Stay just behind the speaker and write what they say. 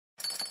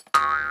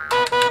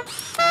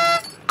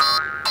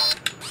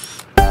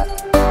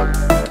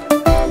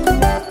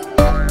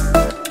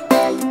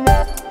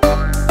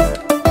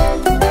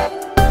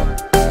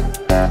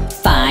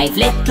Five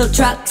little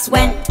trucks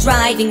went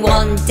driving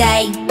one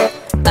day,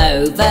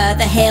 over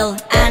the hill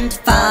and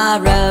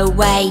far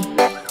away.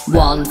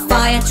 One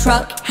fire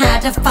truck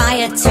had a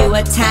fire to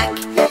attack,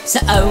 so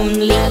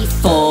only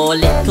four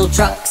little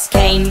trucks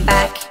came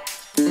back.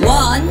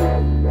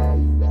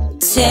 1,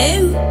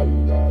 2,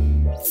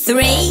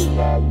 3,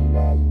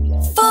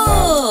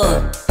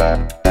 4.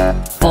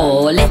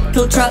 Four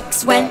little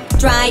trucks went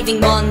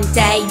driving one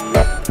day,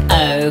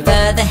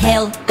 over the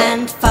hill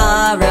and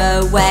far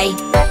away.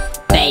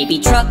 Baby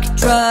truck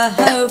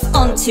drove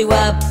onto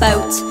a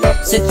boat,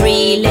 so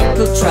three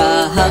little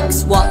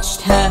trucks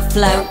watched her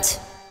float.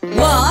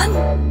 1,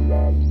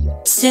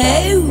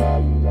 2,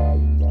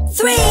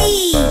 3.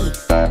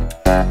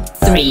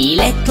 Three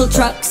little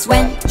trucks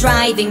went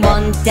driving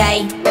one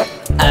day,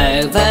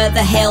 over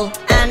the hill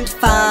and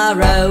far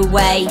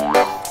away.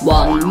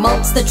 One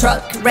monster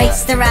truck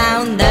raced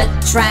around the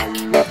track,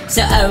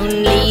 so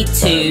only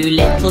two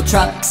little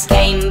trucks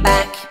came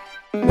back.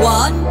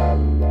 1,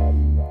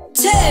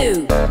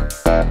 2.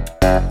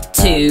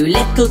 Two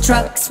little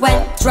trucks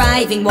went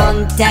driving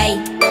one day,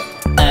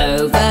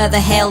 over the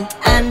hill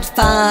and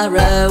far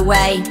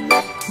away.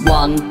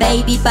 One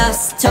baby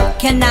bus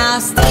took a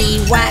nasty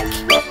whack,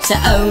 so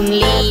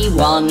only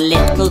one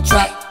little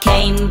truck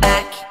came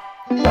back.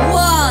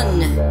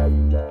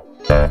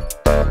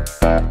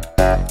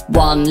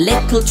 1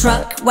 little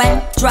truck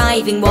went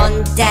driving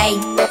one day,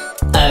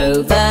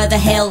 over the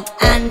hill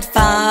and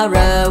far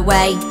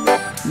away.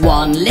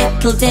 One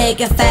little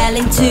digger fell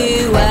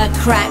into a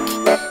crack,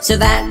 so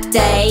that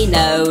day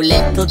no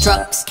little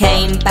trucks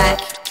came back.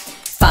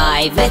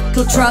 5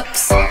 little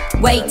trucks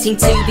waiting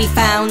to be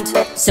found,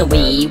 so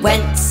we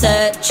went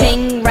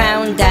searching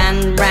round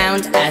and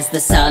round. As the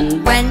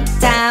sun went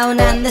down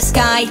and the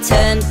sky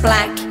turned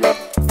black,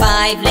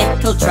 5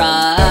 little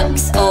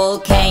trucks all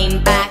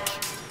came back.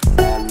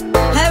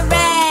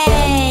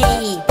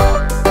 Hooray!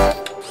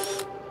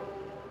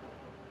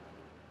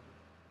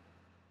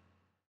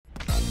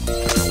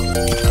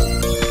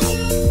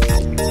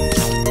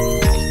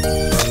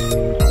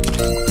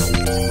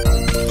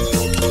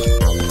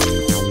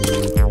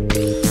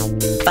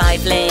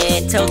 5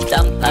 little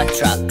dumper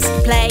trucks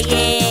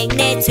playing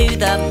near to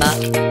the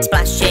muck,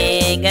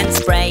 splashing and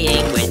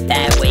spraying with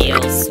their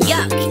wheels.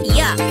 Yuck,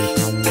 yuck!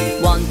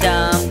 One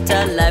dumped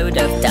a load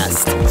of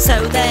dust,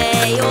 so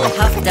they all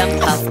huffed and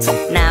puffed.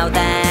 Now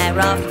there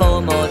are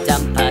 4 more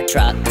dumper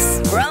trucks.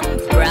 Brum,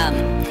 brum!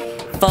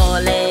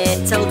 4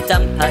 little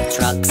dumper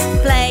trucks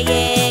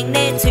playing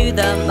near to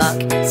the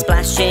muck,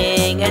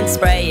 splashing and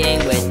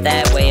spraying with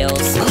their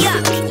wheels.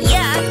 Yuck,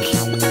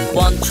 yuck!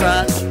 One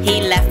truck,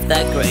 he left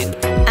the group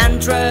and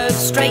drove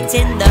straight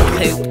in the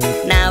poop.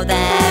 Now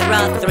there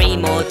are 3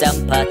 more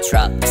dumper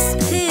trucks.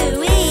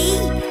 Hooey!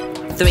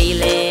 3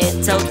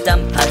 little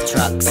dumper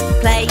trucks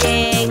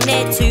playing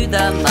near to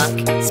the muck,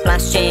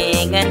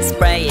 splashing and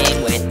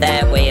spraying with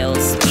their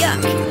wheels.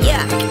 Yuck,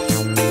 yuck!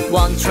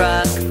 One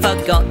truck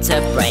forgot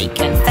to brake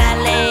and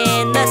fell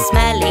in the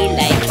smelly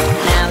lake.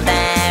 Now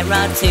there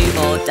are 2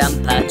 more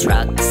dumper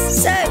trucks.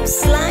 So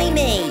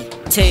slimy!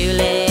 2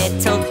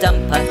 little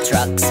dumper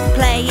trucks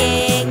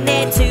playing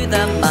near to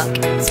the muck,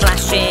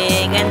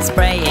 splashing and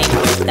spraying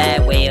with their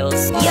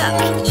wheels.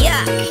 Yuck,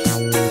 yuck!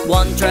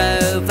 One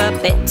drove a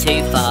bit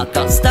too far,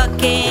 got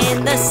stuck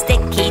in the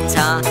sticky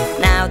tar.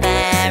 Now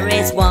there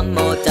is 1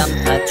 more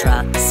dumper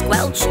truck.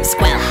 Squelch,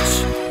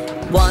 squelch!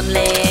 1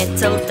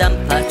 little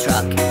dumper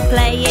truck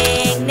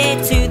playing near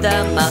to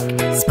the muck,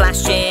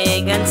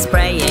 splashing and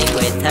spraying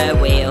with her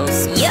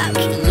wheels. Yuck,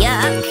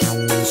 yuck!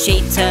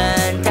 She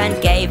turned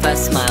and gave a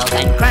smile,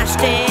 then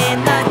crashed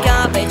in the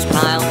garbage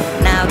pile.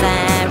 Now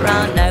there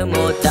are no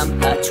more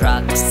dumper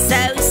trucks.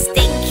 So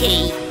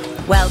stinky!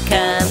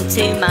 Welcome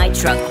to my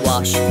truck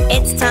wash.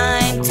 It's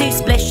time to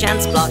splish and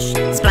splosh,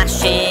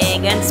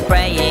 splashing and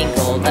spraying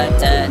all the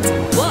dirt.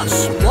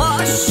 Wash,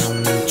 wash!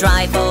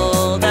 Drive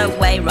all the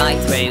way right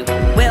through.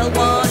 We'll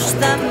wash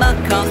the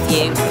muck off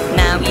you.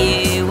 Now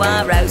you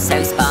are oh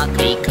so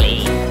sparkly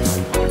clean.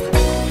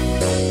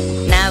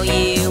 Now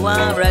you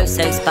are oh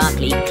so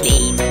sparkly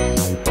clean.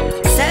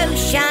 So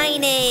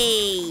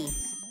shiny!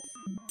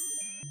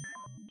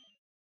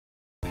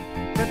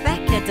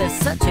 Rebecca does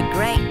such a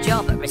great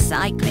job at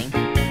recycling.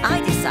 I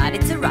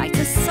decided to write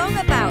a song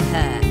about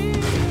her.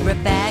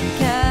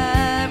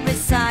 Rebecca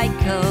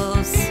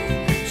recycles.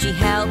 She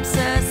helps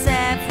us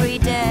every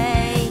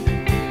day,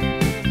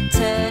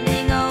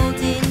 turning old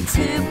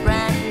into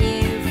brand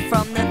new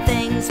from the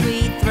things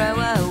we throw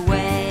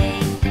away.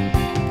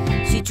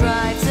 She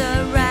drives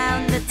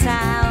around the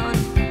town,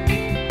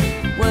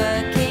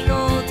 working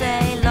all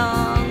day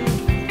long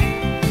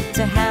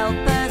to help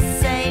us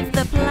save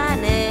the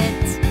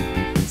planet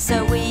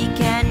so we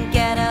can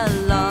get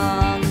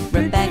along.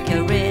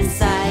 Rebecca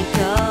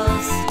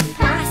recycles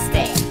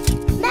plastic,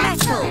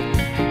 metal,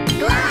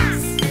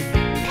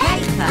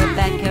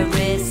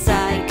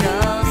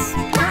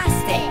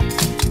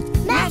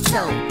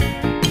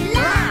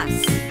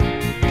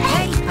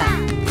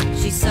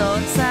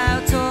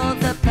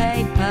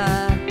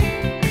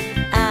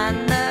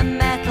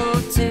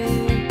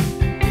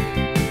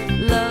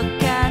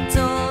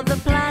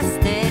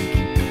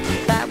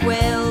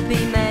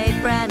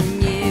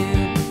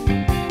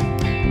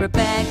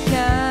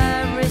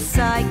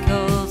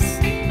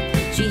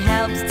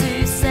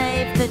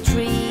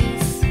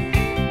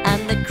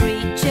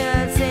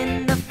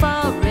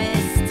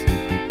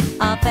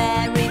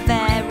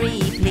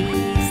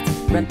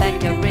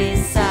 Rebecca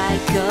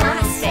recycles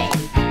Plastic,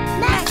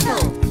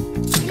 metal,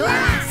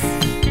 glass,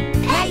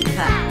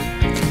 paper.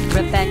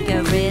 Rebecca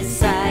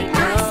recycles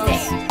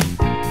Plastic,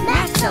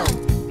 metal,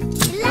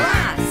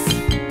 glass,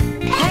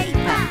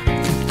 paper.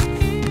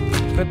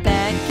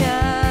 Rebecca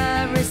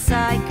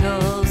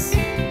recycles.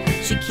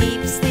 She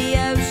keeps the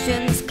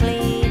oceans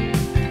clean.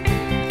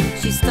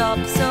 She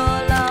stops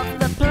all of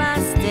the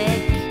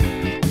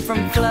plastic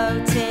from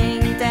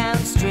floating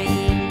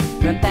downstream.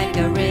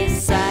 Rebecca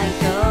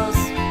recycles.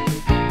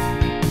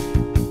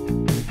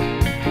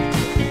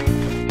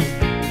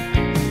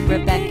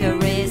 Rebecca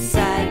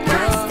recycles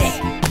Plastic,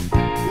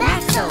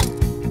 metal,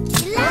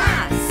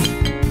 glass,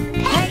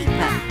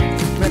 paper.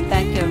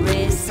 Rebecca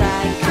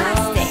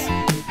recycles Plastic,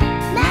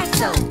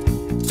 metal,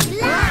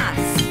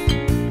 glass,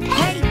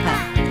 paper.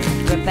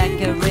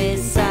 Rebecca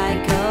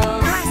recycles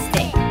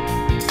Plastic,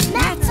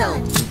 metal,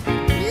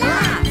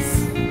 glass,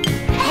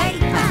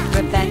 paper.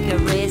 Rebecca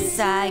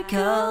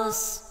recycles.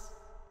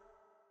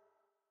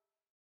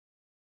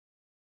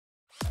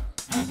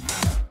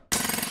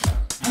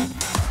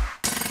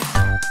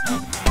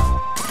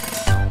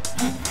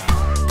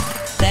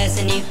 There's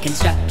a new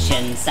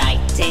construction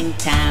site in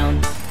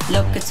town.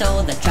 Look at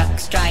all the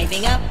trucks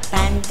driving up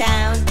and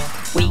down.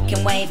 We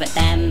can wave at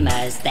them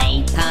as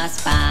they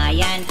pass by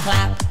and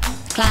clap,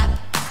 clap,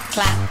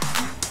 clap.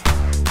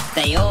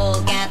 They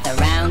all gather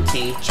round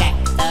to check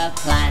the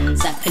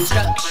plans. A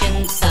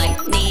construction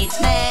site needs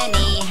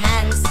many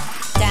hands.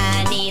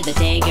 Danny the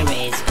digger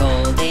is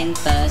called in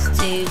first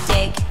to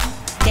dig,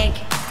 dig,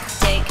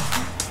 dig.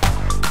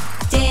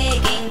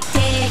 Digging,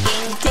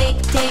 digging,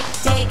 dig, dig,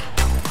 dig.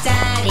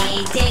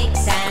 Danny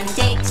digs and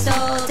digs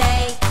all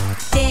day.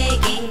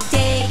 Digging,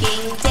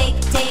 digging, dig,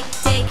 dig,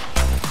 dig.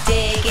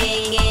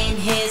 Digging in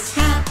his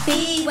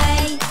happy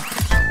way.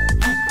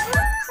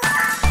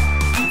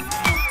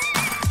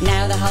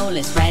 Now the hole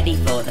is ready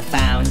for the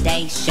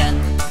foundation.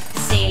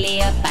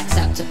 Celia backs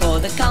up to pour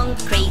the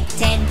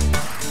concrete in.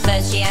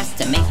 First she has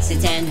to mix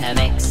it in her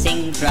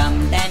mixing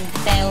drum. Then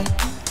fill,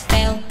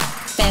 fill,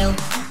 fill.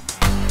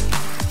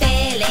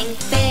 Filling,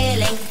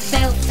 filling,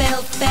 fill,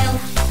 fill, fill.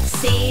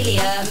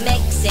 Celia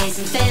mixes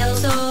and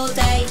fills all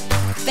day.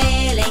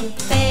 Filling,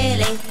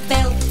 filling,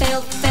 fill,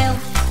 fill, fill.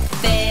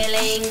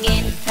 Filling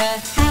in her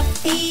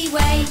happy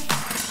way.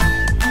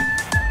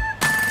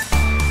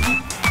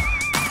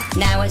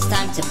 Now it's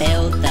time to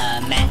build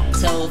the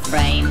metal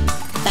frame.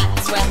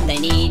 That's when they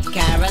need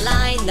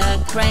Caroline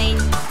the crane.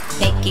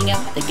 Picking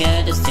up the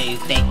girders to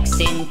fix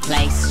in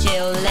place.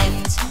 She'll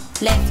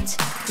lift, lift,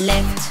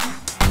 lift.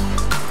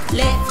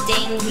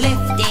 Lifting,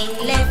 lifting,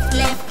 lift,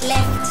 lift,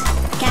 lift.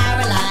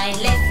 Caroline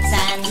lifts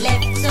and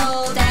lifts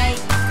all day.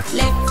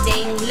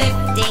 Lifting,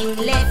 lifting,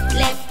 lift,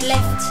 lift,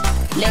 lift.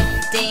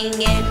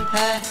 Lifting in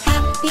her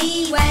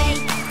happy way.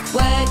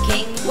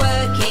 Working,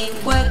 working,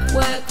 work,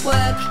 work,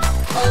 work.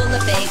 All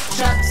the big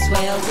trucks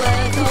will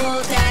work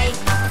all day.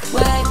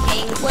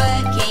 Working,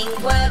 working,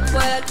 work,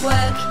 work,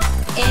 work.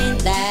 In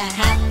their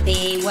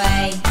happy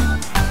way.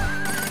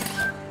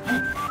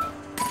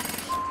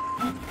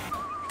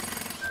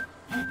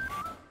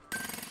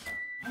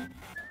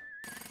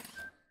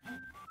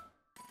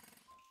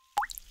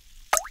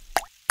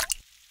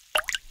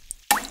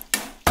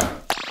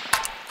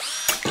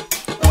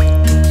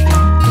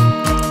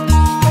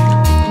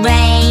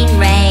 Rain,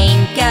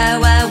 rain, go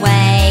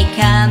away,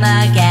 come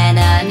again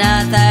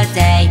another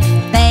day.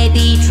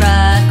 Baby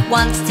truck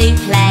wants to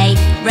play.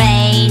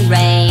 Rain,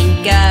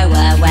 rain, go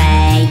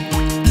away.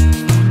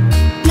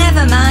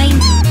 Never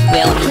mind,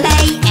 we'll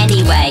play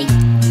anyway.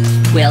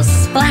 We'll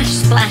splash,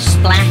 splash,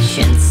 splash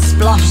and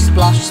splosh,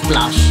 splosh,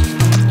 splosh.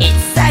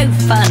 It's so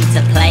fun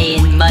to play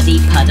in muddy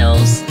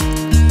puddles.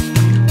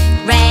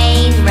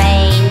 Rain,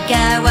 rain,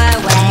 go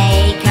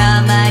away,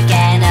 come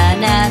again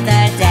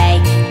another day.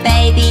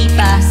 Baby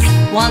bus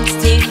wants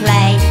to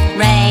play.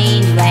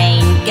 Rain,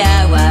 rain, go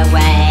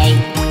away.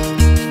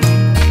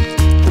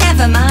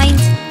 Never mind,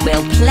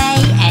 we'll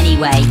play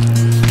anyway.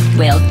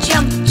 We'll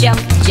jump, jump,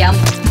 jump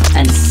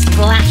and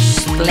splash,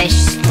 splish,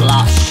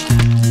 splosh.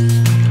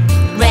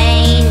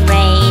 Rain,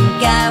 rain,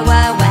 go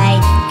away,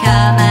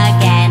 come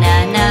again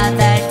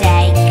another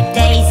day.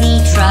 Daisy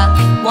truck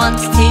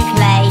wants to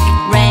play.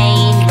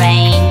 Rain,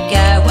 rain,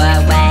 go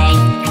away.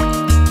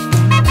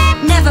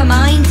 Never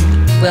mind,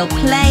 we'll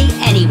play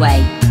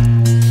anyway.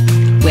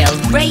 We'll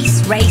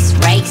race, race,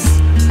 race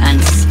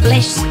and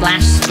splish,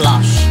 splash,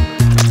 splosh.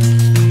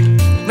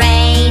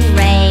 Rain,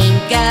 rain,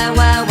 go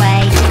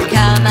away,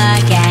 come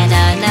again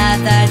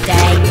another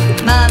day.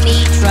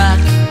 Mummy truck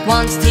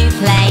wants to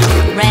play.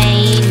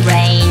 Rain,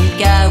 rain,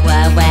 go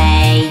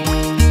away.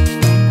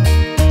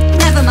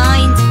 Never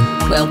mind,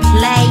 we'll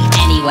play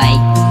anyway.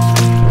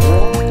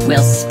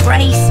 We'll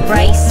spray,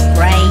 spray,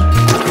 spray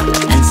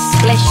and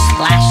splish,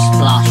 splash,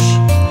 splosh.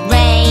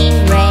 Rain,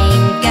 rain,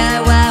 go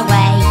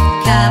away,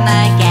 come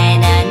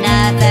again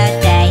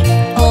another day.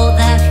 All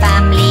the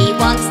family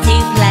wants to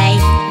play.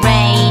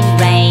 Rain,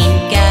 rain,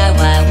 go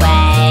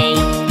away.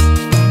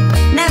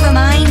 Never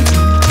mind,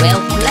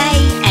 we'll play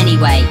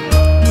anyway.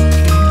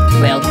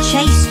 We'll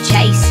chase,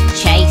 chase,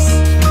 chase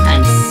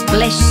and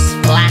splish,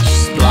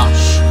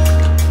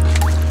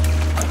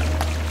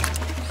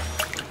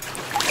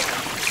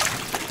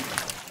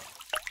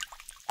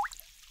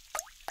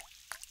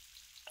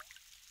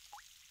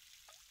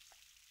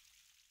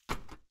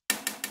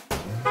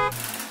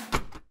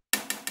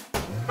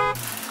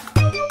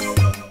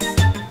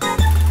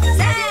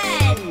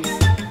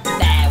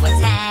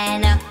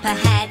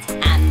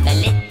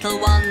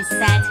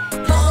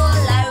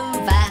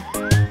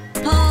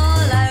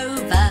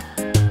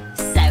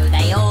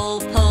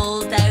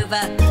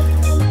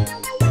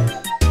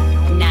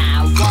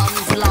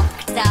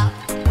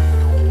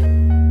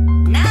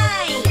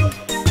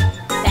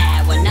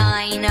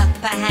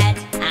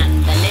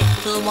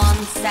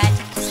 said,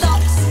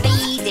 "Stop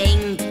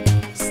speeding,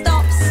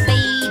 stop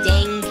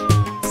speeding."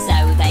 So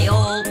they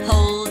all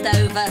pulled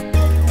over.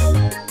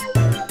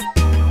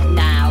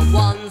 Now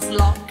one's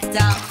locked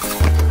up.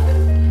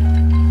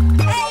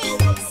 8!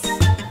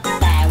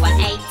 There were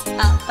 8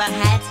 up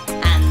ahead,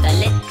 and the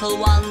little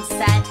one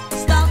said,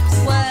 "Stop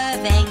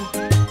swerving,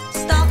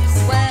 stop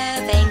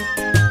swerving."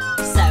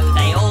 So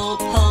they all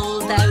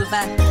pulled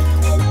over.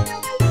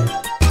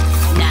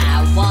 Now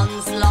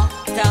one's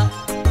locked up.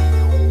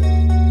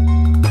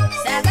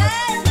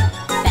 7!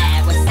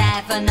 There were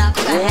 7 up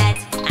ahead,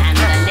 and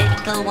the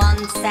little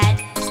one said,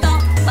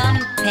 "Stop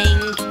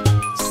bumping,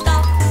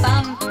 stop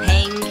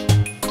bumping."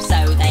 So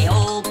they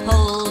all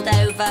pulled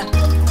over.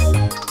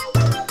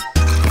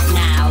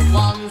 Now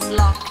one's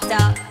locked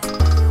up.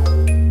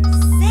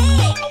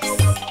 6!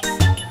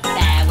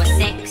 There were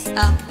 6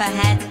 up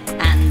ahead,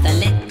 and the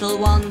little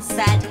one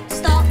said,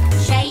 "Stop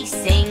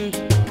chasing,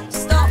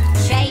 stop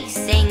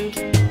chasing."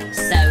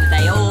 So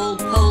they all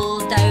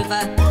pulled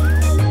over.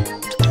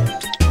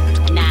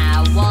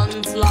 Now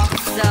one's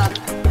locked up.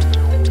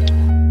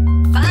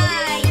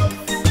 5!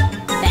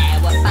 There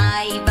were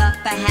 5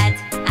 up ahead,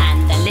 and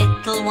the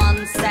little one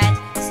said,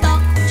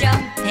 "Stop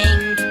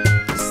jumping,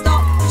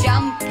 stop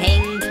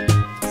jumping."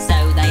 So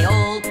they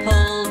all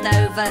pulled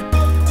over.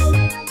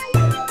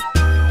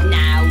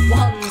 Now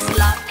one's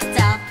locked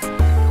up.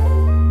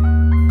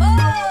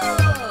 4!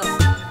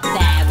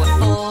 There were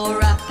 4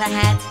 up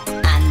ahead,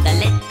 and the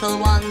little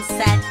one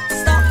said,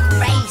 "Stop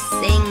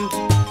racing,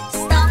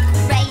 stop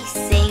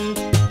racing."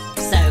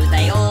 So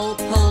they all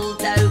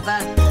pulled over.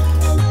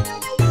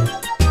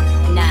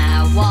 Now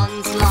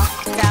one's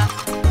locked up.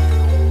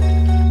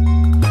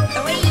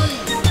 3!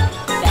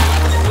 There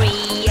were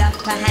 3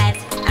 up ahead,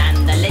 and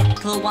the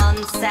little one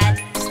said,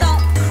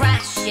 "Stop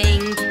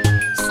crashing,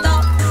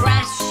 stop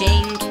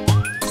crashing."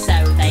 So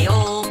they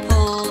all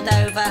pulled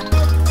over.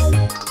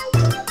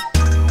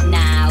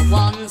 Now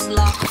one's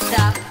locked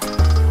up.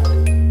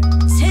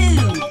 2!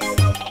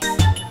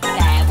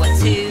 There were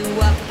 2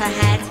 up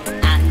ahead,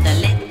 and the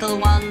little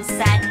one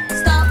said,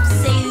 "Stop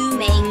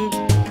zooming,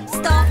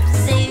 stop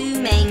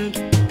zooming."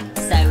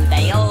 So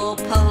they all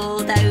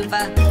pulled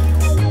over.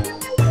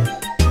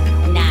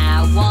 Now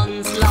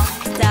one's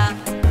locked up.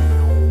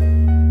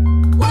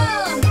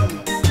 1!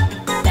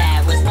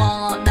 There was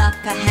 1 up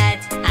ahead,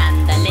 and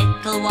the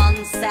little one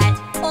said,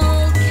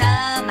 "All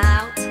come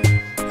out,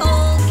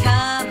 all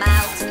come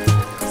out."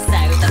 So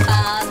the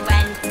bars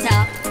went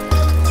up.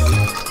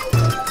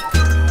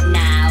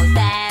 Now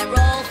they're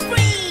all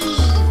free.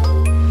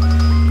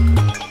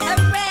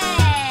 Hooray!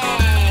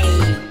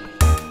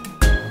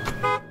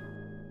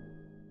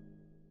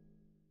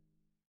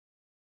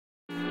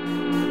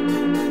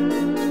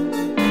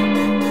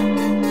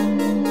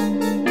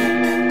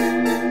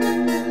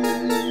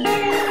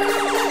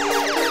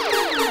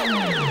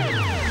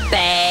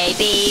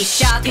 Baby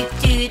shark,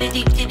 doo doo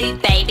doo doo doo doo.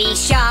 Baby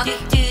shark,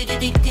 doo doo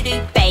doo doo doo.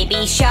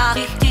 Baby shark,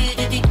 doo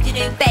doo doo doo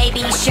doo.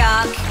 Baby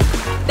shark.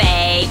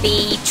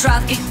 Baby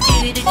truck, doo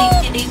doo doo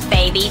doo doo.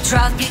 Baby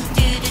truck, doo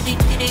doo doo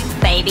doo doo.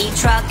 Baby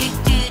truck, doo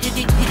doo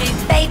doo doo doo.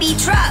 Baby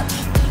truck.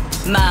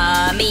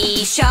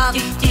 Mommy shark,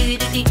 doo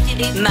doo doo doo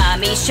doo.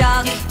 Mommy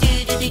shark,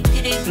 doo doo doo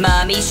doo doo.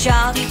 Mommy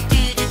shark, doo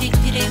doo doo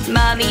doo doo.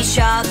 Mommy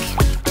shark.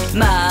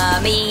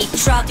 Mommy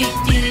truck, doo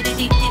doo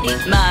doo doo doo.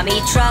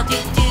 Mommy truck, doo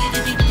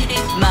doo doo doo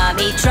doo.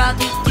 Mommy truck,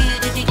 doo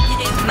doo doo doo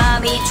doo.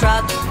 Mommy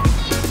truck.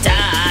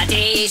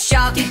 Daddy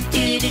shark, doo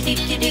doo doo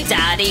doo doo.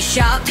 Daddy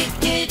shark,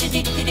 doo doo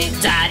doo doo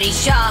doo. Daddy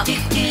shark,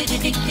 doo doo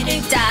doo doo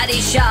doo.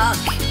 Daddy shark.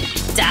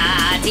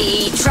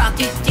 Daddy truck,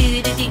 doo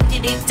doo doo doo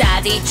doo.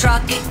 Daddy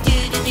truck, doo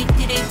doo doo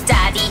doo doo.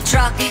 Daddy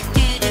truck, doo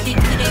doo doo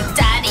doo doo.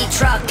 Daddy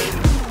truck.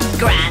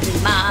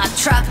 Grandma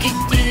truck, doo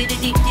doo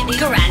doo doo doo.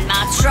 Grandma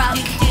truck,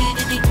 doo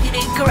doo doo doo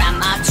doo.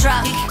 Grandma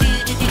truck, doo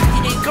doo doo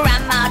doo doo.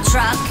 Grandma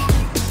truck.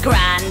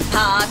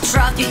 Grandpa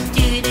truck, doo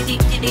doo doo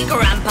doo doo.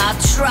 Grandpa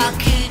truck,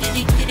 doo doo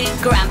doo doo.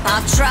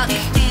 Grandpa truck,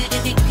 doo doo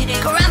doo doo doo.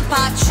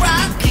 Grandpa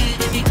truck, doo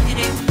doo doo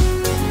doo.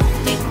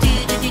 Doo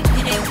doo doo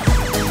doo doo.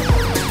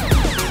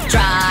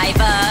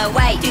 Drive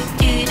away, doo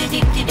doo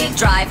doo doo doo.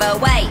 Drive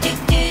away, doo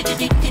doo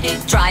doo doo doo.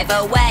 Drive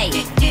away,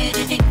 doo doo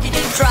doo doo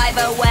doo. Drive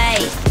away.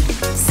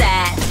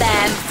 Set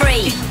them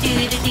free,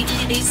 doo doo doo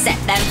doo doo. Set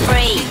them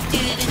free,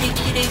 doo doo doo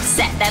doo doo.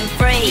 Set them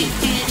free,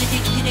 doo doo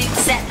doo doo doo.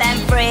 Set them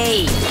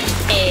free.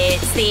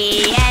 It's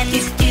the end,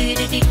 doo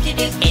doo doo doo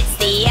doo. It's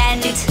the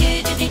end, doo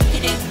doo doo doo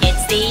doo.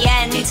 It's the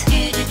end, doo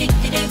doo doo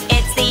doo doo.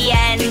 It's the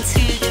end, doo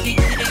doo doo doo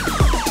doo.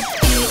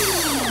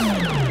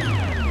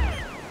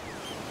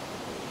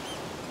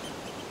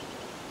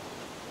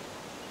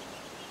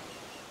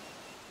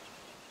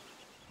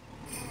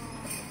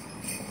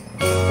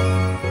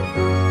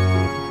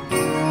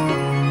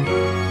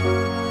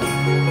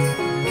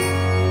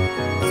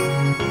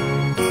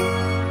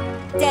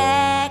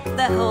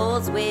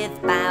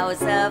 With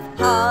boughs of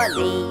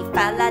holly,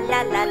 fa la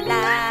la la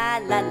la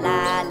la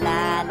la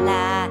la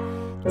la.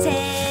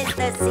 'Tis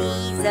the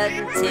season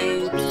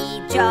to be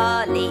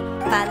jolly,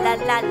 fa la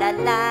la la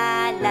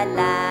la la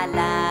la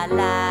la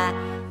la.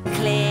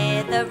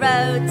 Clear the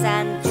roads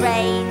and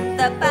drain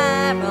the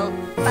barrel.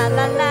 Fa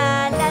la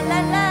la la la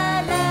la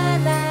la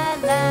la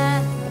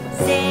la.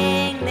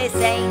 Sing this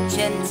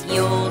ancient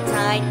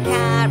Yuletide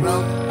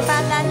carol. Fa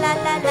la la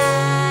la la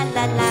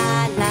la la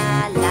la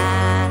la.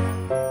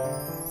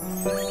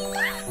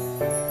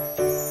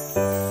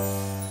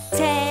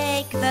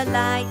 Take the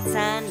lights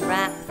and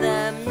wrap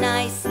them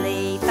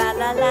nicely. Fa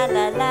la la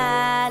la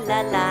la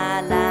la la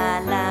la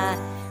la.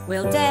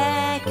 We'll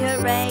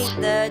decorate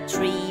the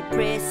tree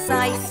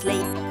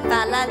precisely.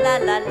 Fa la la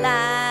la la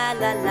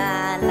la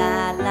la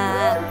la la.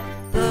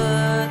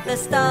 Put the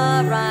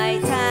star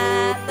right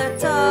at the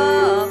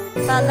top.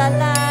 Fa la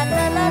la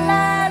la la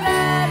la la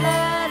la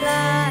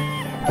la.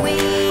 We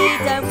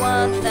don't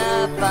want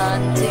the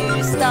fun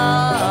to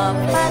stop.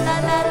 Fa la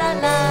la la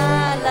la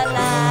la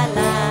la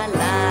la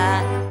la.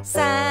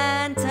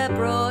 Santa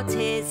brought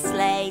his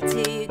sleigh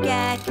to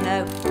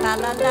Gecko. Fa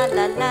la la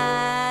la la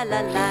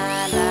la la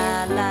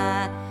la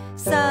la.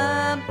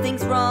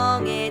 Something's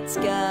wrong, it's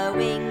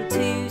going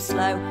too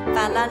slow.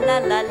 Fa la la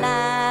la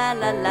la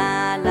la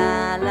la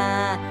la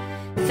la.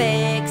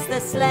 Fix the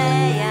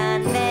sleigh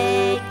and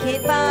make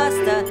it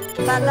faster.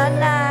 Fa la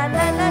la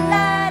la la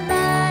la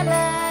la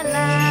la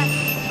la.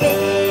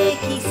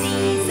 Vicky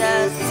sees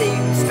us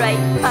zoom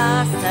straight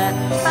past her.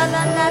 Fa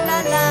la la la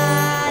la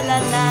la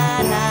la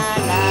la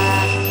la.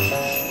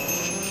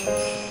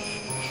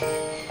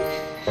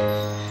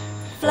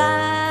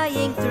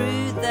 Flying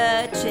through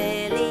the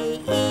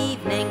chilly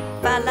evening.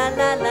 Fa la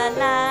la la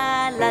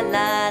la la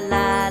la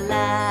la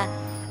la.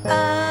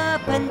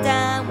 Up and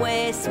down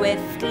we're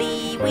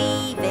swiftly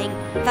weaving.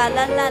 Fa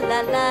la la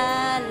la la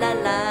la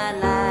la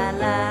la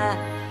la.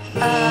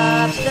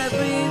 Up the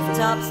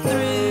rooftops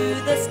through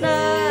the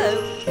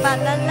snow. Fa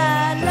la la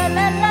la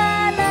la la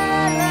la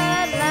la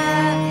la.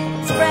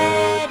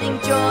 Spreading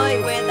joy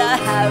with a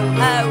ho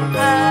ho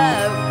ho.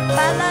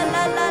 Fa la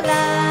la la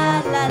la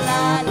la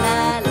la la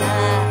la.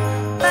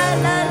 Fa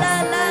la la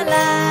la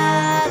la la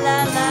la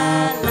la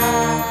la.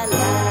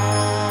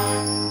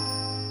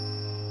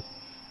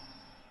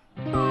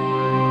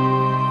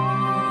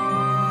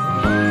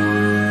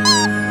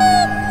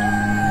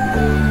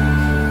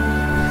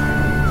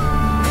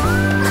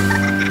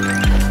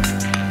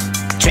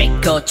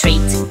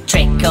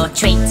 Trick or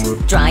treat,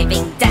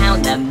 driving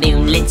down the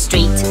moonlit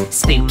street.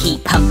 Spooky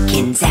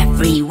pumpkins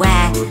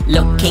everywhere,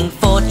 looking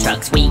for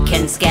trucks we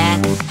can scare.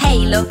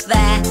 Hey look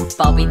there,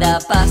 Bobby the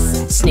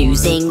bus,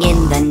 snoozing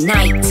in the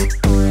night.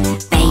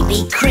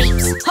 Baby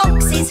creeps,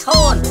 honks his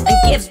horn and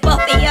gives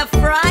Bobby a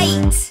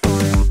fright.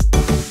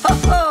 Ho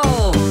ho!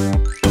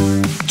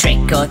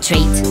 Trick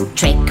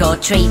or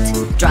treat,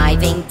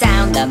 driving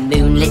down the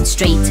moonlit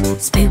street.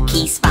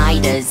 Spooky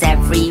spiders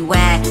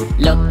everywhere,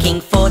 looking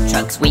for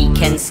trucks we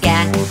can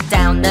scare.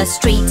 Down the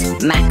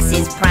street, Max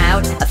is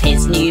proud of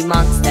his new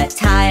monster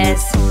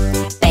tires.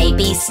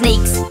 Baby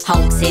sneaks,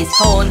 honks his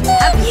horn.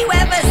 Have you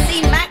ever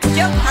seen Max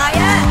jump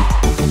higher?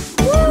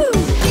 Woo!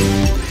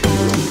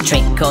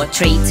 Trick or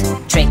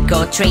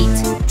treat,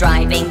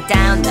 driving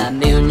down the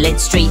moonlit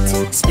street.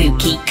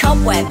 Spooky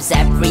cobwebs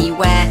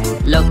everywhere,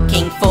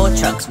 looking for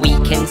trucks we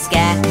can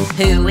scare.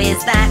 Who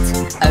is that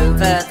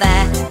over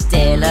there,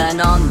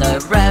 Dylan on the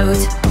road?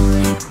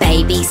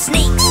 Baby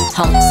sneaks,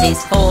 honks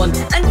his horn,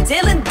 and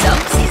Dylan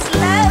dumps his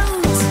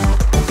load.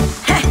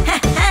 Ha ha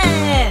ha!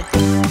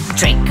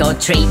 Trick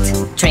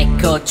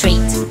or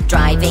treat,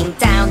 driving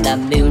down the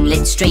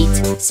moonlit street.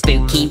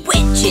 Spooky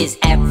witches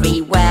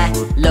everywhere,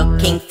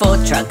 looking for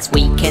trucks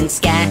we can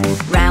scare.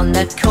 Round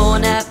the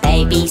corner,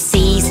 baby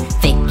sees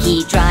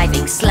Vicky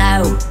driving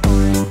slow.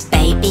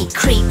 Baby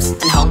creeps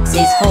and honks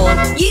his horn.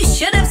 You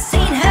should have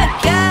seen her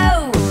go!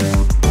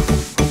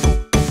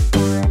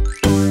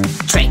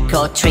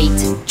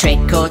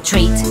 Trick or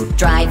treat,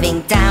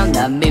 driving down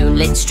the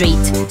moonlit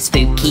street.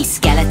 Spooky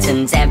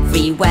skeletons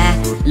everywhere,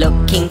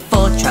 looking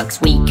for trucks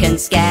we can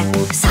scare.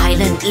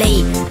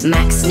 Silently,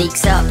 Max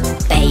sneaks up,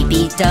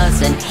 baby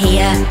doesn't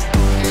hear.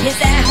 His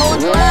air horn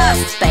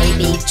blasts,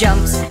 baby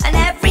jumps, and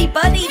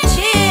everybody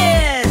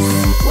cheers!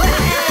 Woo!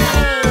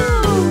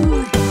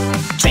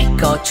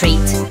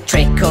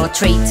 Trick or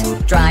treat,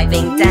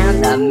 driving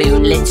down the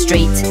moonlit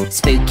street.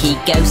 Spooky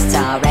ghosts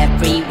are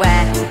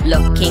everywhere,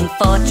 looking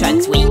for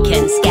trucks we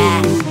can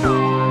scare.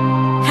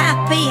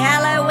 Happy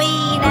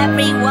Halloween,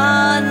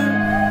 everyone!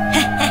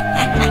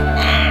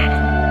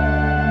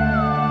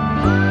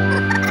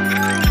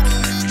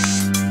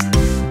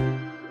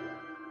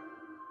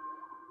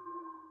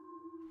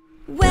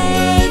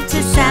 Wave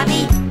to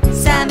Sammy,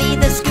 Sammy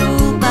the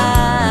School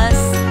Bus.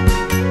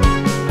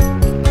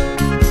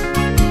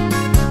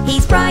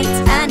 He's bright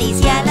and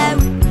he's yellow,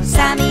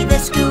 Sammy the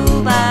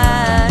School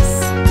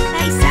Bus.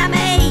 Hey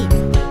Sammy!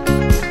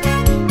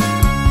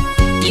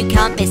 You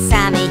can't miss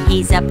Sammy,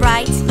 he's a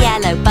bright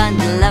yellow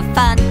bundle of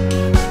fun.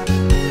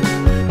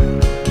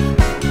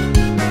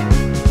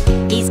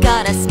 He's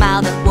got a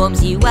smile that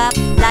warms you up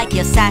like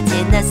you're sat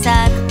in the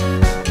sun.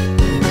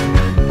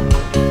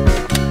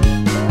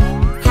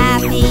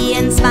 Happy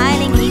and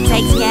smiling, he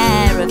takes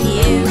care of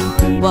you.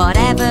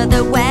 Whatever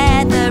the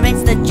weather,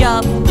 it's the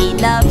job he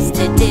loves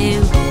to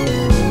do.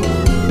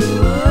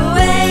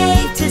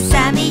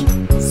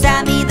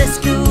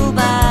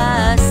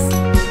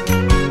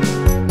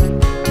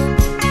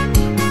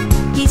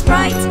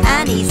 bright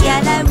and he's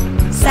yellow,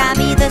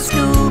 Sammy the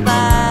school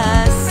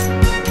bus.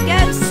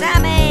 Go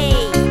Sammy!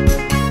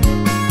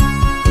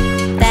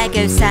 There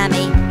goes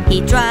Sammy,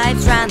 he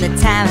drives round the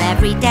town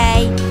every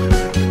day.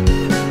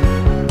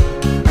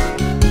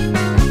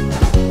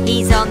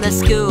 He's on the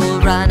school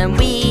run and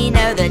we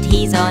know that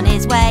he's on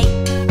his way.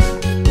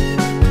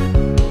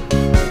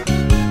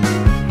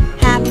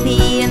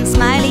 Happy and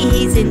smiley,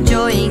 he's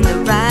enjoying the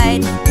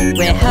ride.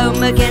 We're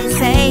home again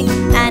safe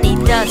and he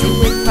does it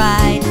with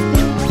pride.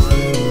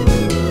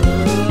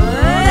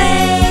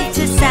 Wave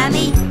to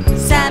Sammy,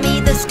 Sammy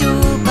the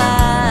school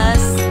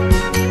bus.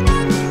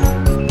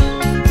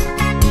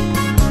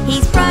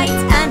 He's bright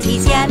and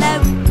he's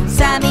yellow,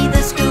 Sammy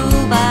the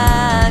school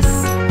bus.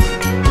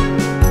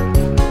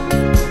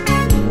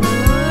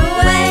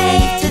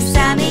 Wave to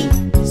Sammy,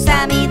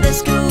 Sammy the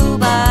school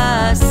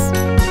bus.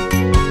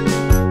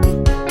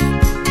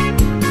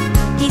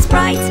 He's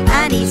bright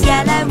and he's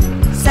yellow,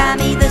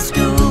 Sammy the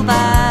school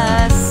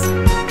bus.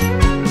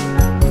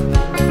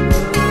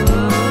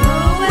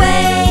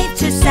 Wave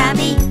to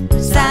Sammy,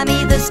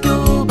 Sammy the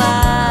school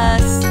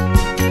bus.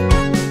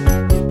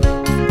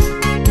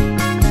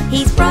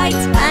 He's bright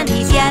and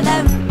he's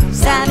yellow,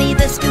 Sammy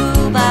the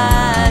school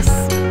bus.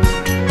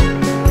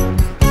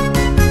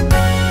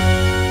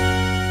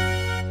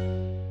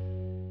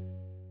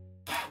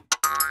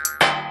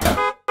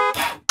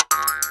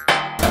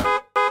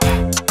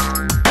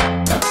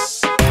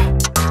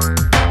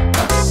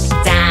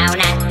 Down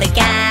at the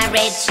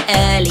garage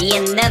early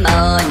in the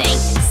morning,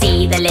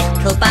 see the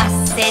little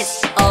buses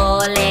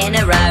all in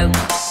a row.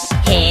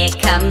 Here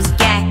comes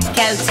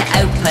Gecko to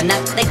open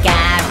up the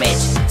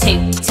garage.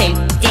 Toot toot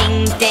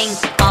ding ding,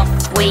 off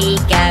we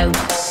go.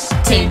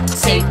 Toot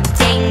toot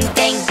ding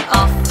ding,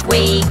 off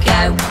we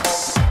go.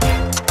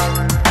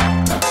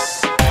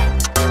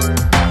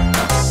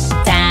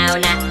 Down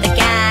at the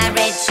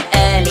garage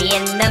early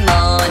in the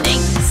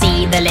morning,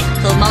 see the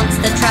little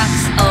monster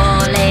trucks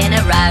all in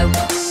a row.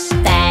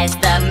 There's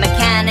the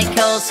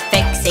mechanicals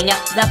fixing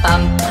up the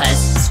bumpers.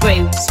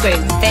 Screw,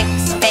 screw,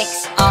 fix,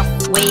 fix, off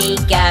we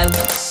go.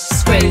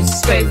 Screw,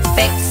 screw,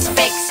 fix,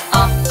 fix,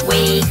 off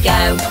we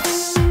go.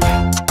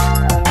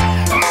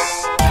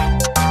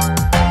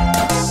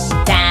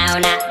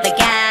 Down at the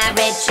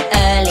garage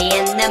early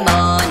in the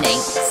morning,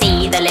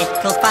 see the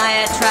little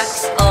fire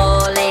trucks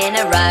all in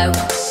a row.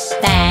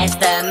 There's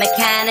the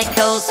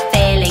mechanicals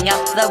filling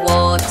up the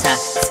water.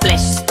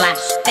 Splish,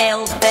 splash,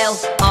 fill, fill,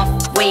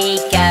 off we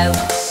go.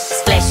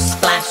 Splish,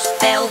 splash,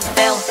 fill,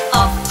 fill,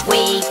 off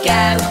we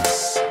go.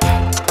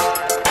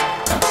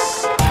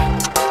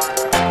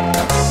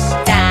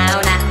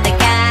 Down at the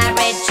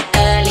garage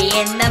early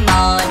in the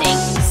morning,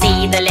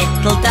 see the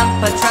little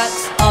dumper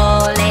trucks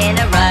all in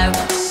a row.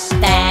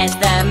 There's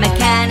the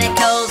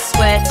mechanicals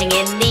squirting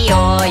in the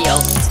oil.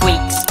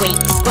 Squeak,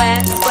 squeak,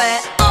 squirt,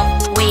 squirt,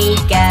 off we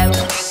go.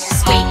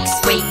 Squeak,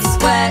 squeak,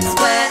 squirt,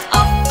 squirt,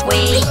 off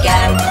we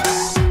go.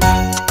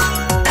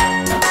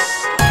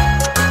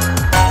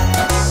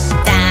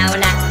 Down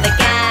at the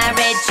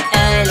garage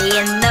early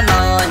in the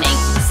morning,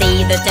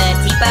 see the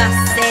dirty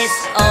buses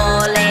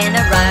all in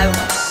a row.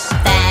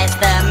 There's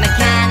the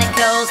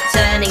mechanicals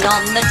turning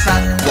on the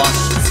truck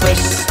wash.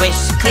 Swish,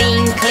 swish,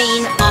 clean,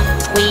 clean, off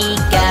we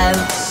go.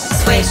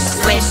 Swish,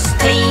 swish,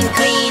 clean,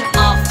 clean,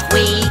 off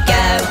we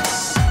go.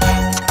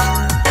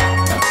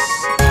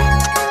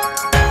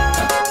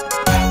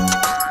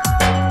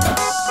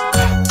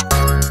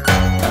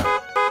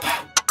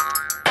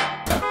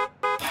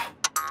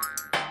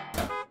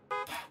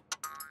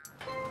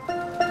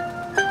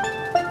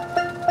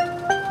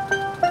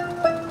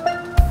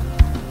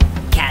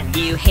 Can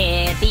you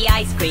hear the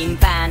ice cream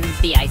van?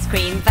 The ice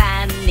cream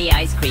van, the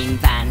ice cream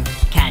van.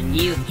 Can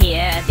you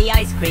hear the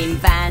ice cream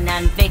van?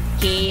 And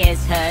Vicky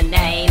is her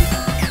name.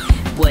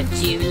 Would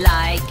you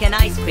like an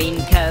ice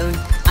cream cone?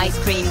 Ice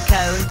cream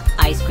cone,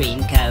 ice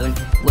cream cone.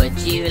 Would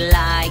you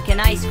like an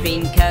ice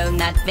cream cone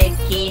that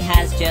Vicky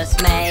has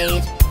just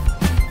made?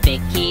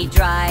 Vicky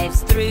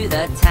drives through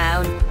the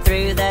town,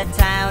 through the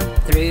town,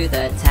 through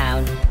the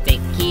town.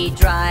 Vicky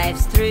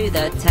drives through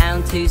the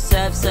town to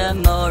serve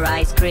some more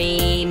ice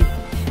cream.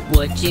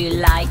 Would you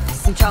like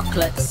some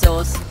chocolate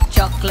sauce?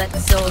 Chocolate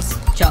sauce,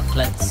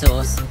 chocolate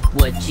sauce.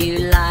 Would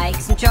you like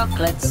some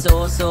chocolate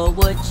sauce or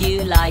would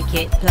you like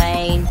it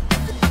plain?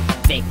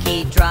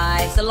 Vicky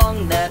drives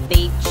along the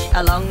beach,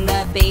 along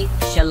the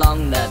beach,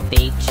 along the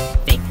beach.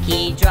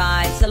 Vicky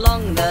drives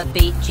along the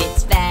beach,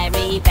 it's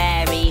very,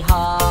 very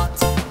hot.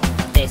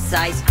 This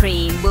ice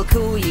cream will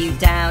cool you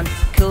down,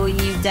 cool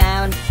you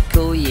down,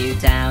 cool you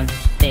down.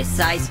 This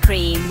ice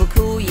cream will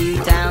cool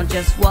you down,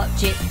 just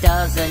watch it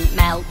doesn't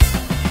melt.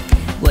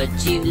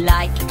 Would you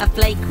like a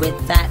flake with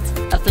that?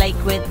 A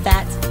flake with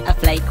that? A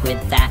flake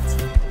with that?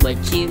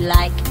 Would you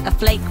like a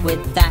flake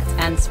with that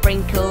and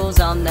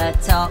sprinkles on the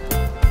top?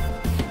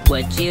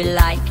 Would you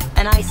like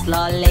an ice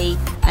lolly?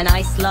 An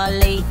ice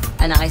lolly?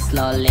 An ice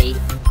lolly?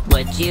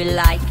 Would you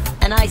like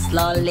an ice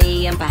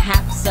lolly and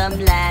perhaps some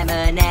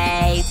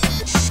lemonade?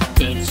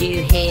 Did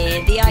you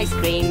hear the ice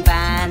cream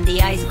van?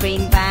 The ice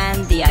cream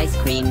van? The ice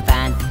cream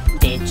van?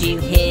 Did you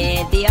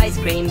hear the ice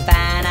cream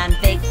van? And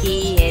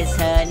Vicky is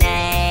her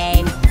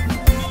name.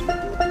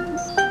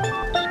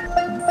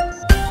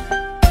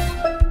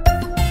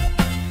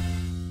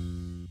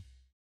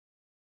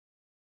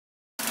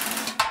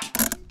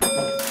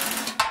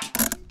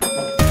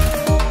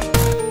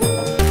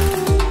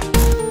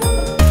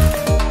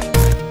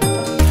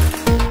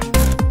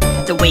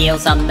 The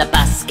wheels on the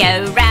bus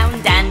go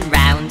round and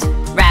round,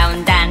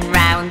 round and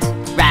round,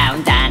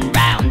 round and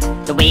round.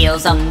 The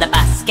wheels on the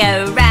bus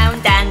go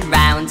round and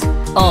round,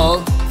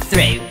 all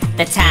through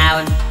the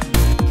town.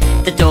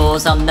 The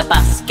doors on the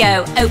bus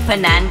go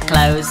open and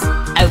close,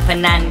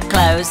 open and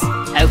close,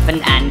 open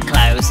and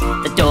close.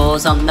 The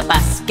doors on the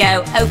bus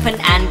go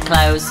open and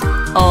close,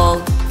 all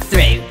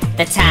through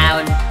the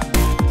town.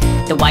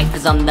 The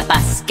wipers on the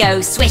bus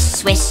go swish,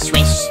 swish,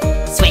 swish,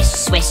 swish,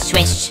 swish,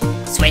 swish,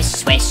 swish,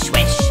 swish,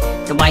 swish.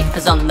 The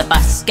wipers on the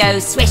bus go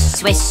swish,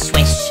 swish,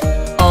 swish,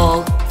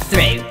 all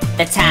through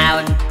the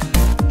town.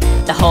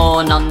 The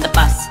horn on the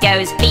bus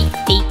goes beep,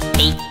 beep,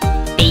 beep,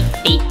 beep,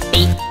 beep,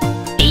 beep,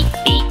 beep,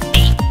 beep,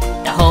 beep.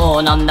 The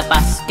horn on the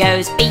bus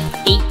goes beep,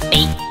 beep,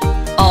 beep,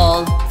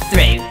 all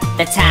through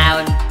the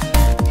town.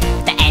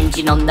 The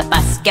engine on the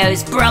bus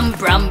goes brum,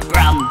 brum,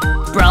 brum,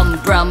 brum,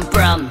 brum,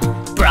 brum,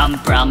 brum,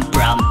 brum,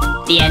 brum.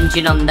 The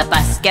engine on the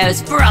bus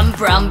goes brum,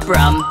 brum,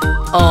 brum,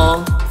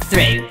 all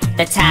through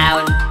the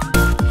town.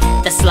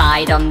 The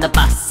slide on the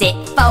bus, it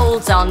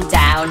folds on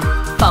down,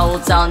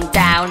 folds on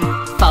down,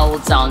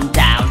 folds on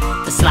down.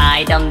 The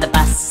slide on the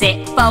bus,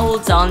 it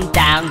folds on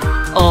down,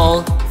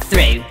 all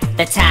through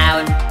the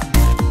town.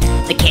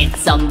 The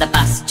kids on the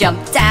bus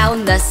jump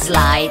down the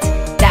slide,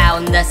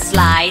 down the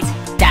slide,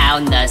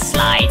 down the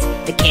slide.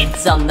 The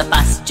kids on the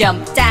bus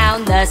jump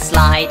down the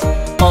slide,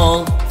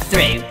 all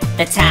through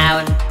the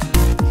town.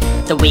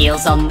 The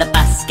wheels on the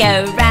bus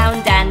go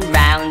round and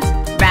round,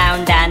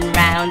 round and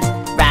round,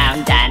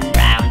 round and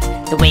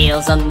round. The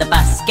wheels on the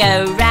bus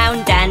go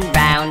round and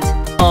round,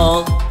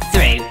 all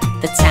through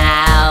the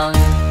town.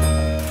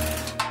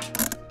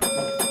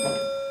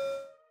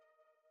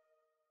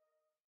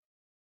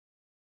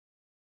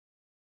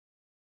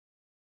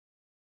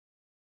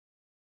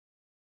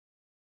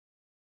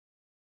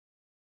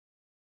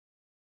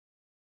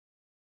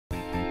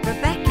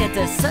 Rebecca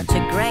does such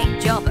a great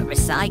job at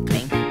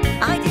recycling.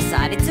 I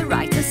decided to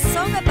write a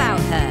song about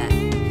her.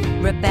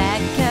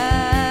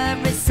 Rebecca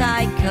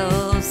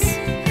recycles.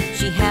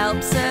 She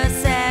helps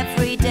us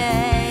every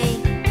day,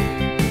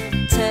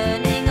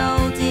 turning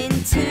old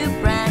into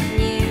brand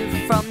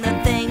new from the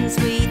things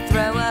we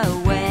throw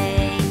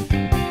away.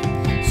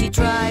 She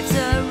drives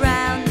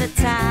around the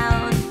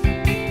town,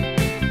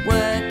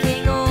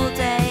 working all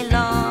day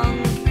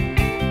long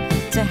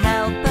to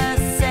help us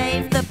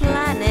save the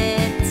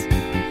planet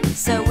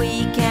so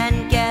we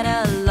can get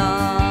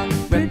along.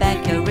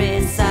 Rebecca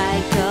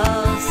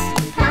recycles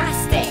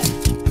plastic,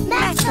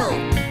 metal,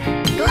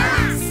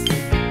 glass,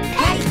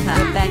 paper.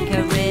 Rebecca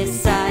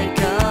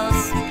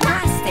recycles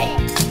plastic,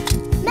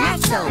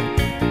 metal,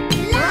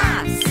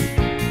 glass,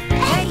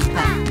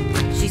 paper.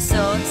 She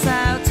sorts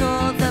out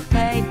all the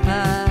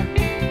paper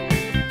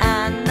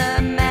and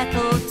the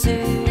metal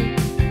too.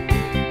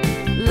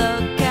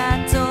 Look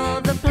at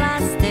all the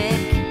plastic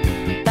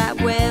that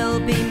will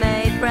be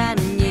made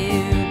brand new.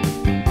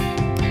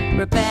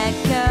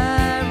 Rebecca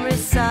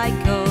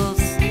recycles.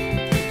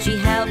 She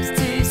helps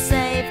to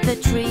save the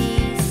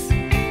trees,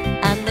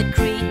 and the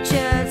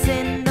creatures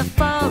in the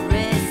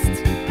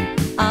forest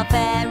are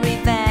very,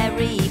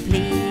 very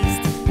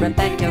pleased.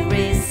 Rebecca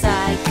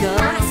recycles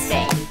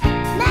plastic,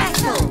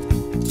 metal,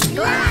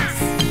 glass,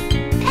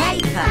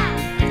 paper.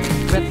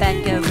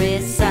 Rebecca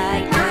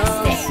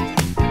recycles plastic,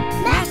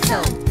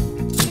 metal,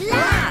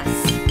 glass,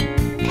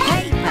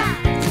 paper.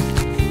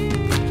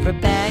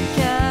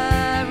 Rebecca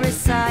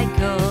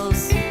recycles.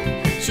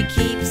 She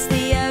keeps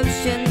the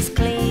oceans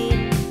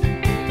clean.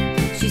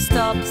 She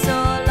stops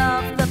all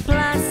of the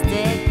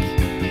plastic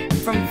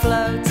from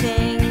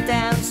floating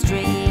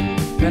downstream.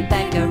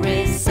 Rebecca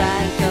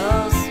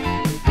recycles.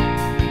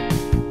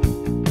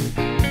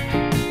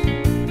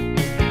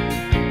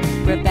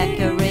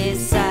 Rebecca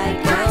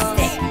recycles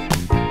plastic,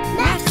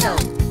 metal,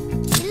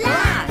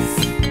 glass,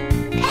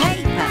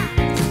 paper.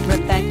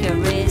 Rebecca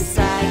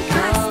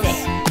recycles plastic,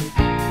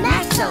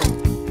 metal,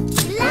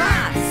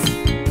 glass,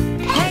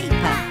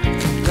 paper.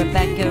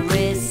 Rebecca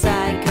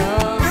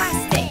recycles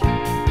plastic,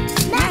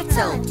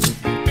 metal,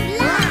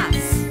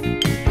 glass,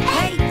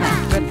 paper.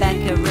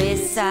 Rebecca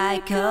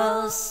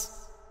recycles.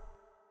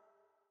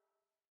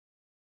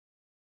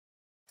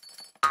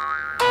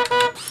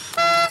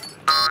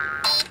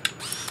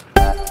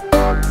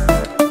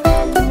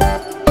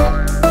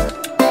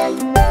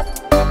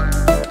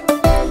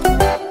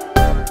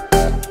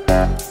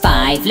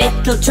 5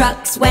 little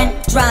trucks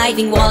went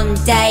driving one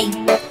day,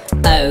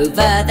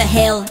 over the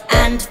hill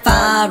and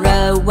far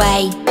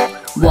away.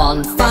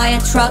 One fire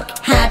truck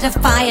had a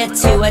fire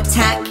to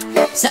attack,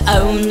 so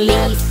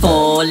only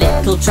 4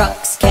 little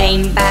trucks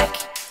came back.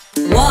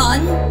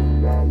 1,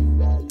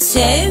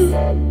 2,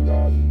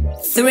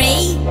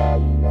 3,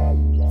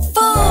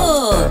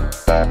 4.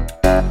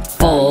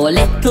 4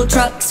 little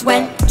trucks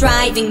went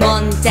driving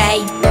one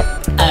day,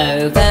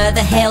 over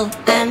the hill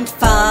and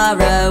far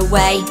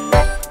away.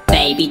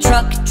 Baby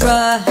truck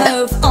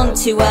drove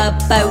onto a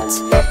boat,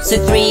 so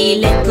 3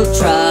 little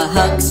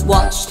trucks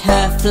watched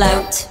her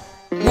float.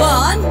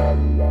 1,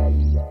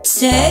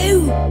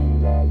 2,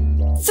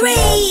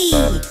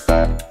 3.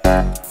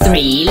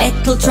 3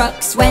 little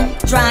trucks went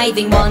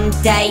driving one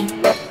day,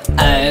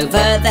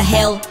 over the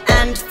hill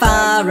and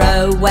far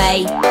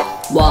away.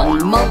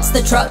 1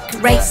 monster truck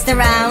raced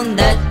around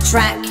the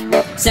track,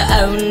 so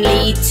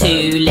only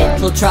 2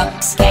 little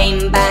trucks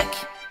came back.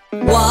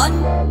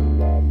 1,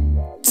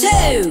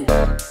 2.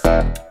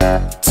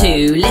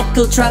 2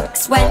 little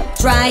trucks went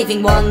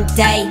driving one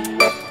day,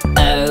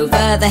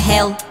 over the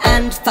hill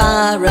and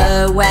far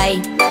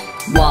away.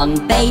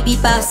 1 baby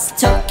bus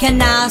took a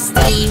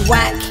nasty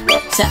whack,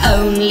 so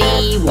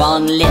only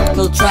 1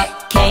 little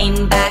truck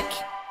came back.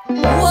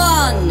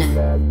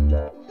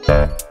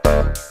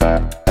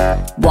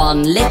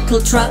 1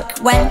 little truck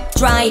went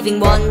driving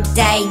one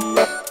day,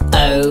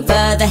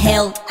 over the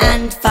hill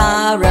and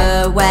far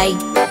away.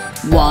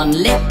 1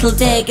 little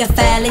digger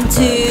fell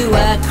into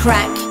a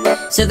crack,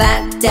 so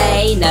that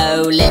day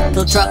no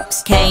little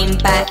trucks came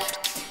back.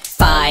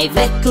 5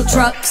 little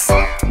trucks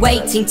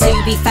waiting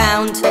to be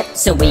found,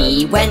 so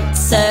we went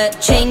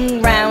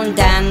searching round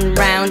and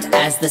round.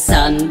 As the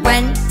sun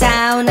went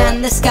down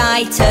and the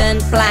sky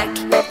turned black,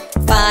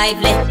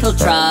 5 little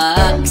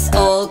trucks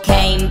all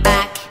came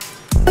back.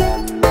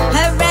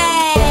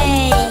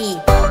 Hooray!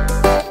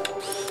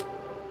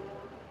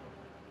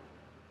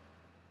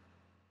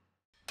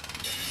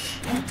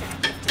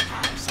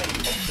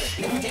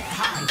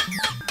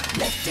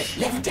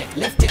 Lift it,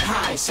 lift it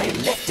high, say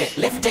lift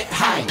it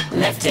high.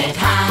 Lift it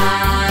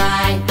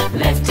high,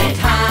 lift it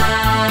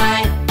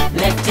high.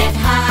 Lift it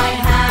high,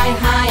 high,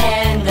 high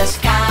in the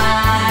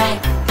sky.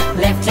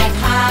 Lift it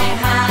high,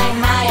 high,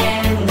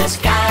 high in the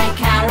sky,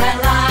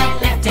 Caroline.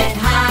 Lift it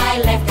high,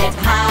 lift it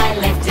high,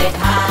 lift it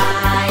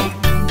high.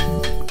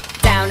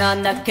 Down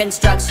on the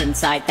construction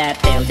site they're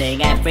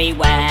building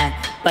everywhere,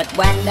 but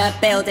when the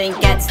building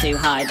gets too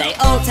high they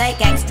all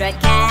take extra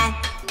care.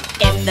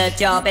 If the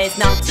job is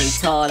not too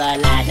tall, a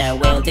ladder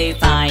will do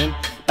fine,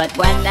 but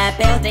when they're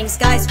building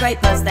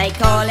skyscrapers they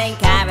call in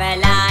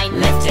Caroline.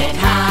 Lift it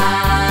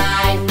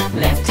high,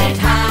 lift it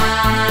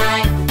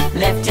high.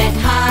 Lift it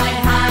high,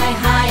 high,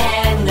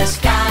 high in the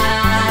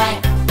sky.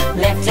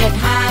 Lift it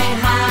high,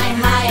 high,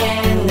 high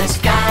in the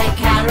sky,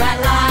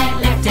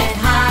 Caroline. Lift it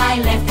high,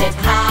 lift it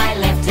high,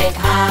 lift it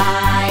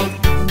high.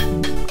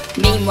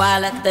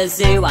 Meanwhile at the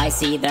zoo I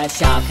see the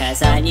shark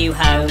has a new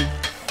home,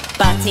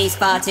 but he's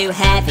far too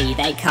heavy,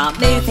 they can't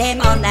move him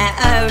on their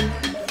own.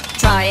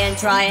 Try and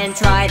try and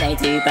try they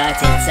do,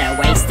 but it's a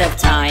waste of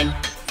time.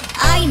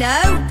 I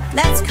know,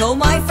 let's call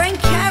my friend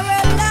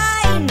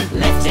Caroline.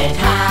 Lift it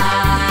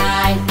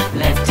high,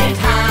 lift it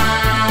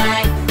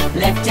high.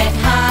 Lift it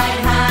high,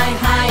 high,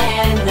 high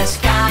in the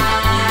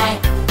sky.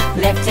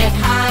 Lift it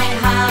high,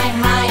 high,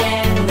 high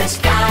in the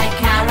sky,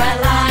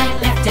 Caroline.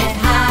 Lift it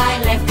high,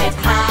 lift it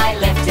high,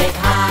 lift it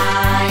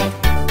high.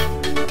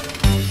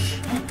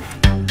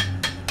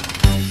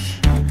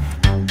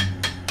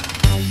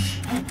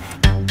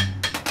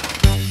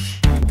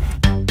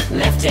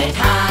 Lift it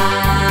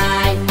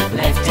high,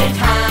 lift it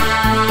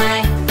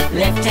high.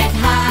 Lift it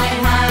high,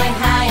 high,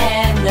 high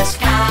in the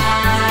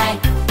sky.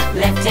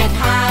 Lift it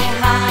high,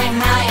 high,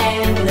 high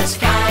in the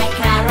sky,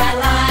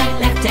 Caroline.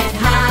 Lift it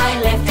high,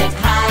 lift it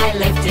high,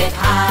 lift it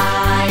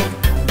high.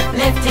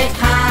 Lift it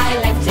high,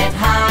 lift it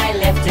high,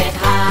 lift it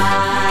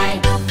high.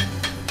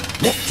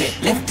 Lift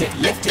it, lift it,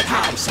 lift it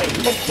high, say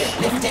lift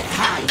it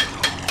high.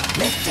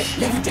 Lift it,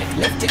 lift it,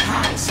 lift it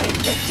high, say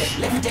lift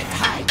it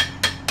high.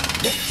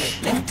 Lift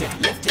it, lift it,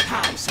 lift it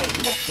high, say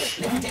lift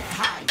it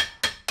high.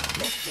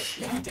 Lift it,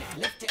 lift it,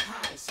 lift it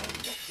high, say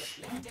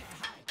lift it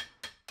high.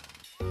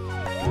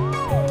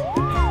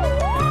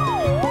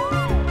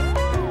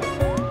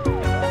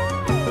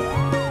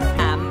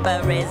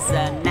 Amber is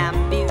an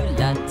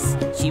ambulance,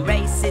 she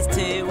races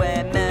to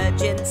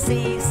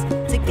emergencies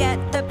to get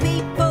the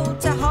people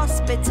to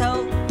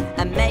hospital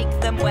and make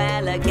them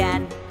well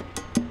again.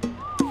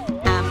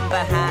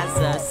 Amber has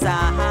a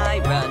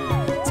siren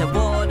to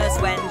warn us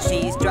when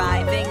she's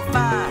driving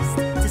fast,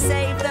 to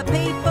save the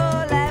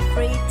people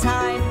every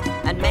time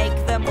and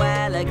make them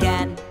well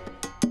again.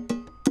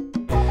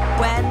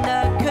 When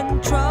the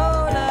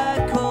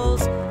controller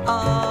calls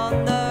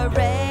on the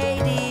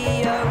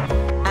radio,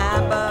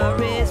 Amber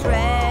is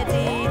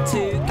ready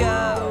to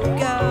go,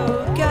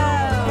 go, go.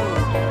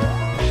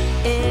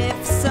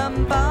 If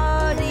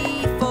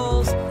somebody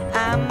falls,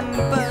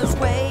 Amber's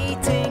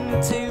waiting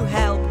to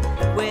help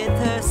with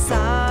her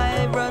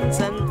sirens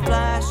and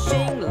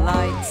flashing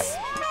lights.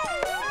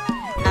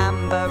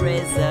 Amber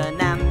is an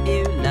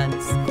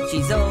ambulance,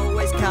 she's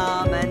always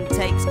calm and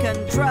takes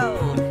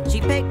control. She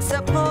picks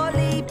up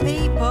poorly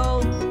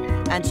people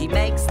and she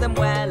makes them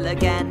well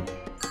again.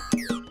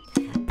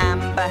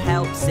 Amber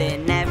helps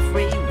in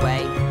every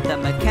way, the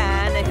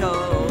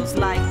mechanicals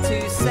like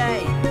to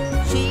say.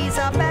 She's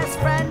our best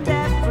friend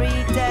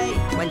every day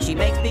when she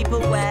makes people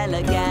well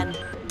again.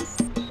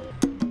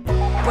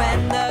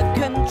 When the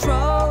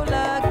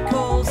controller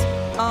calls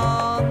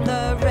on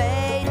the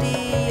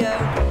radio.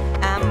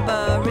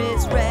 Amber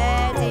is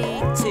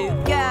ready to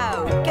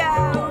go,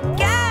 go,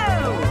 go!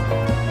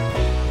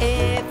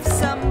 If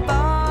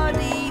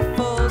somebody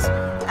falls,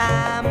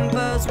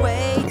 Amber's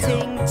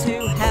waiting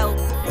to help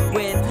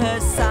with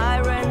her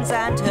sirens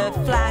and her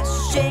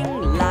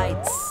flashing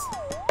lights.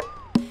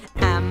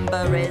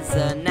 Amber is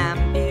an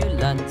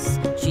ambulance.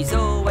 She's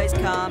always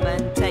calm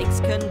and takes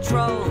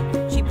control.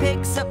 She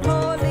picks up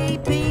poorly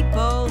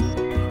people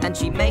and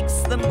she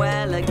makes them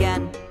well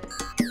again.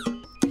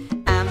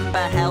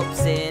 Amber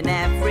helps in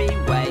every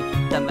way,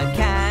 the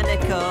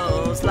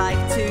mechanicals like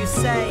to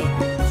say.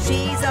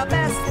 She's our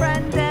best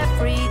friend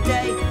every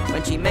day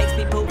when she makes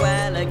people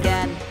well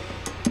again.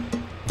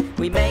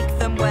 We make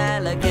them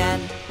well again.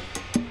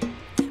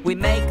 We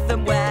make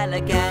them well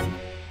again.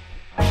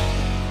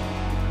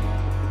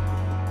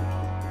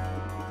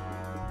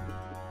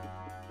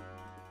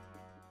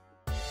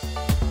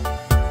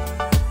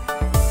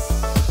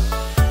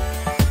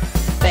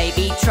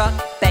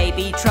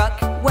 Baby truck,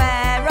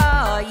 where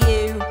are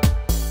you?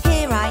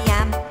 Here I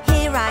am,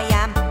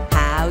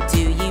 how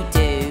do you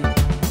do?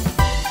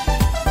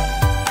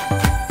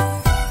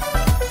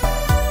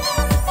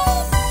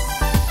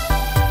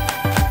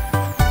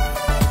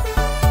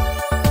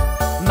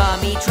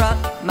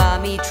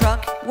 Mummy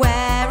truck,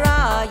 where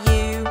are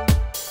you?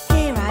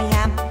 Here I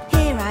am,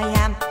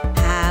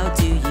 how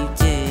do you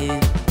do?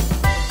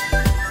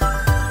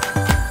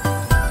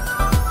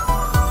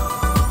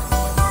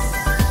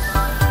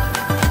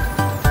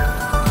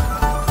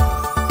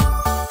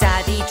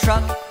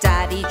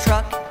 Daddy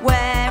truck,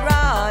 where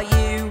are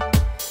you?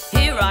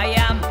 Here I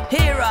am,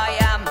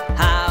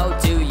 how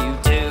do you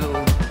do?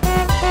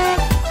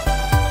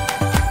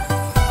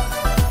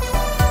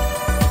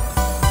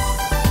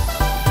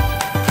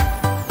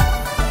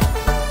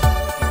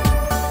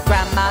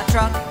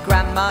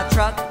 Grandma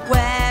truck,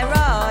 where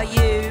are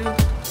you?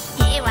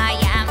 Here I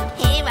am,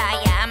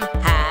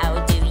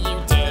 how do you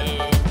do?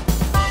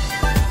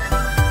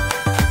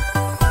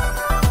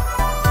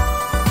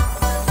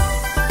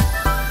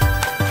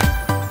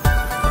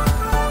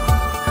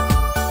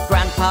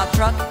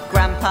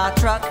 Grandpa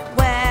truck,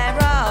 where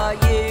are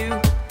you?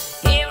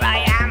 Here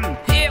I am,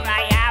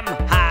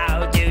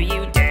 how do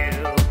you do?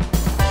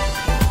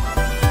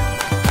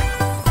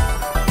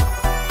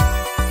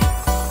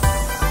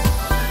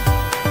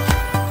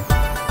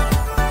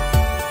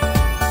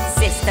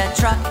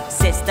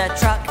 Sister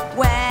truck,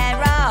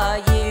 where are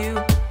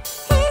you?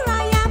 Here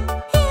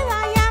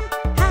I am,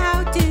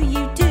 how do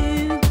you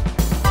do?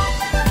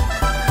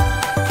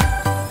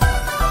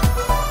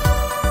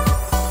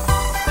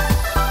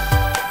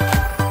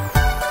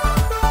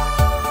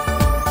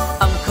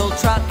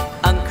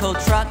 Uncle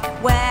truck,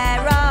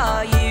 where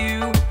are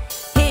you?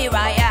 Here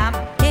I am,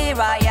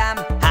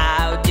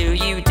 how do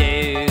you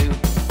do?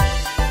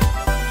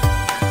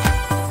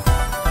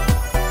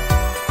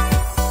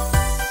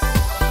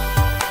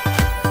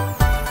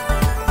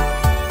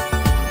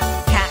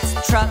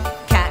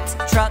 Cat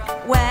truck,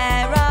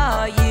 where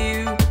are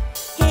you?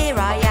 Here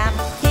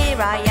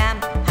I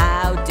am,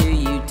 how do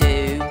you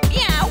do?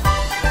 Meow!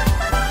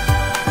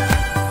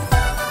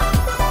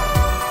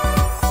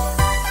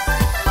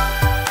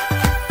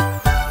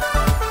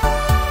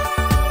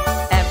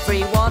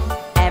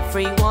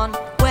 Everyone,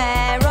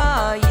 where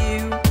are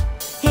you?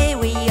 Here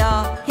we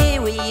are,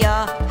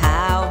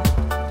 how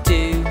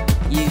do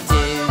you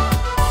do?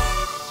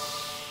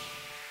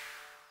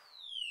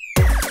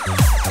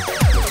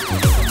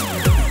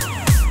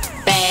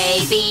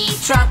 Baby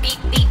truck, beep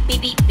beep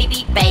beep beep beep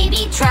beep.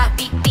 Baby truck,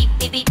 beep beep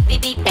beep beep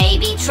beep beep.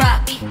 Baby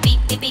truck, beep beep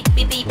beep beep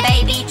beep beep.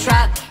 Baby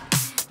truck.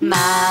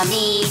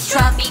 Mommy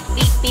truck, beep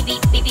beep beep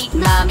beep beep beep.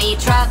 Mommy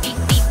truck, beep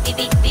beep beep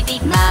beep beep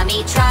beep.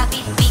 Mommy truck,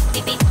 beep beep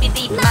beep beep beep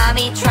beep.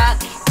 Mommy truck.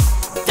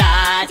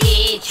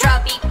 Daddy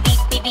truck, beep beep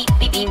beep beep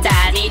beep beep.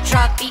 Daddy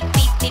truck, beep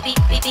beep beep beep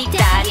beep beep.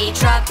 Daddy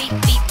truck, beep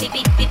beep beep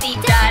beep beep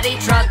beep. Daddy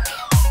truck.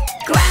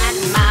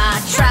 Grandma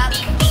truck,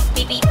 beep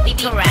beep beep beep beep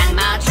beep.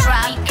 Grandma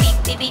truck, beep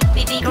beep beep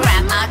beep beep.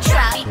 Grandma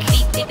truck,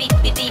 beep beep beep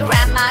beep beep.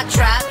 Grandma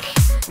truck.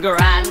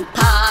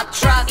 Grandpa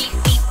truck, beep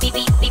beep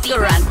beep beep beep.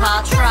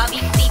 Grandpa truck,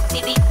 beep beep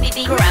beep beep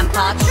beep.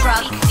 Grandpa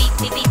truck, beep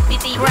beep beep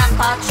beep beep.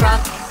 Grandpa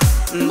truck.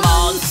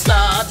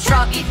 Monster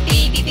truck, beep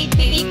beep beep beep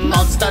beep.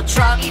 Monster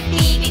truck, beep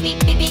beep beep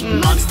beep beep.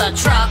 Monster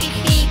truck,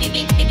 beep beep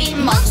beep beep beep.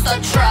 Monster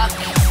truck.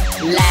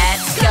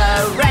 Let's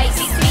go race,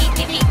 beep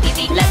beep beep beep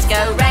beep. Let's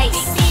go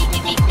race, beep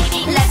beep beep beep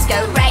beep. Let's go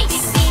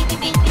race, beep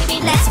beep beep beep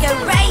beep. Let's go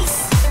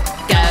race.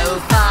 Go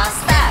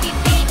faster, beep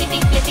beep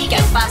beep beep beep. Go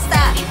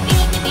faster, beep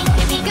beep beep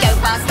beep beep. Go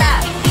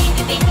faster, beep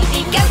beep beep beep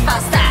beep. Go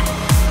faster.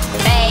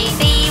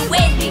 Baby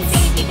wins,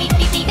 beep beep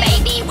beep beep.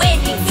 Baby wins,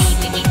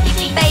 beep beep beep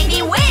beep.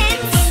 Baby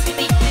wins,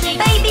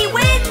 baby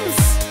wins.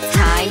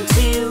 Time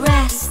to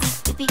rest.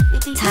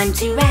 Time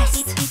to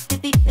rest.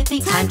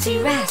 Time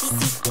to rest.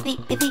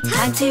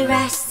 Time to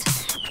rest.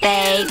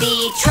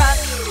 Baby truck.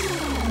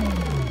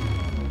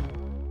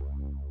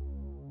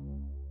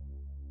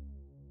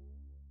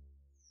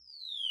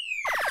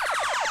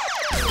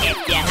 If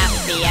you're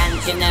happy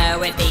and you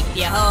know it, beep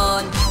your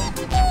horn.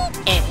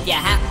 If you're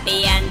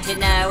happy and you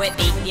know it,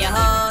 beat your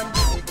horn.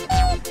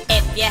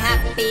 If you're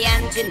happy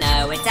and you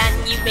know it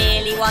and you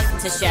really want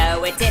to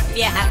show it. If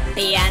you're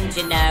happy and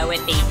you know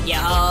it, beat your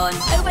horn.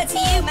 Over to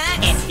you,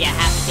 Max. If you're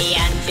happy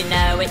and you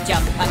know it,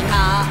 jump a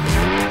car.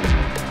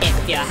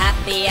 If you're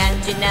happy and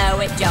you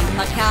know it, jump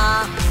a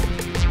car.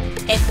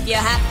 If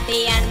you're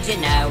happy and you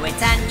know it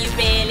and you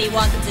really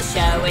want to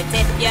show it.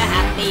 If you're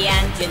happy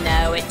and you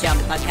know it,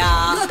 jump a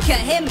car. Look at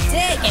him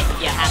dig. If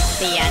you're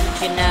happy and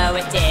you know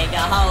it, dig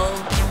a hole.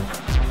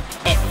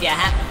 If you're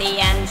happy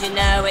and you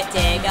know it,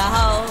 dig a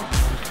hole.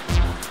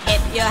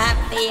 If you're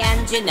happy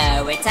and you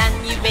know it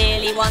and you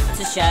really want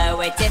to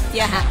show it. If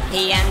you're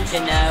happy and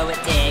you know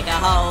it, dig a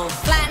hole.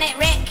 Flatten it,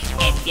 Rick.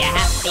 If you're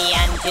happy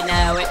and you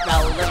know it,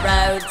 roll the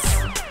roads.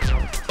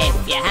 If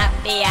you're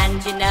happy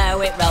and you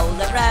know it, roll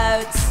the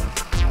roads.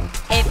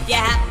 If you're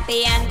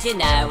happy and you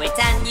know it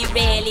and you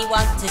really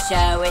want to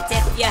show it.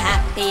 If you're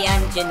happy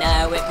and you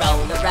know it,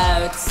 roll the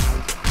roads.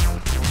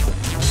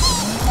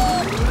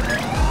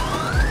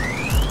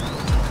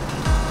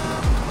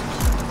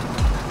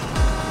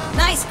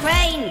 Nice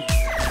crane.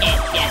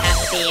 If you're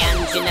happy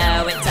and you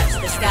know it, touch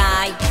the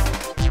sky.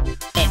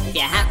 If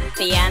you're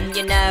happy and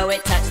you know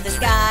it, touch the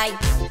sky.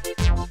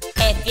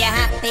 If you're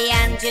happy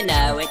and you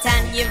know it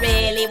and you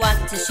really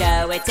want to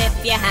show it.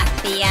 If you're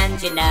happy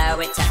and you know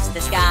it, touch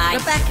the sky.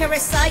 Rebecca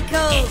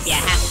recycles. If you're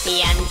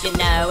happy and you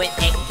know it,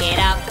 pick it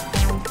up.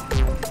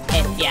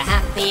 If you're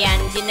happy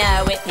and you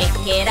know it,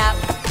 pick it up.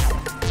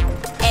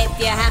 If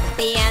you're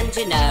happy and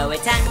you know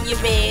it and you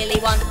really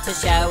want to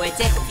show it.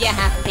 If you're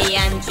happy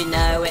and you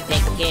know it,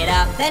 pick it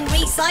up. Then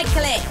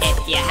recycle it.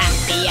 If you're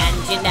happy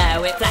and you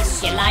know it,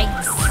 flash your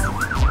lights.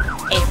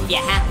 If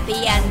you're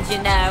happy and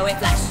you know it,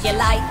 flash your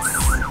lights.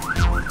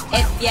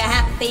 If you're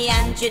happy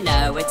and you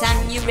know it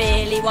and you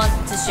really want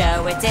to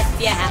show it. If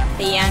you're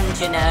happy and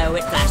you know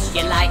it, flash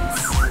your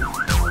lights.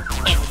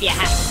 If you're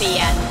happy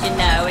and you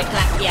know it,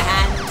 clap your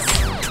hands.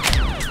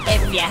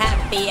 If you're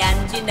happy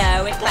and you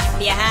know it,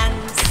 clap your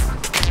hands.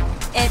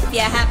 If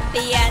you're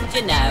happy and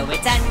you know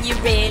it and you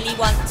really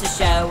want to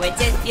show it.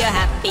 If you're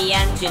happy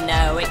and you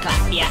know it,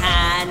 clap your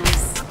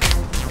hands.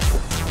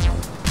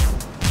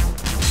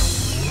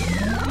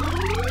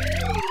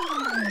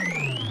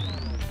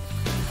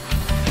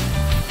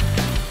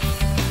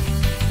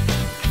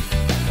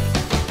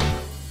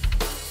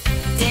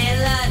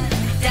 Dylan,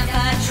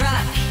 dumper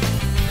truck.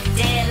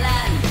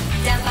 Dylan,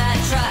 dumper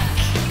truck.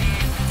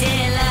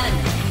 Dylan,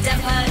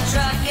 dumper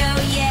truck, oh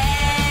yeah.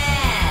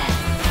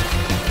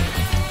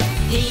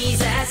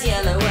 He's as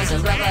yellow as a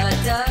rubber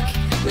duck,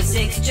 with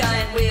 6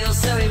 giant wheels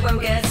so he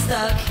won't get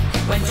stuck.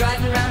 When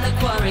driving round the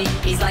quarry,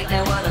 he's like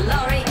no other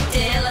lorry.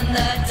 Dylan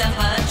the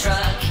dumper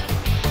truck.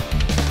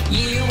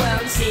 You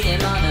won't see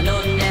him on an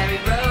ordinary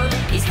road.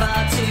 He's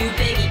far too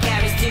big, he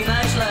carries too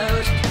much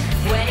load.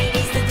 When he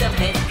needs to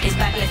dump it, his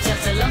back lifts up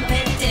to lump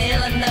it.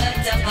 Dylan the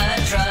dumper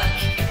truck.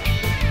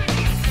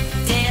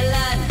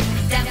 Dylan,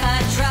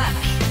 dumper truck.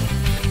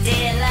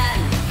 Dylan,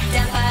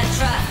 dumper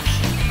truck.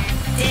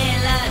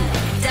 Dylan,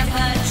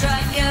 dumper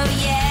truck, oh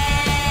yeah.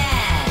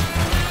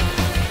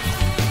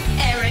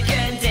 Eric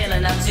and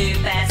Dylan are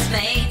 2 best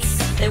mates.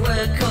 They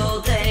work all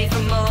day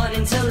from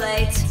morning till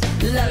late,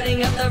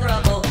 loading up the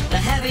rubble, the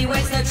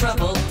heavyweights no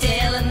trouble.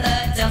 Dylan the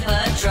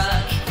dumper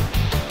truck.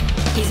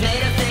 He's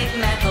made of thick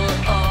metal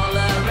all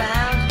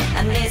around,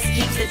 and this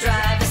keeps the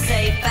driver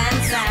safe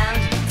and sound.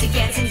 To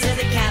get into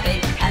the cabin,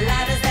 a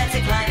ladder's there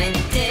to climb in.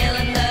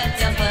 Dylan the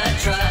dumper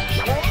truck.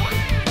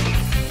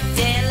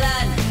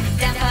 Dylan,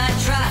 dumper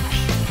truck.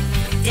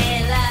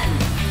 Dylan,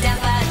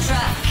 dumper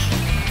truck.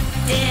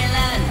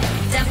 Dylan,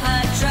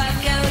 dumper truck,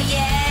 oh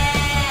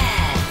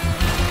yeah.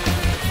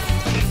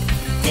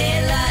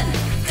 Dylan,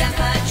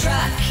 dumper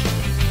truck.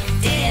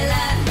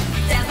 Dylan,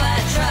 dumper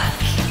truck.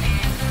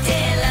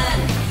 Dylan,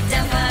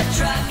 dumper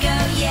truck,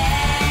 oh yeah.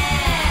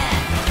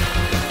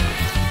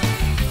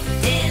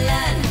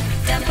 Dylan,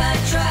 dumper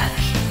truck.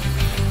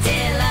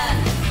 Dylan,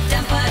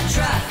 dumper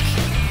truck.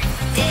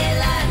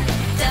 Dylan,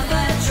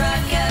 dumper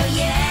truck, oh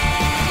yeah.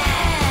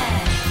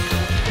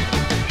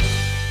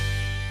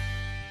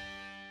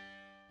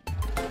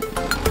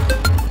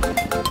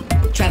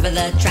 Trevor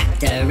the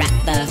Tractor at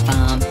the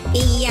farm,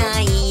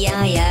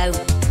 E-I-E-I-O.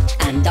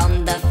 And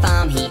on the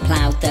farm he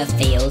ploughed the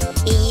field,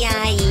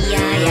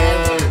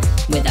 E-I-E-I-O.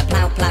 With a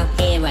plough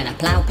here and a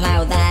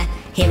plough there.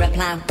 Here a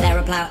plough, there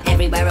a plough,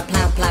 everywhere a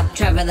plough.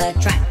 Trevor the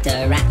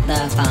Tractor at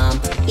the farm,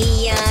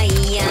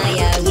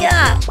 E-I-E-I-O.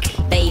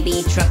 Yuck!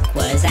 Baby truck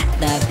was at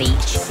the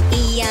beach,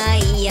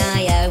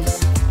 E-I-E-I-O.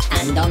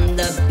 And on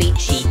the beach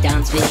she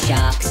danced with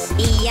sharks,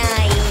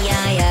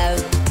 E-I-E-I-O.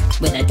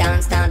 With a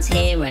dance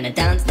here and a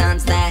dance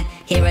there.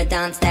 Here a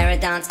dance, there a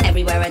dance,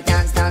 everywhere a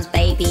dance.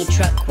 Baby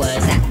truck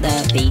was at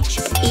the beach,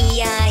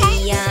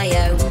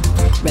 E-I-E-I-O.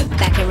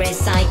 Rebecca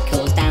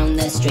recycles down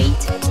the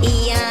street,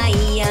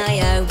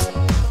 E-I-E-I-O.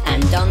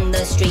 And on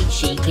the street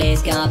she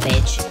clears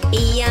garbage,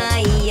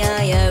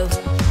 E-I-E-I-O.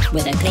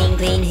 With a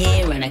clean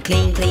here and a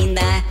clean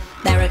there.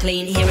 There a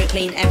clean, here a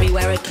clean,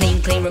 everywhere a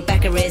clean.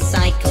 Rebecca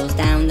recycles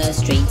down the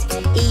street,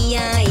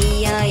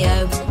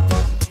 E-I-E-I-O.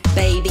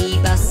 Baby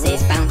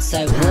buses bounce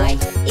so high.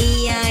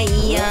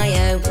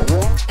 E-I-E-I-O.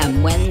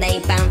 And when they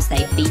bounce,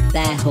 they beat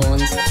their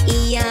horns.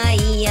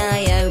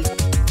 E-I-E-I-O.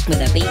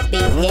 With a beep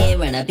beep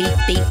here and a beep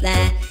beep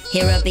there.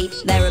 Here a beep,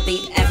 there a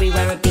beep,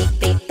 everywhere a beep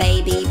beep.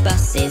 Baby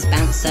buses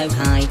bounce so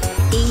high.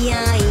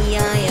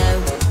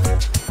 E-I-E-I-O.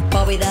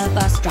 Bobby the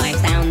bus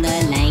drives down the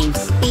lane.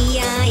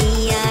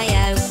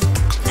 E-I-E-I-O.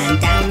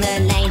 And down the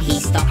lane he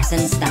stops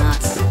and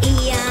starts.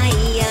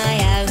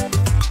 E-I-E-I-O.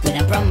 With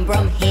a brum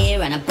brum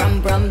here and a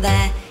brum brum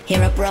there.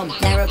 Here a brum,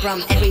 there a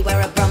brum,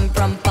 everywhere a brum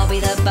brum. Bobby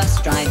the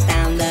bus drives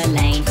down the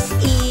lane.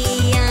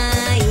 E-I-E-I-O.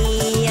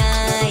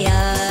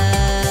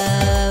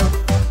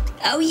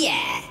 Oh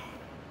yeah!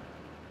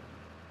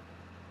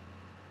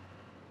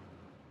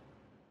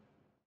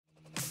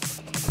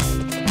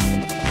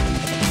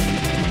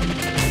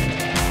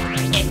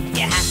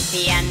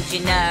 And you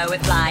know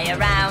it, fly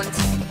around.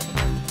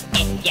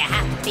 If you're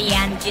happy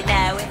and you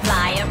know it,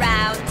 fly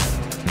around.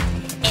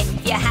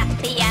 If you're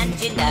happy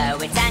and you know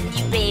it, and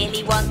you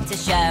really want to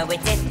show it.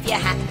 If you're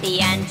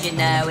happy and you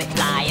know it,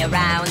 fly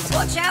around.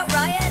 Watch out,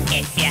 Ryan!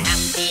 If you're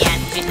happy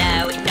and you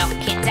know it,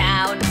 knock it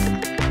down.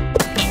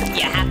 If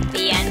you're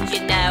happy and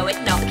you know it,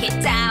 knock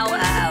it down.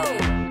 Oh!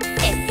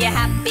 If you're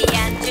happy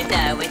and you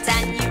know it,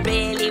 and you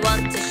really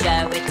want to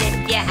show it.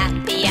 If you're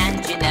happy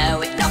and you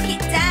know it, knock it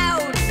down.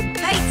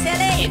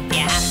 If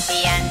you're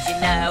happy and you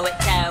know it,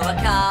 tow a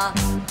car.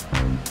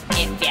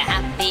 If you're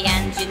happy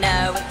and you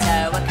know it,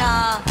 tow a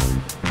car.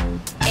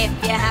 If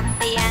you're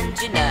happy and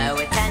you know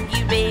it, and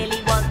you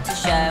really want to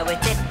show it.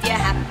 If you're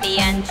happy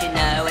and you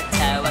know it,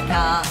 tow a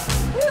car.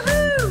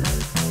 Woohoo!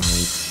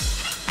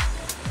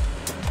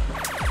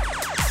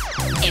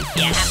 If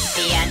you're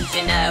happy and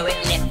you know it,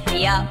 lift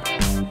me up.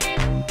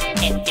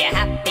 If you're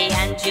happy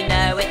and you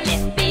know it,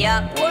 lift me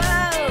up. Whoa!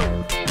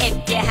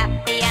 If you're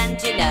happy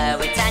and you know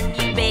it, and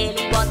you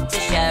really want to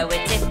show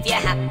it. If you're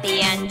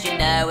happy and you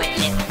know it,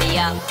 lift me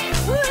up.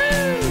 Woo!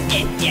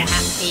 If you're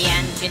happy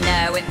and you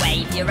know it,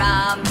 wave your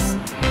arms.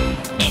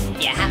 If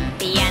you're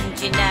happy and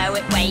you know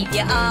it, wave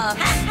your arms.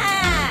 Ha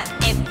ha!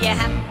 If you're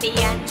happy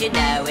and you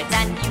know it,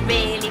 and you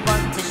really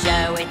want to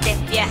show it.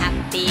 If you're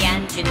happy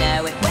and you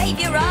know it, wave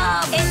your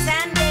arms. It's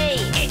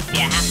Andy. If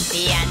you're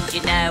happy and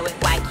you know it,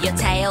 wag your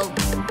tail.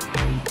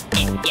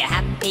 If you're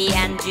happy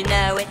and you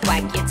know it,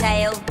 wag your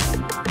tail.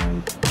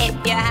 If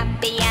you're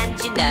happy and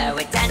you know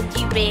it, and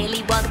you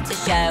really want to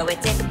show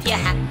it. If you're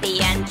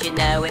happy and you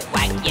know it,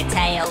 wag your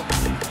tail.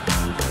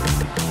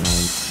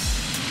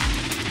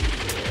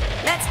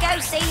 Let's go,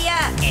 see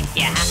ya! If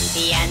you're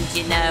happy and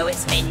you know it,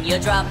 spin your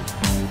drum.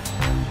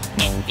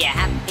 If you're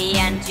happy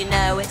and you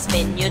know it,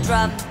 spin your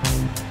drum.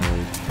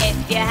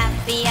 If you're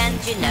happy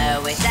and you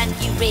know it, and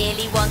you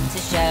really want to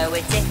show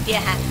it. If you're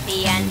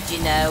happy and you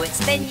know it,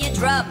 spin your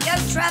drum. Go,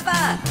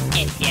 Trevor!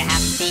 If you're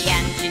happy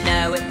and you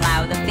know it,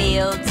 plough the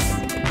fields.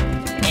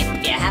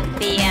 If you're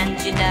happy and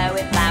you know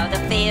it, plough the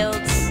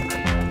fields.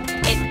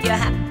 If you're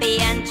happy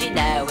and you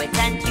know it,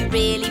 and you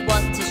really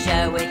want to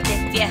show it.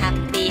 If you're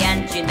happy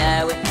and you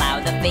know it,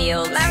 plough the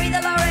fields. Larry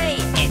the lorry!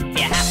 If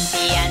you're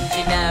happy and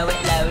you know it,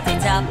 load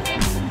it up.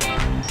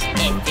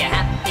 If you're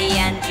happy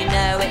and you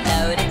know it,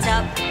 load it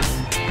up.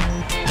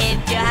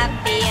 If you're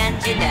happy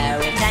and you know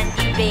it, and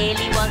you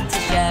really want to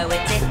show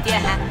it. If you're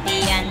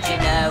happy and you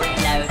know it,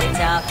 load it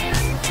up.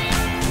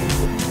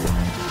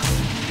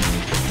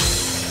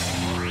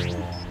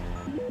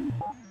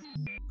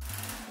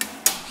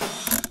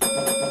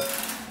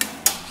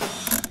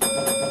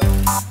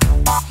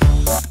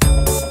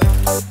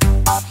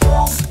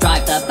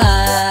 Drive the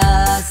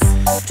bus,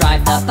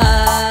 drive the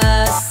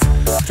bus,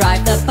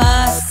 drive the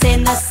bus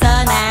in the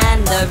sun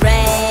and the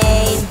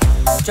rain.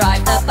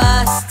 Drive the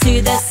bus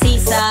to the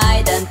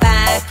seaside and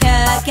back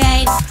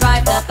again.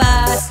 Drive the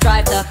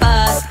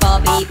bus,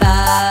 Bobby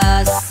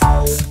Bus.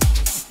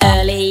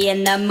 Early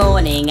in the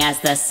morning as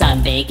the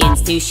sun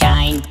begins to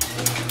shine,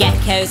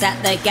 Gecko's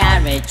at the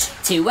garage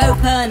to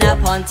open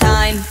up on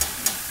time.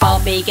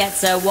 Bobby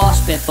gets a wash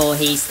before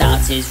he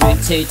starts his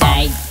route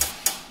today.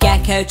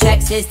 Gecko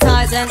checks his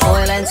tyres and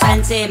oil and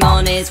sends him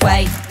on his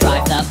way.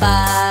 Drive the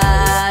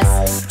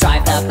bus,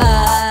 drive the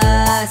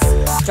bus,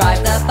 drive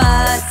the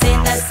bus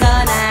in the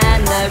sun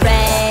and the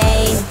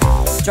rain.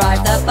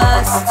 Drive the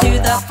bus to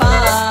the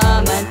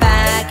farm and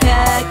back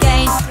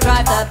again.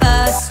 Drive the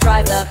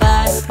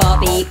bus,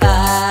 Bobby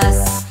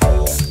Bus.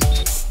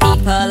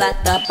 People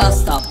at the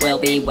bus stop will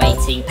be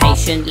waiting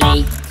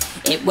patiently.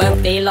 It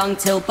won't be long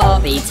till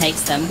Bobby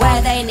takes them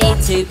where they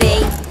need to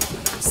be.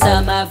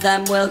 Some of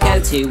them will go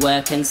to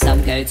work and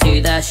some go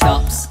to the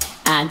shops.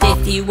 And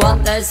if you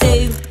want the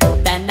zoo,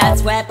 then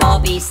that's where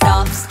Bobby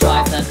stops.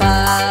 Drive the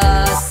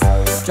bus,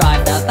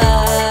 drive the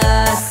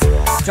bus,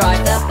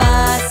 drive the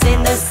bus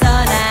in the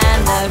sun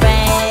and the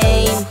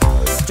rain.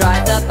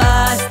 Drive the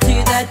bus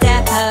to the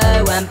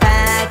depot and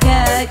back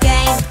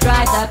again.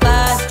 Drive the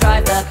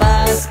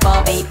bus,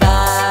 Bobby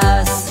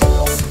Bus.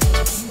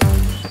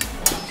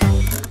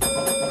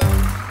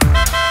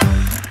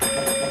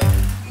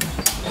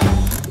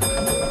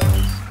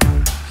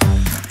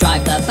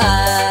 Drive the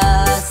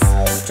bus,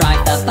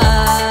 drive the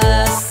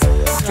bus,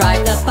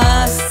 drive the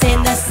bus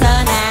in the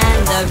sun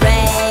and the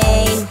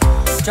rain.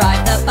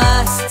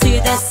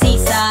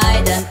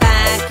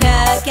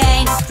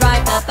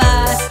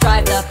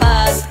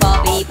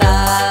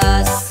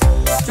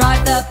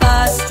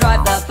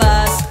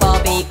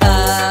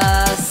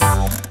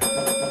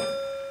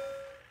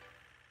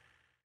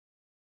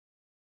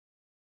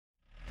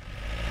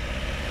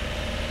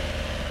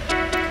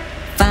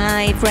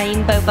 5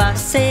 rainbow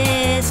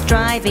buses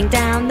driving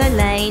down the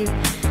lane.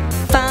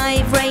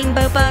 5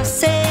 rainbow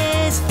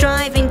buses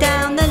driving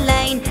down the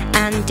lane.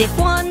 And if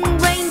one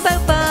rainbow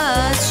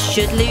bus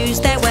should lose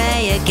their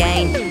way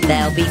again,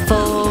 there'll be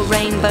 4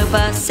 rainbow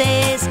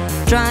buses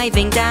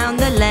driving down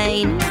the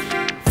lane.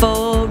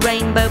 4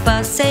 rainbow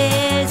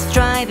buses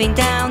driving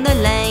down the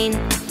lane.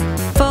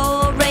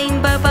 4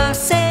 rainbow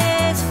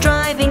buses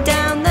driving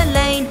down the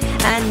lane.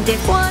 And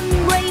if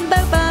one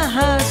rainbow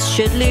bus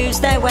should lose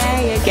their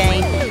way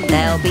again,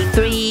 there'll be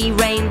 3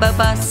 rainbow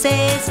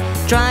buses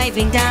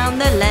driving down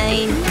the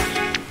lane.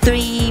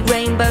 3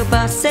 rainbow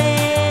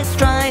buses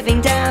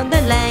driving down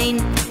the lane.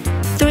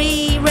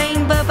 3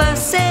 rainbow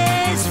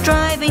buses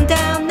driving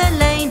down the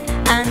lane.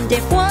 And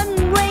if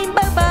one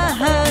rainbow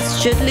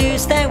bus should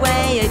lose their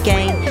way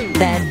again,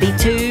 there'd be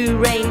 2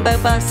 rainbow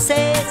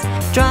buses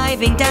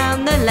driving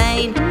down the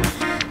lane.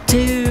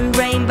 2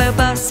 rainbow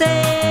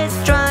buses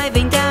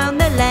driving down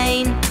the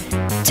lane.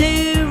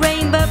 2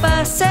 rainbow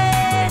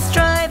buses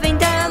driving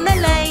down the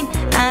lane.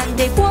 And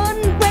if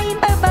one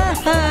rainbow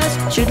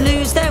bus should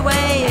lose their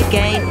way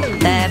again,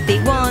 there'd be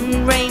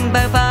 1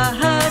 rainbow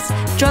bus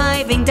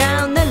driving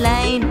down the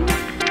lane.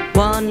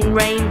 1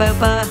 rainbow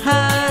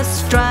bus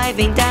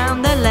driving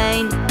down the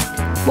lane.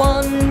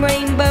 1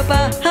 rainbow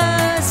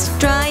bus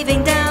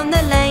driving down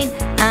the lane.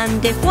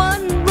 And if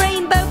one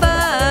rainbow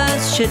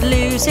bus should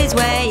lose his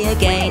way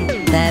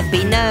again, there'd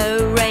be no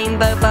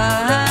rainbow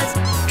bus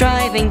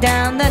driving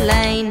down the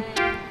lane.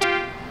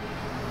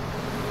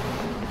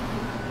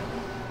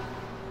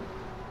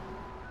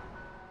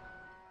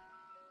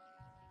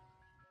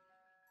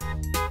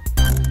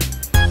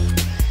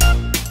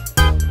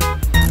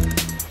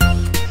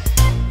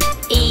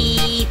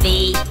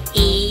 Evie,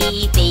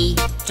 Evie,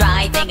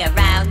 driving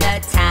around the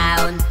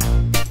town.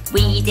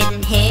 We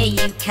didn't hear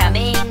you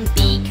coming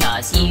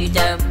because you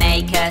don't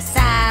make a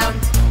sound.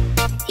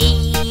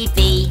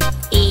 Evie,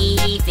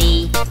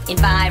 Evie,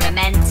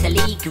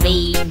 environmentally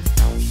green.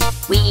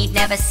 We've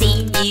never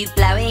seen you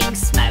blowing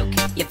smoke,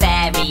 you're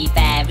very,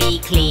 very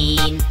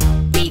clean.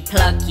 We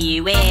plug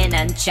you in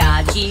and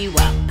charge you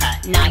up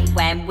at night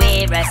when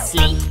we're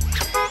asleep.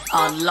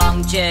 On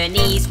long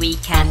journeys we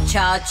can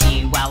charge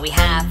you while we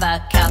have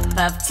a cup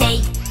of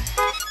tea.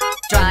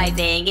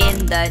 Driving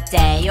in the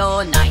day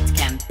or night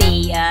can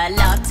be a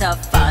lot of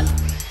fun,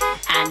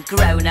 and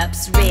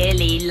grown-ups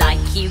really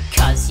like you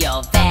 'cause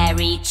you're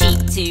very cheap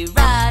to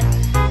run.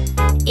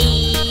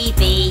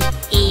 Evie,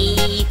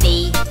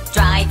 Evie,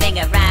 driving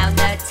around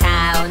the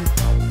town.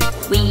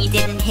 We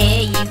didn't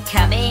hear you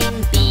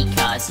coming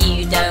because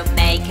you don't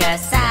make a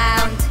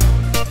sound.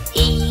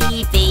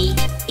 Evie,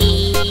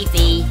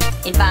 Evie,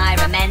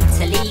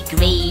 environmentally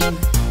green.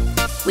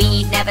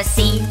 We've never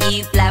seen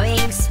you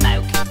blowing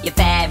smoke, you're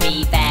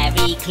very,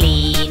 very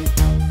clean.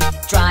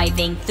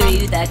 Driving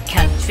through the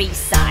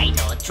countryside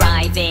or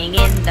driving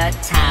in the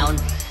town,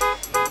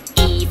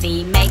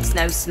 Evie makes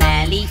no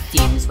smelly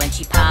fumes when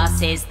she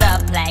passes the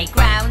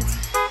playground.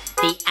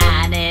 The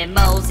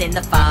animals in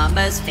the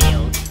farmer's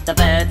field, the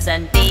birds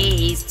and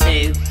bees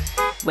too,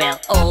 will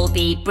all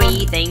be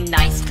breathing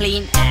nice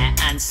clean air,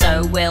 and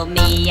so will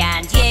me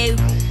and you.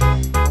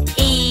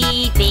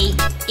 Evie,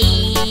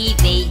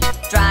 Evie,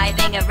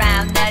 driving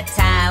around the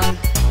town.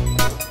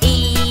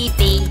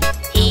 Evie,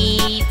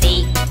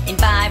 Evie,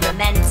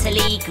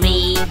 environmentally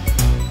green.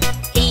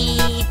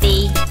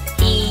 Evie,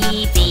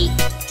 Evie,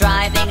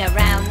 driving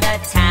around the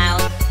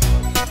town.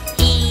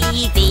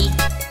 Evie,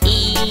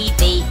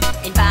 Evie,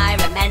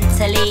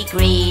 environmentally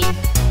green.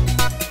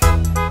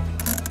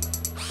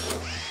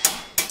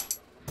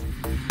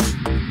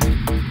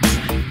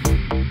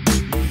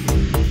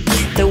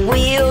 The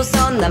wheels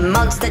on the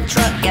monster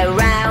truck go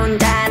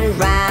round and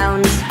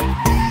round.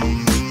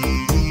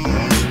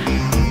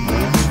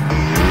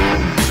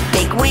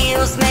 Big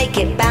wheels make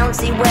it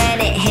bouncy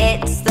when it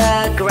hits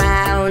the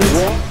ground.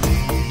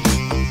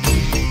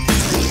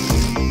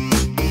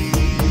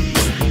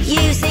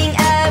 Using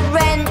a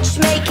wrench,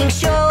 making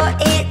sure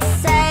it's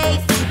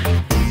safe.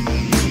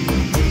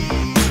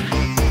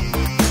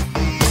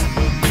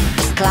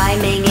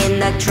 Climbing in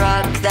the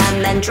truck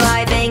and then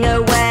driving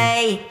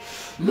away.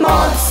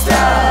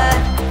 Monster!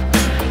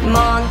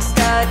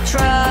 Monster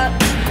truck,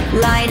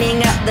 lining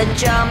up the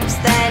jumps,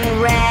 then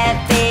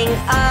revving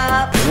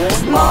up.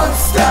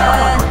 Monster!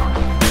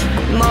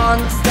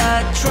 Monster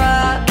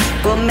truck,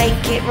 will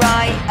make it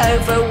right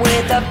over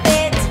with a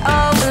bit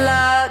of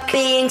luck.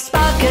 Being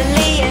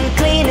sparkly and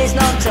clean is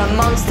not a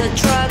monster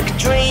truck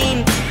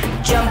dream.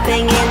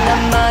 Jumping in the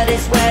mud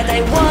is where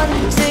they want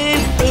to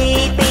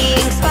be.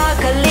 Being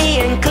sparkly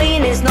and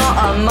clean is not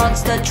a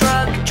monster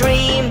truck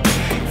dream.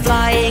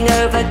 Flying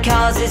over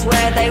cars is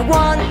where they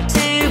want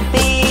to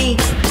be.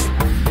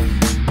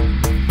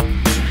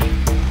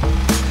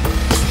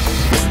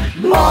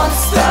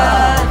 Monster!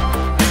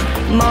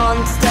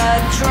 Monster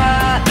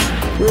truck,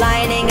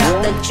 lining up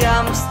the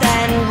jumps,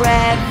 then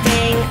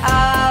revving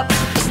up.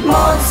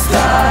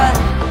 Monster!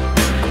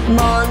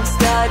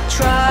 Monster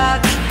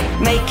truck,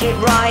 make it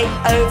right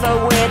over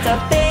with a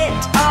bit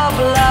of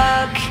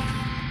luck.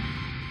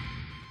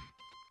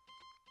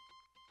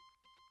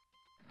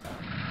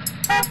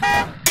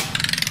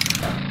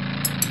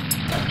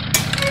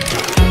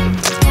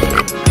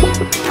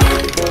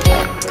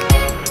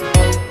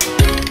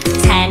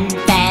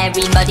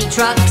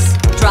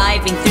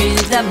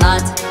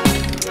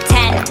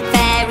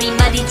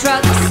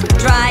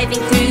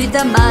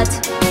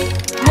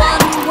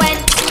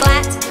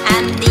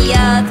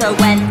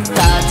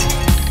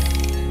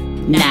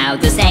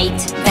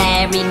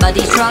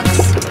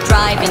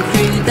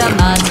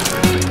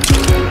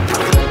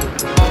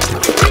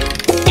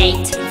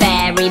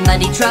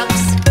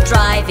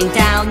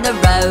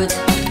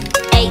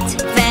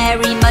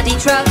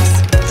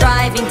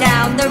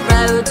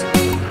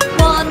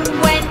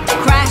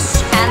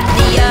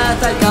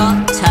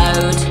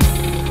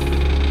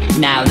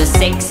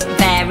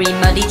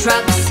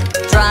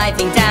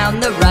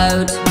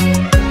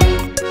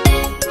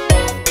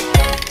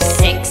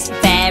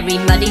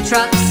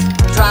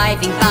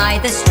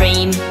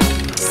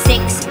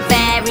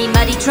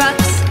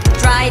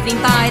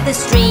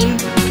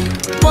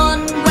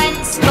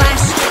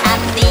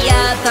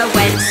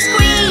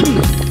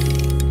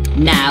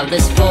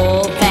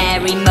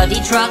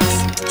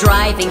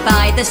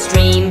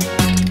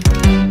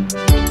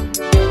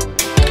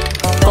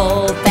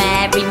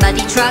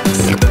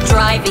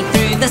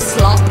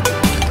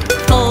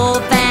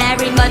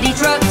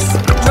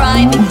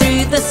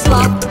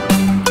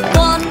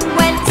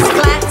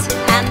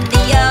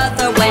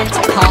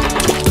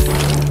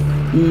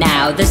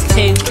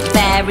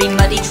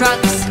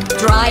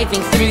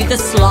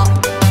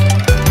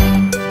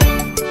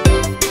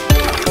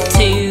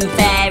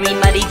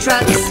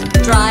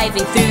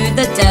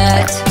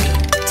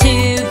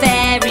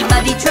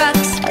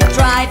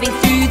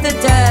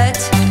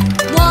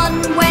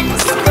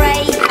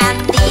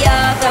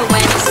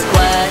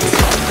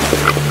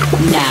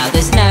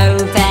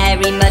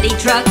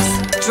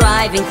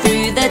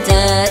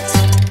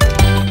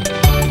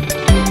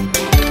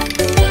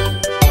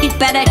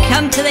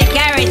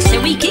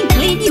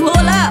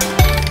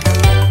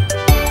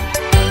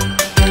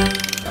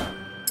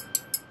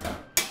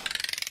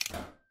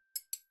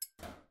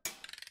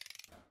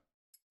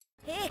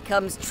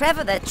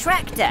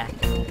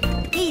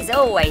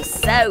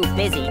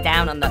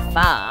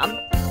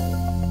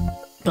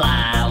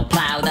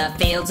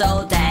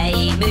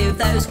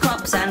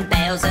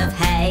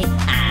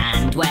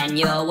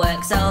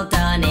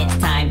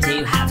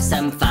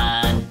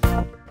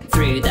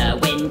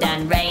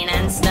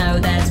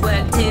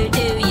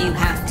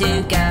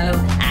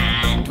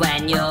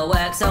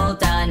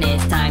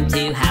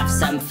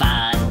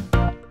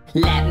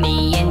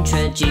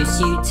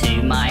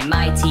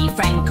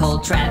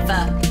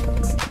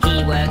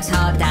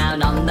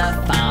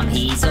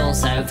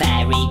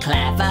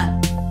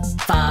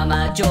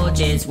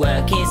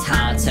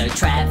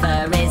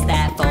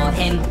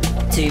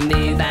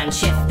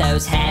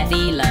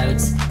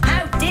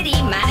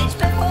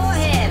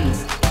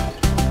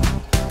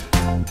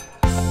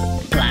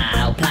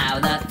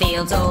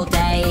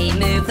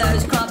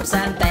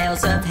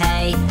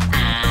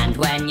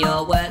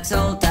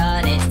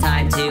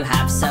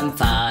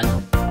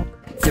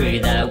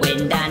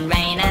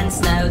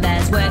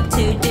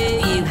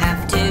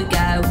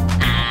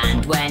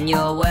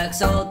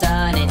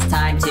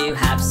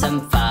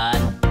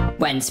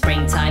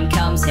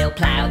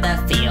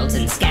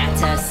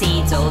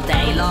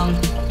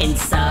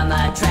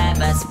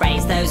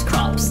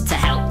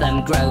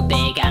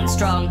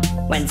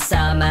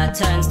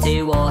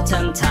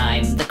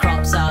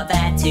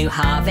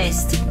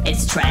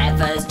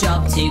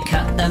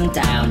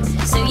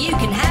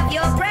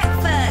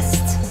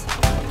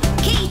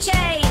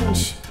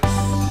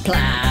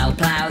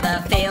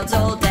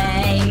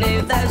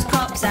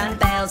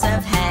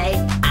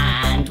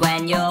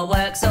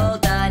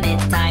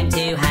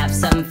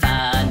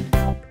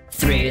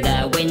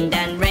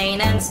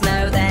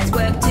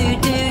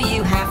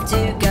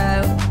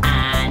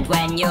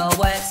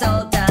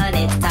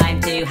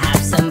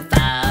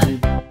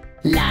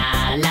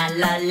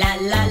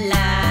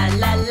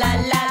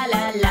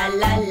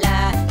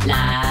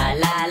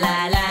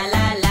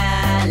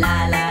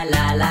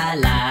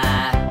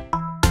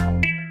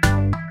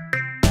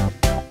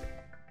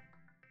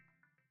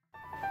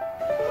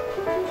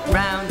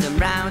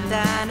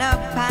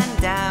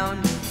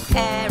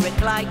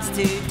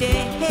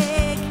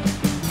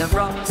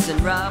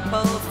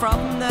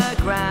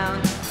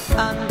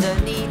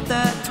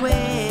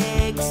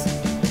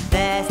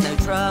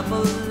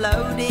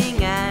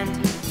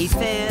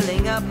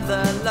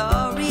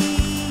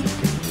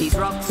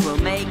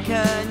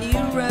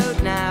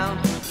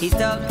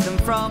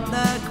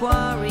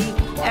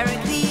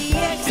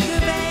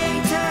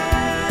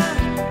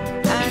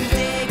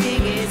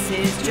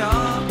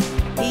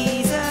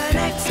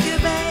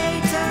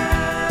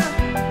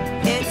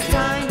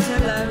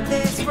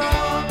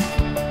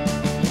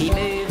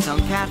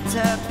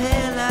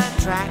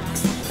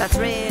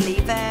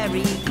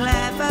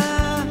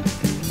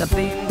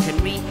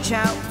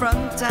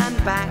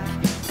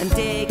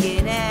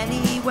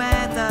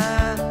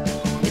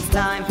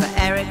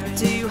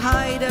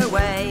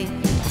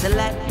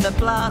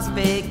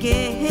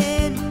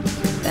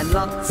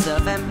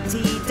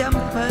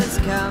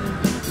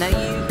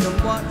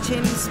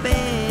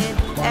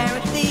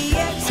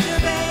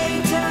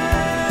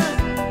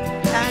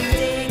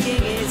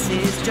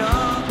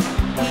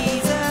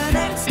 He's an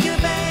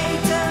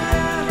excavator.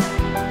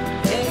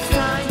 It's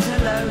time to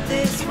load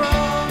this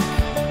rock.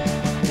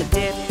 The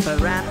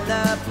dipper and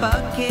the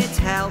bucket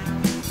help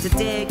to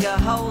dig a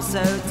hole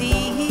so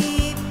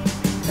deep.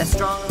 They're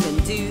strong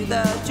and do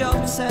the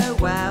job so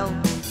well,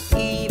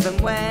 even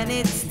when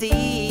it's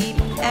steep.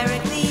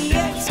 Eric the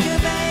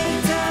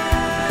excavator,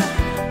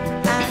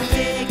 and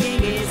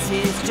digging is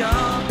his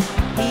job.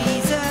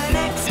 He's an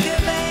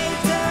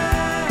excavator.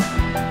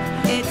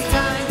 It's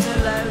time to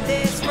load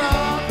this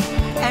rock.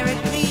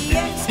 Eric the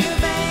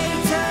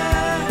excavator,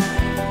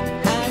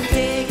 and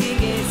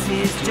digging is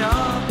his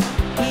job.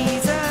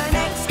 He's an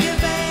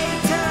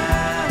excavator.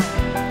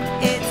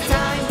 It's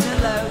time to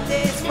load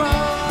this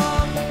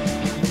rock.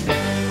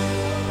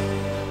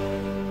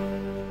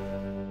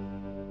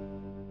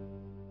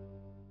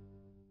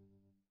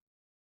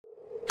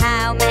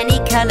 How many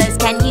colours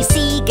can you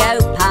see go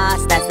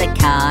past as the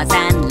cars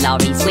and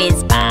lorries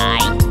whiz by?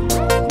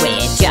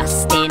 We're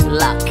just in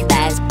luck,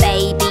 there's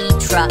baby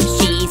truck.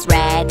 She's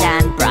red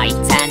and bright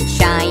and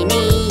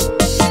shiny.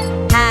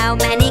 How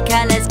many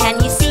colours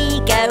can you see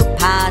go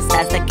past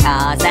as the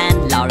cars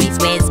and lorries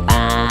whiz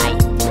by?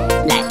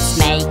 Let's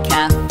make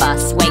a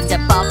fuss, wave to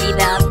Bobby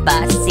the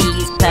bus.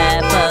 He's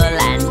purple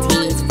and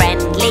he's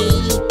friendly.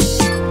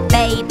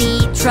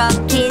 Baby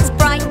truck is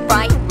bright,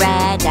 bright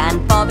red,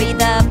 and Bobby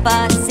the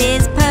bus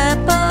is purple.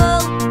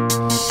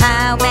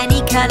 How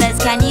many colours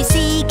can you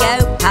see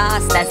go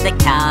past as the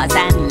cars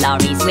and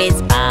lorries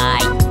whiz by?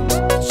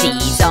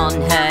 She's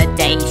on her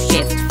day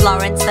shift,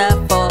 Florence the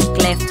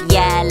forklift,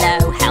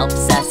 yellow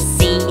helps us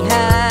see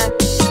her.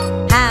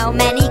 How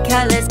many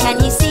colours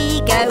can you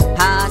see go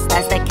past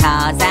as the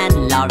cars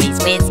and lorries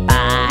whiz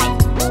by?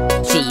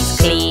 She's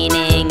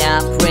cleaning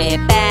up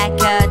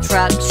Rebecca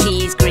truck,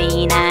 she's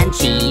green and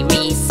she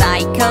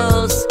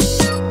recycles.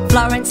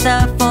 Florence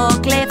the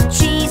forklift,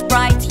 she's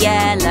bright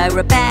yellow,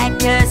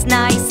 Rebecca's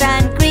nice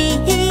and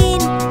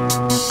green.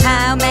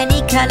 How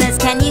many colours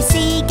can you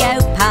see go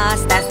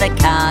past as the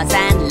cars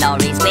and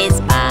lorries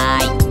whiz by?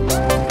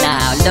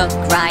 Now look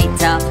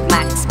right up,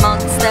 Max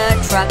Monster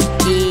truck,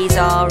 he's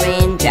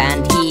orange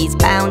and he's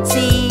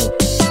bouncy.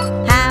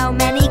 How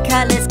many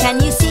colours can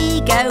you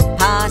see go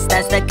past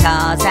as the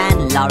cars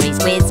and lorries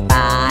whiz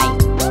by?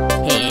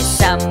 Here's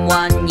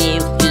someone new,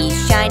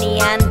 he's shiny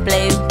and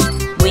blue.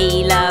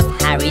 We love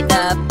Harry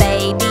the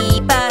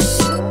baby bus.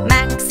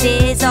 Max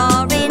is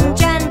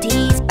orange and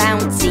he's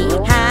bouncy.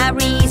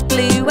 Harry's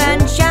blue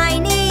and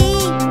shiny.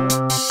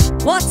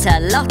 What a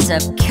lot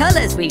of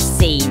colours we've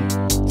seen.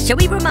 Shall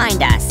we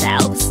remind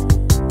ourselves?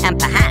 And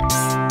perhaps,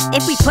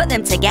 if we put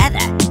them together,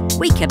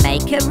 we could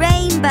make a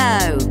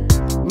rainbow.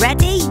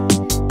 Ready?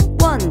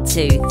 1,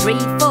 2, 3,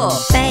 4.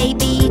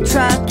 Baby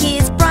truck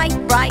is bright,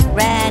 bright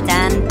red,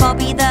 and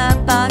Bobby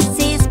the bus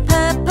is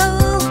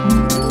purple.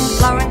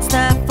 Florence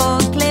the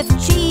forklift,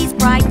 she's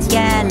bright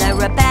yellow,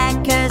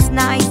 Rebecca's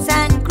nice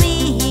and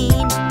green.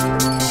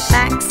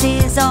 Max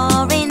is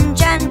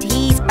orange and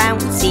he's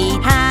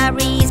bouncy,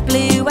 Harry's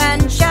blue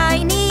and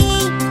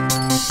shiny.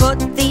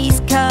 Put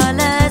these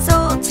colours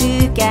all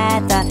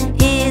together,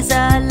 here's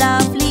a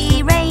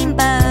lovely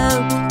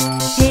rainbow.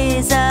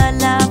 Here's a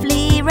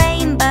lovely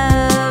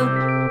rainbow.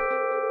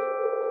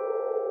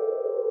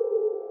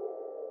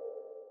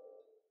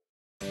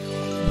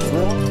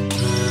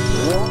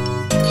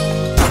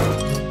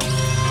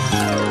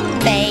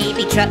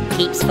 Baby truck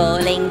keeps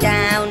falling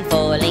down,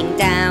 falling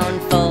down,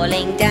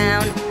 falling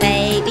down.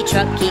 Baby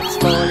truck keeps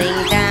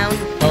falling down,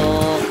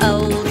 poor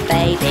old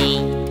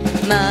baby.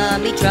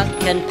 Mummy truck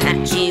can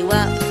patch you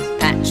up,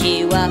 patch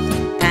you up,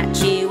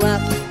 patch you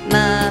up.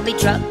 Mummy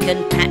truck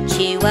can patch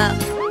you up,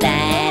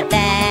 there,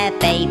 there,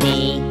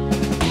 baby.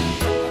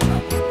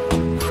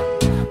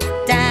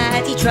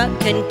 Daddy truck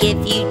can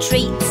give you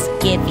treats,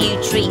 give you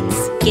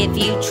treats, give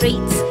you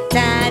treats.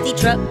 Daddy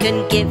truck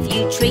can give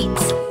you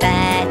treats,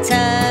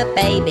 better,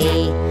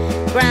 baby.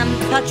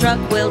 Grandpa truck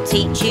will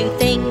teach you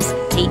things,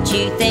 teach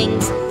you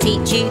things,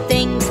 teach you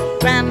things.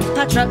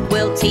 Grandpa truck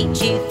will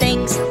teach you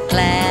things,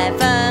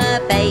 clever,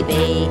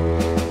 baby.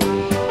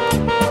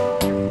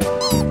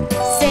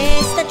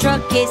 Sister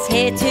truck is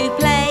here to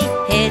play,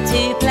 here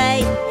to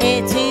play,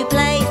 here to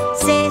play.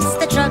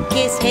 Sister truck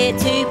is here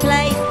to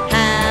play,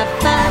 have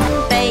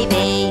fun,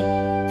 baby.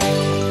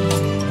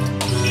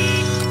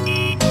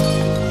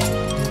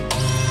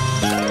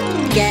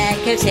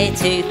 Gecko's here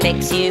to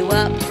fix you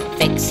up,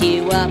 fix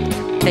you up,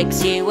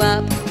 fix you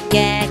up.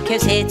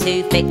 Gecko's here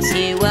to fix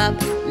you up,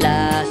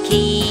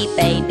 lucky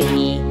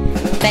baby.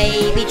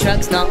 Baby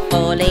truck's not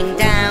falling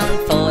down,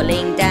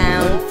 falling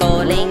down,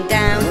 falling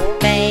down.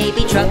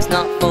 Baby truck's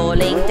not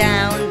falling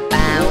down,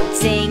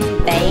 bouncing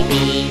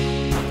baby.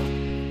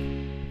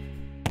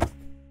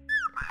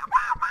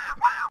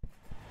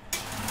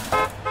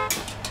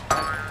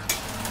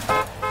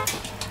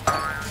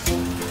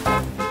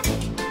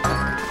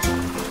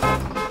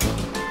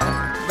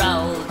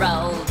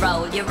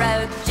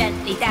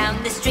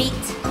 Down the street,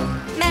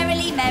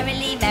 merrily,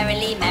 merrily,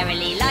 merrily,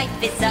 merrily,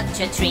 life is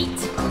such a treat.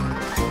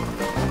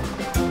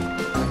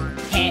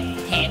 Hip,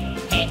 hip,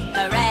 hip,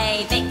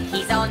 hooray,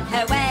 Vicky's on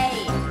her way.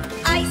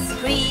 Ice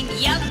cream,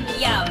 yum!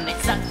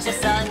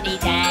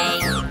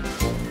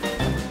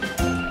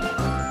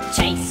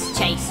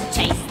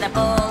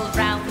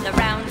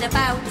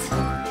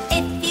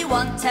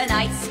 want an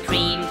ice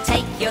cream?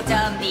 Take your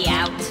dummy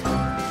out.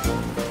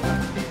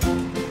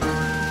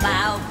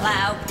 Plough,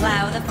 plough,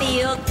 plough the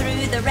field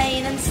through the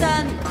rain and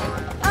sun.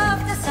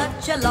 After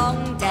such a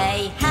long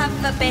day, have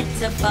a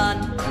bit of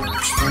fun.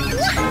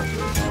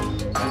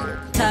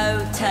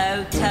 Tow,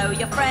 tow, tow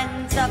your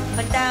friends up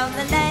and down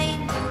the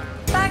lane.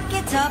 Back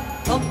it up,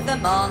 hook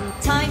them on,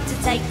 time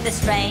to take the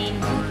strain.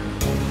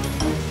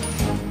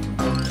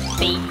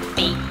 Beep,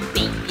 beep,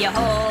 beep your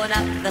horn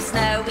up the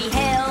snowy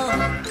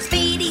hill.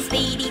 Speedy,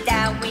 speedy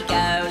down we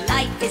go,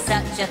 life is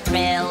such a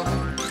thrill.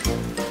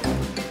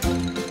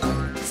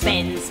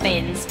 Spin,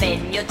 spin,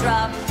 spin your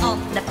drum on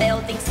the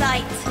building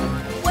site.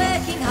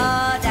 Working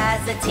hard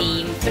as a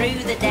team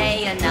through the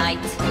day and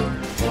night.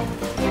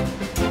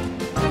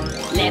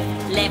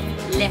 Lift,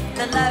 lift, lift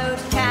the load,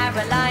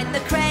 Caroline the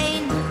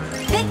crane.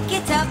 Pick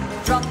it up,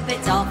 drop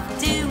it off,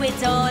 do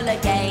it all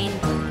again.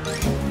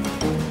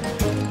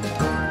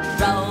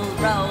 Roll,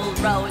 roll,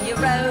 roll your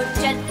road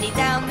gently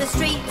down the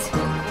street.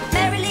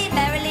 Merrily,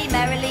 merrily,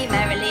 merrily,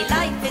 merrily,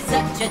 life is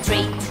such a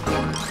treat.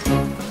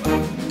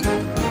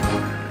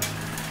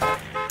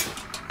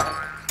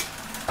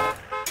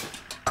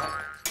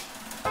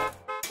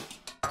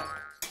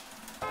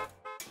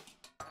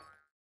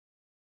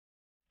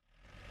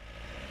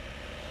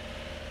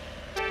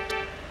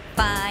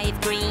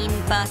 5 green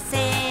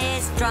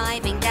buses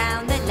driving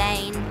down the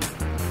lane.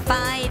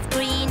 5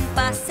 green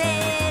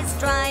buses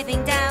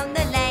driving down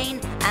the lane.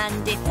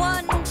 And if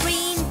one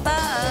green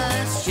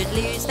bus should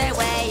lose their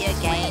way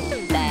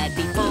again, there'd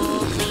be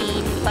 4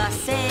 green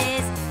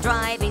buses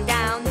driving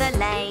down the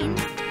lane.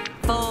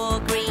 4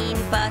 green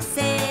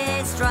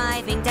buses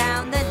driving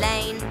down the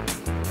lane.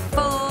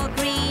 4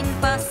 green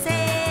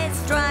buses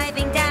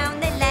driving down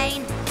the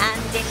lane.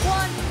 And if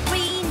one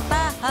green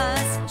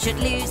bus should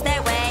lose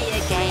their way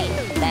again,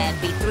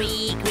 there'd be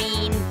 3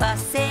 green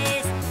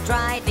buses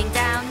driving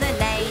down the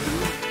lane.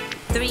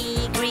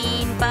 3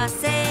 green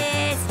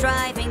buses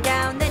driving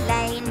down the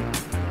lane.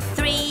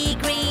 3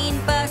 green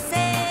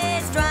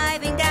buses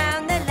driving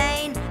down the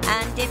lane.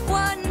 And if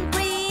one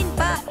green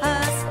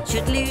bus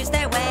should lose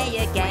their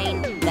way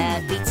again,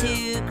 there'd be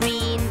 2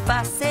 green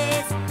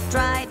buses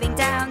driving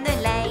down the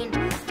lane.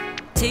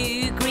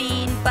 2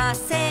 green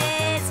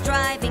buses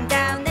driving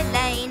down the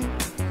lane.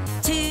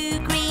 2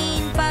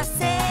 green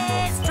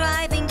buses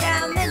driving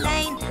down the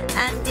lane.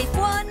 And if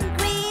one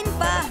green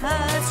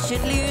bus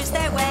should lose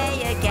their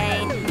way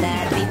again,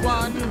 there'd be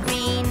 1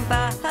 green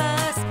bus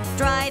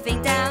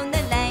driving down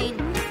the lane.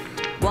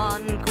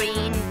 1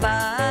 green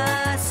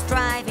bus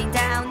driving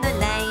down the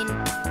lane.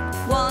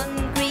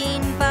 1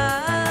 green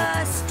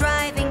bus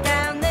driving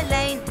down the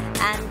lane.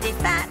 And if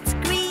that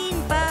green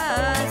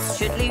bus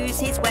should lose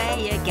his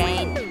way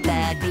again,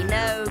 there'd be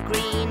no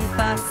green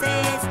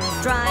buses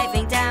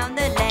driving down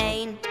the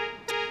lane.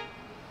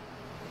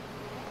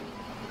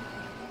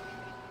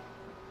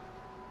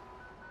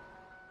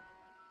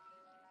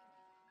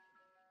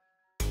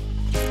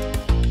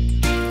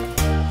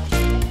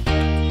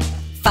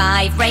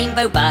 Five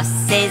rainbow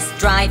buses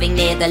driving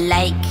near the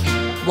lake.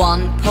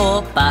 One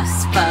poor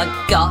bus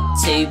forgot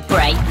to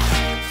brake.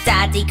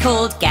 Daddy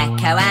called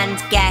Gecko and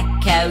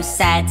Gecko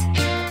said,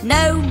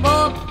 "No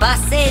more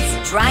buses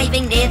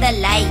driving near the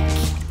lake."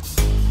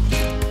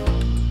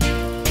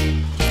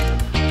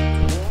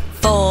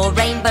 4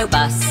 rainbow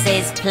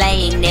buses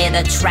playing near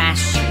the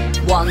trash.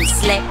 One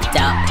slipped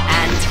up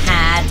and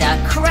had a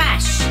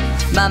crash.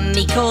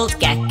 Mummy called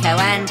Gecko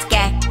and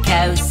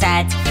Gecko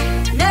said,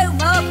 "No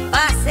more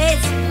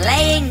buses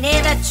playing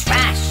near the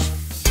trash."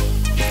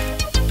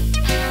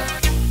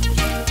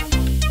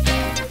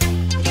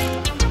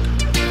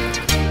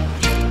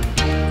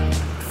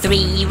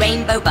 Three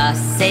rainbow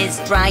buses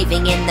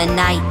driving in the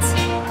night.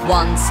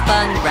 One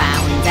spun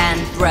round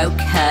and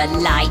broke her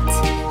light.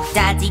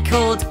 Daddy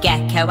called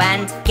Gecko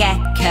and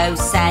Gecko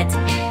said,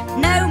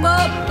 "No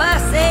more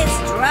buses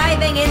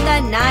driving in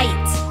the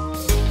night."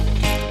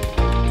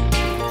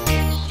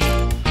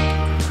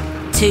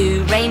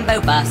 2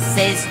 rainbow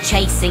buses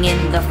chasing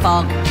in the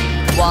fog.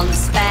 One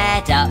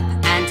sped up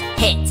and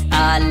hit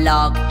a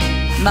log.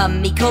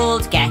 Mummy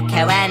called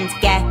Gecko and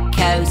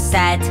Gecko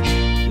said,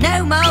 "No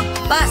more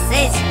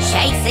buses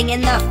chasing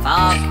in the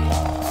fog."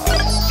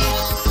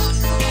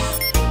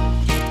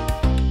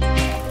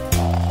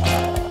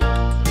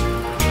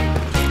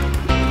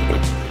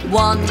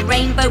 One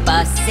rainbow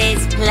bus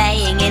is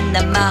playing in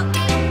the muck.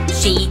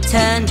 She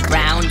turned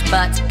round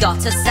but got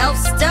herself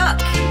stuck.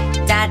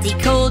 Daddy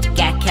called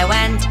Gecko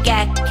and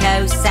Gecko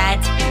said,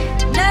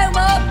 "No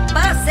more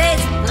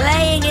buses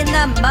playing in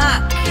the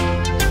muck."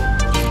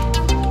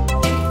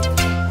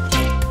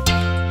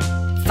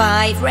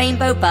 5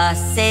 rainbow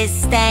buses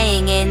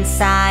staying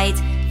inside.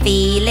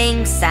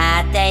 Feeling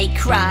sad, they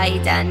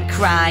cried and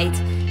cried.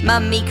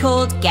 Mummy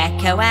called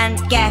Gecko and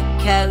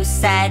Gecko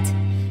said,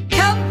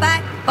 "Come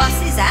back,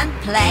 buses, and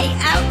play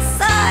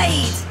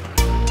outside."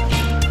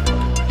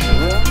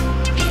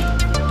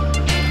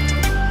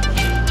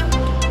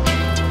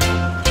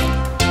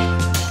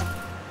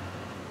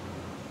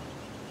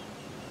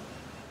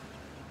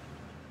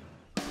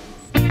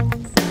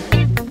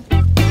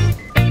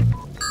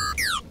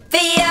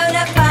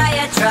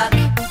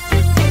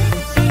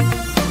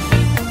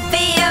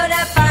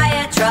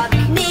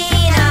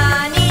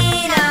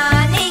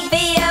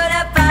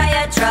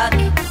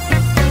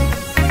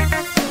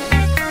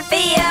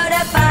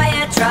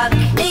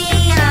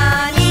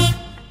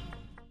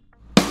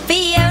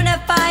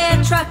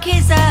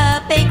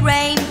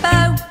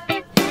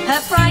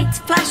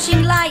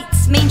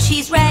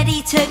 she's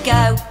ready to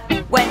go.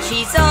 When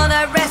she's on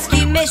a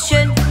rescue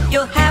mission,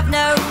 you'll have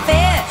no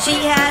fear. She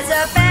has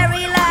a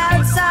very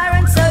loud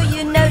siren, so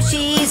you know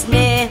she's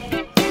near.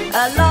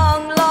 A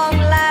long, long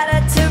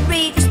ladder to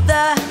reach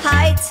the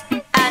height,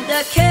 and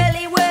a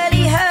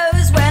curly-whirly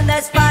hose when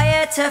there's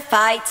fire to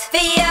fight.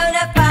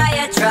 Fiona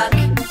Fire Truck,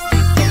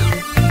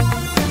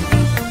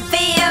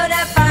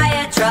 Fiona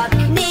Fire Truck,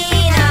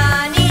 Nina,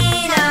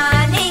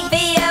 Nina, Nina.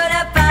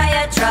 Fiona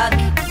Fire Truck,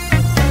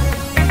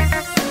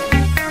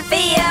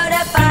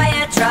 Fiona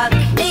Fire Truck,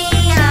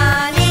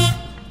 Nina, Nina.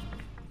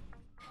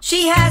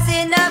 She has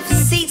enough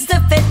seats to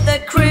fit the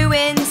crew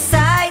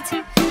inside,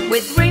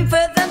 with room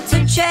for them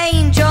to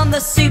change on the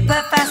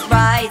super fast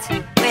ride.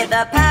 With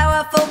a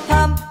powerful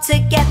pump to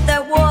get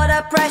the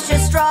water pressure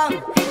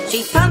strong,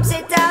 she pumps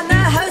it down the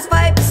hose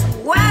pipes,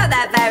 wow,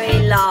 they're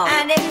very long.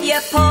 And if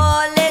your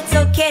poor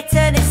little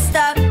kitten is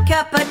stuck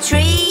up a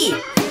tree,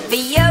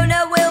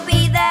 Fiona will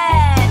be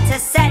there to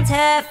set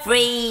her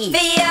free.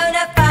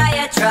 Fiona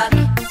Fire Truck,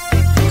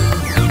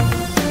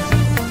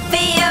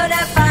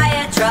 Fiona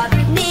Fire Truck,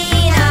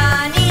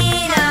 Nina,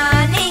 Nina,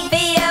 Nina.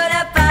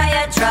 Fiona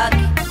Fire Truck,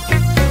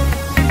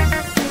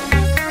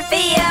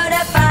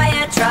 Fiona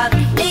Fire Truck,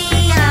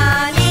 Nina,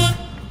 Nina.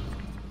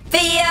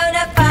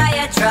 Fiona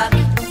Fire Truck,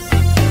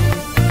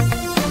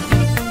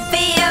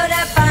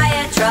 Fiona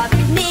Fire Truck,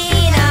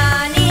 Nina,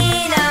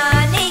 Nina,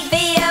 Nina.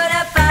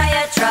 Fiona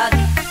Fire Truck,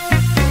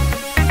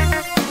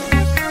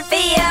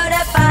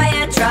 Fiona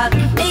Fire Truck,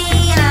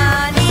 Nina,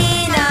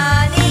 Nina,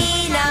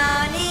 Nina,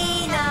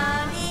 Nina,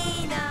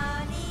 Nina,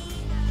 Nina.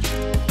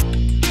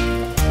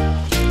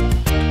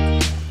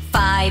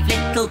 5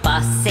 little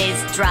buses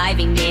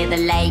driving near the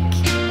lake.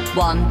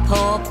 One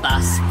poor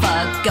bus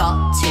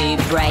forgot to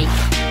brake.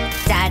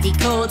 Daddy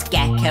called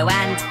Gecko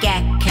and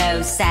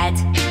Gecko said,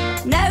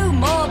 no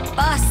more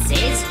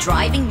buses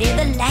driving near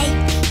the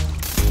lake.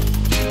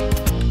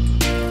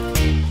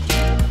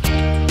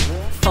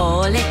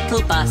 4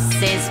 little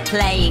buses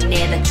playing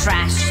near the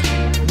trash.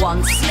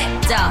 One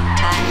slipped up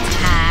and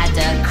had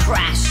a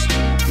crash.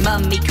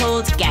 Mummy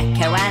called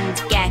Gecko and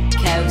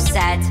Gecko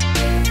said,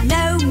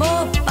 no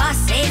more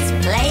buses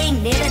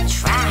playing near the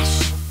trash.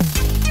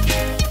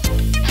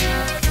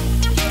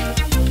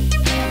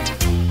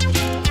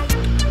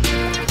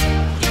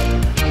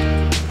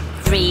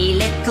 3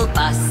 little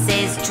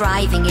buses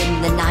driving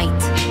in the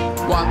night.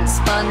 One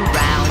spun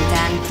round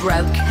and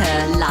broke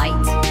her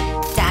light.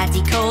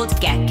 Daddy called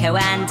Gecko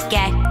and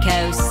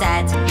Gecko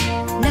said,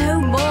 no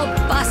more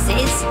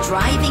buses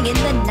driving in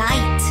the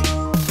night.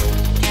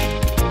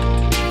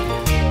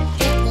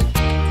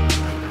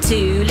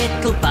 2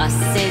 little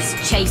buses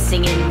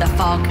chasing in the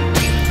fog.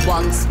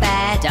 One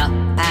sped up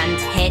and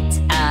hit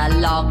a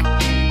log.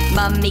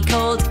 Mummy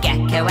called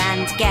Gecko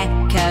and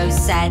Gecko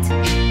said,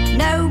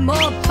 no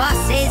more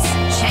buses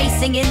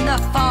chasing in the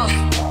fog.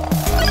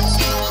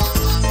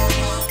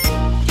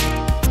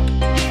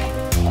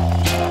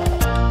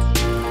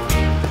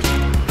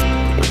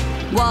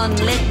 One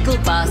little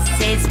bus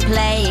is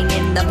playing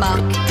in the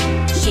muck.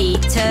 She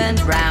turned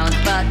round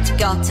but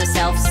got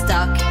herself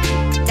stuck.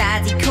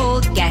 Daddy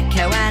called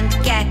Gecko and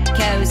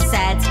Gecko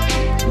said,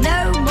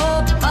 no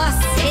more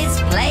buses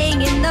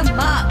playing in the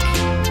muck.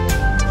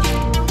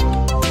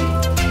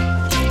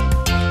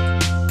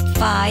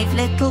 5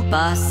 little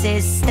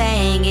buses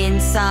staying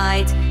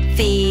inside.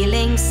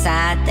 Feeling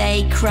sad,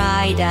 they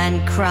cried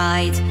and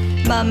cried.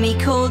 Mummy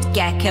called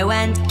Gecko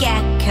and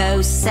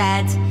Gecko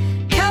said,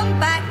 come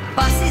back,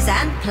 buses,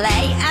 and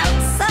play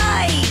outside.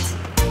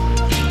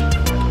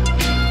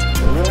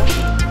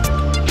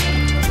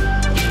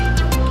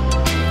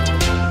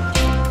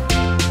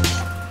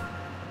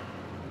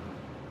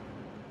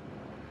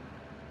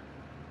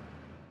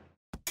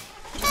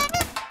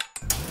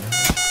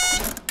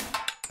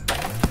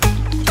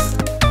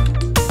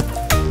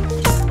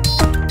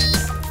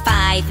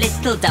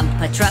 Little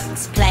dumper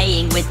trucks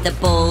playing with the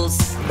balls.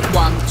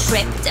 One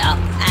tripped up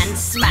and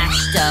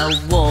smashed a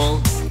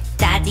wall.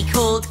 Daddy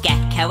called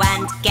Gecko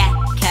and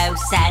Gecko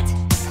said,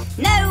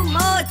 no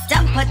more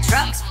dumper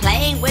trucks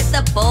playing with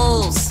the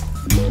balls.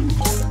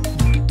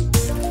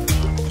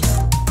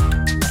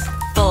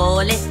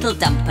 4 little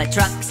dumper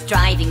trucks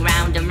driving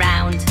round and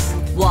round.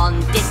 One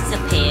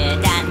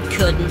disappeared and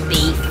couldn't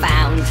be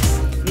found.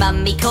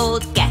 Mummy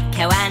called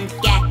Gecko and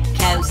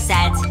Gecko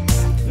said,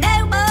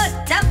 no more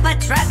dumper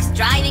trucks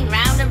driving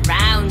round and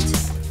round.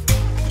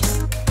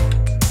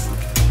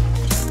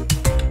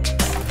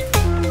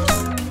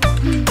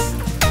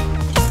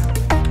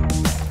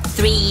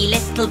 3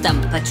 little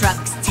dumper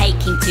trucks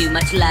taking too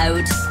much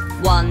load.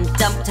 One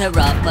dumped her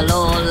rubble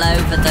all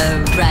over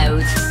the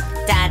road.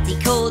 Daddy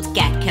called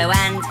Gecko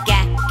and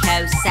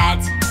Gecko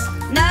said,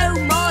 no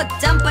more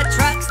dumper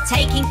trucks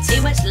taking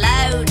too much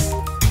load.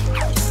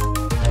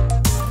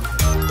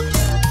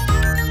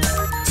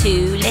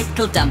 2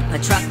 little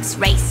dumper trucks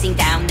racing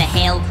down the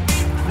hill.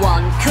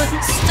 One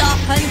couldn't stop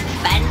and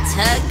bent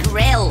her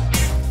grill.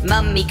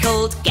 Mummy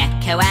called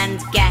Gecko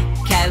and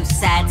Gecko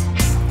said,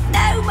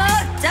 no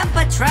more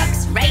dumper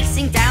trucks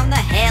racing down the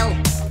hill.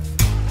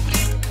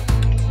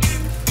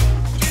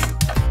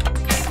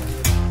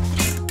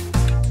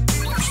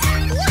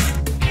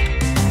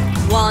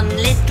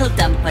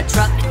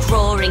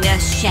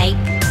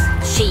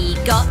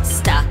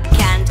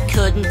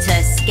 couldn't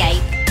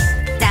escape.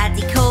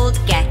 Daddy called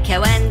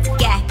Gecko and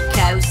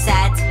Gecko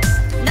said,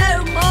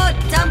 "No more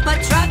dumper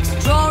trucks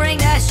drawing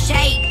a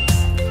shape."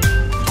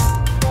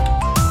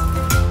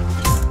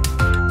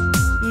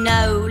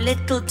 No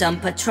little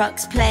dumper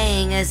trucks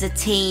playing as a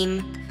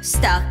team,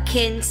 stuck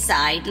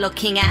inside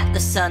looking at the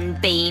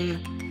sunbeam.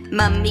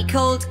 Mummy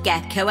called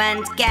Gecko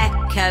and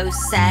Gecko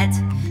said,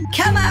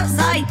 "Come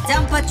outside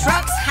dumper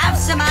trucks, have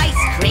some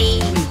ice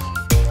cream."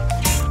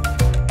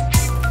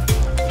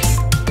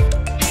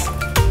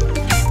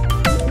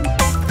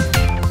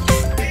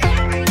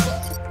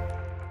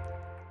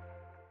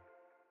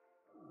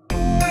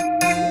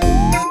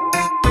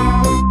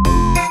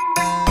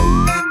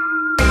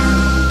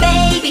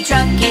 Baby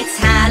truck, it's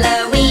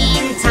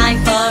Halloween, time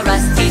for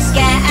us to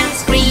scare and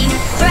scream.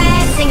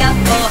 Dressing up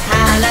for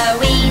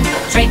Halloween,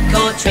 trick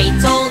or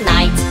treat all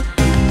night.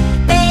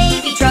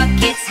 Baby truck,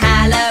 it's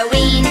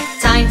Halloween,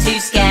 time to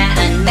scare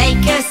and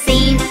make a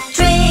scene.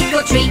 Trick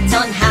or treat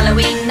on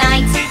Halloween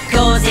night,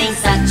 causing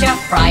such a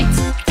fright.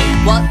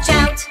 Watch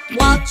out,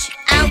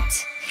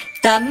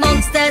 the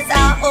monsters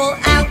are all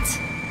out.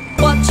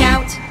 Watch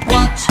out,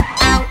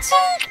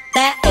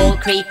 they're all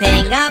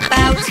creeping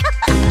about.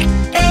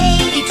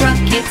 Baby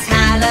truck, it's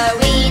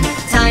Halloween,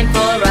 time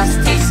for us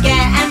to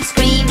scare and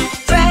scream.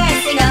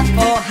 Dressing up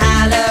for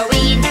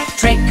Halloween,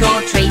 trick or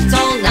treat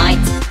all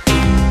night.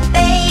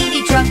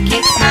 Baby truck,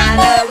 it's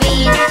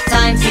Halloween,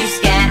 time to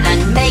scare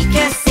and make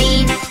a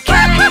scene.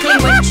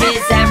 Cackling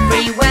witches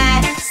everywhere,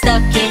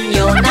 stuck in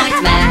your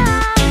nightmare.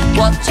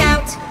 Watch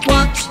out,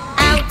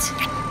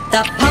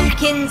 the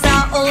pumpkins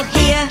are all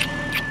here.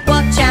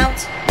 Watch out,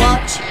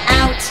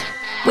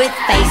 with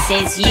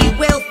faces you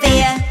will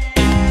fear.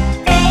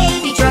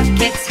 Baby truck,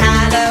 it's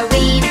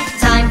Halloween,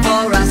 time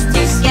for us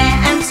to scare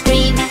and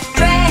scream.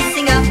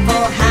 Dressing up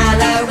for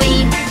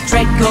Halloween,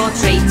 trick or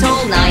treat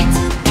all night.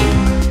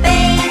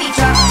 Baby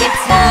truck,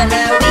 it's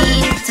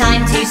Halloween,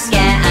 time to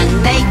scare and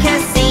make a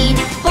scene.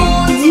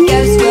 Haunted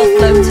ghosts will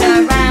float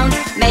around,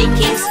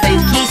 making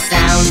spooky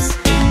sounds.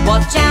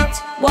 Watch out,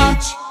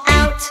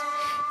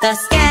 the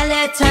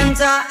skeletons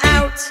are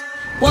out.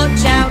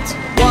 Watch out,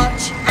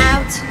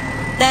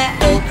 they're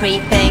all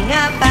creeping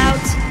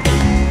about.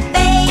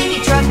 Baby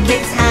truck,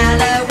 it's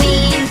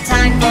Halloween,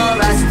 time for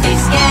us to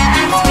scare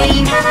and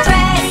scream.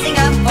 Dressing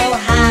up for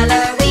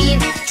Halloween,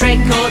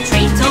 trick or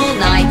treat all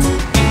night.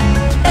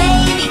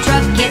 Baby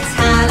truck, it's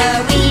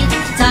Halloween,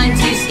 time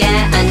to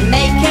scare and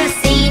make a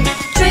scene.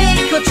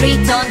 Trick or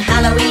treat on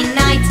Halloween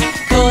night,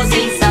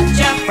 causing such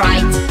a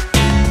fright.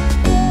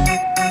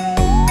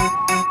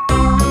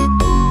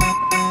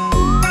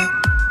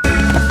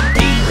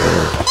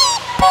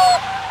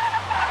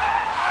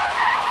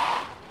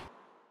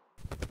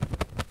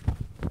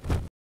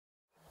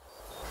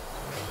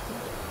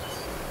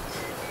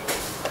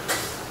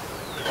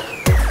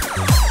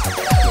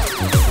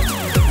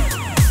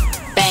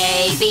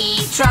 Baby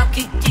truck,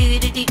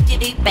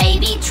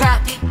 baby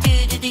truck,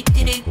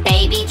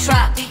 baby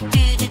truck,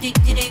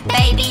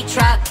 baby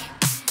truck.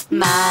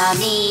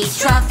 Mommy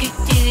truck,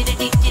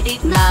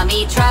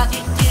 mommy truck,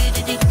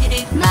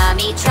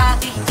 mommy truck,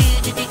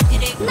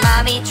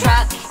 mommy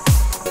truck.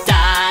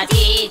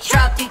 Daddy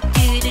truck,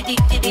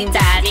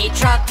 daddy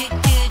truck,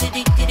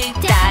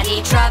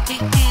 daddy truck,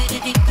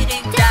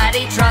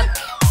 daddy truck.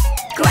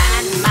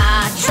 Grandma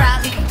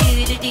truck,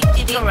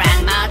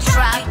 grandma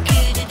truck,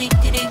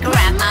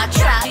 grandma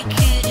truck,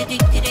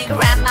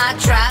 grandma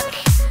truck.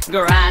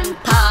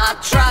 Grandpa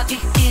truck,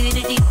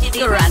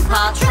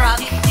 grandpa truck,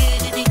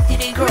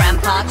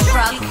 grandpa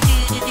truck,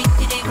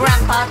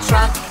 grandpa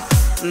truck.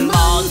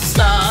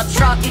 Monster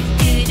truck,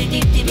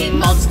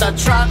 monster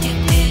truck,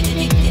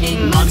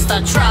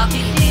 monster truck,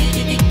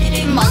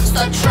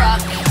 monster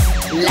truck.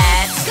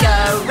 Let's go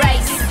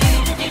race,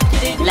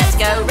 let's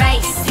go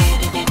race,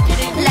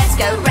 let's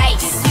go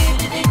race,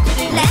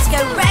 let's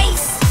go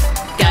race.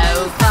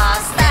 Go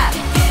faster,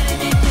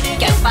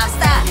 go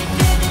faster,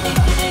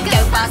 go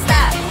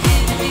faster,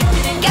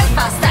 go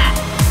faster.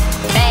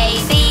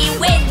 Baby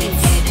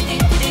wins,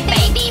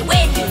 baby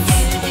wins,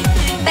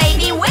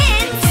 baby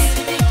wins,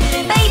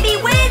 baby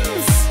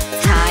wins.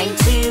 Time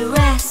to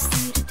rest,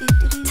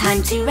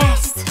 time to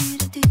rest,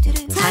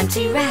 time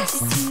to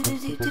rest,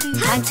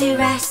 time to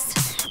rest.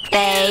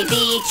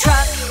 Baby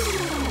truck.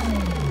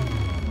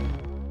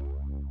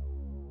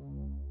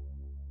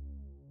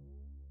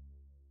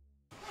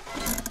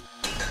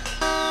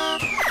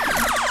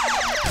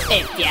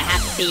 If you're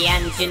happy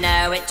and you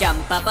know it,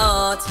 jump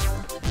aboard.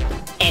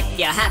 If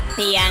you're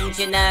happy and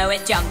you know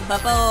it, jump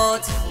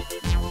aboard.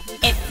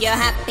 If you're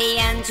happy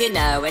and you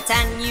know it,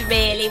 and you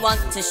really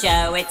want to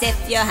show it.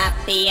 If you're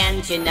happy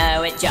and you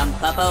know it,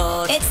 jump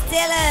aboard. It's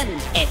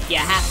Dylan. If you're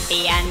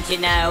happy and you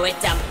know it,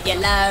 dump your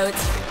load.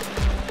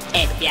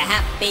 If you're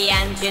happy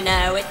and you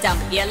know it,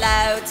 dump your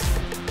load.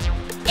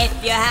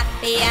 If you're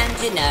happy and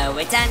you know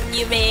it, and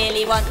you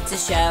really want to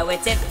show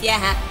it. If you're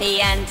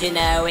happy and you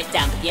know it,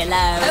 dump your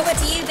load. Over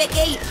to you,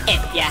 Vicky.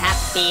 If you're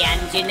happy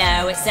and you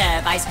know it,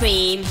 serve ice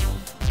cream.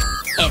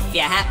 If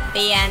you're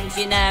happy and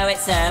you know it,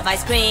 serve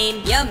ice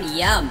cream. Yum,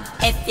 yum.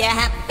 If you're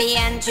happy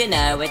and you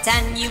know it,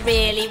 and you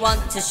really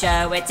want to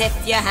show it.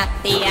 If you're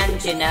happy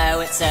and you know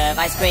it, serve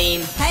ice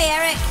cream. Hey,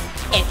 Eric.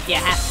 If you're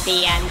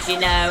happy and you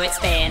know it,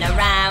 spin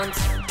around.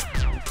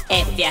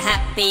 If you're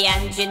happy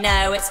and you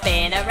know it,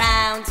 spin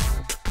around.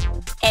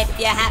 If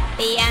you're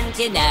happy and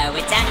you know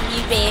it, and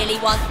you really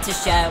want to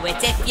show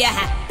it. If you're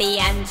happy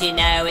and you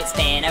know it,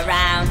 spin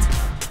around.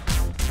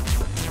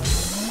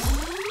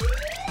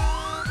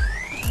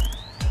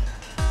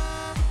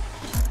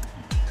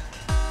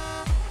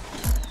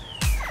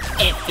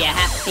 If you're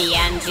happy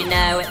and you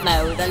know it,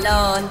 mow the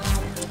lawn.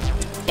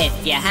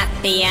 If you're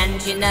happy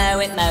and you know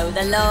it, mow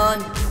the lawn.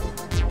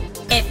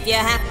 If you're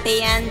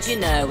happy and you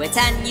know it,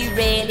 and you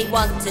really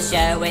want to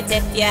show it.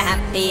 If you're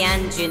happy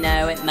and you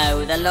know it,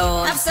 mow the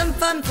lawn. Have some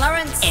fun,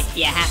 Florence. If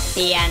you're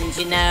happy and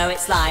you know it,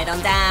 slide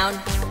on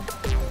down.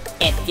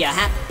 If you're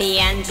happy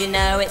and you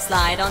know it,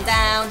 slide on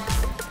down.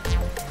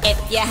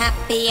 If you're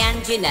happy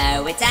and you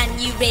know it, and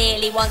you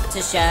really want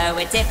to show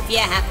it. If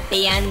you're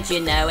happy and you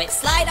know it,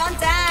 slide on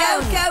down.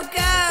 Go, go,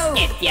 go.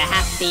 If you're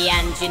happy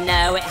and you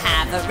know it,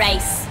 have a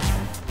race.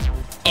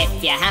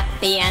 If you're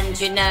happy and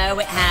you know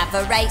it, have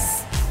a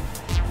race.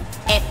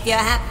 If you're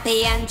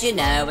happy and you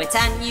know it,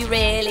 and you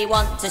really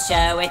want to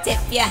show it.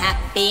 If you're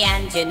happy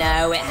and you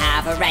know it,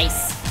 have a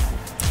race.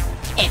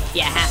 If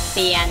you're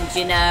happy and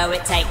you know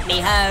it, take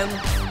me home.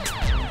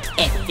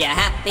 If you're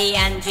happy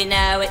and you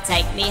know it,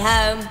 take me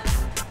home.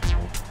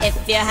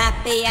 If you're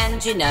happy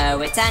and you know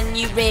it, and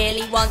you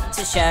really want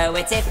to show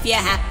it. If you're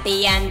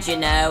happy and you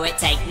know it,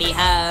 take me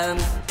home.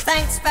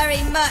 Thanks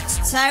very much,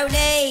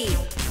 Tony.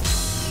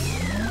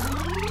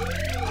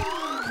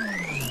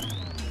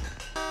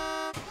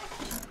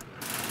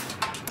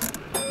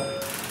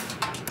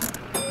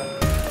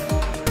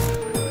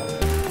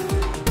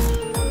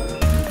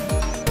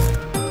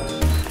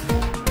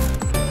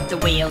 The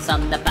wheels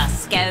on the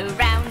bus go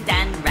round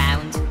and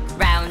round,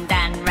 round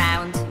and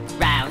round,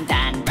 round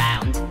and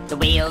round. The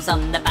wheels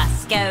on the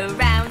bus go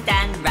round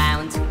and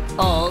round,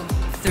 all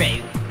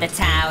through the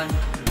town.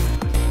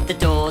 The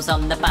doors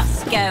on the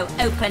bus go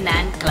open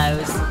and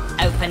close,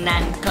 open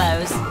and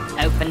close,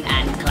 open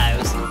and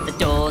close. The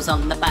doors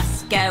on the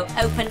bus go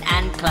open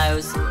and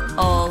close,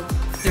 all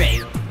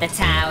through the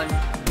town.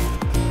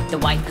 The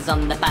wipers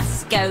on the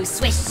bus go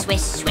swish, swish,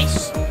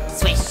 swish,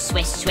 swish,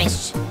 swish,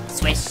 swish,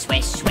 swish,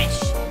 swish, swish.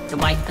 The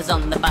wipers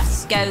on the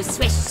bus go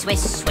swish, swish,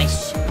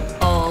 swish,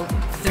 all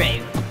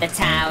through the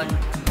town.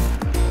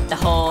 The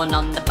horn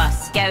on the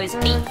bus goes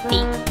beep,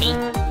 beep, beep,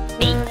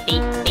 beep,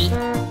 beep, beep,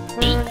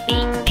 beep,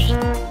 beep, beep.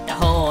 The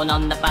horn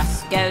on the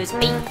bus goes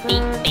beep,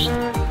 beep, beep,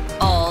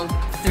 all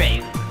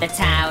through the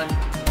town.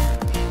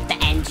 The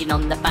engine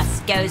on the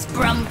bus goes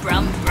brum,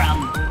 brum,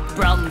 brum,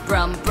 brum,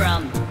 brum,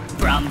 brum,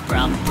 brum,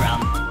 brum,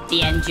 brum.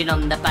 The engine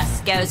on the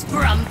bus goes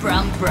brum,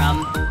 brum,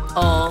 brum,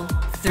 all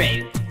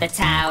through the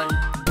town.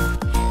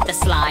 The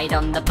slide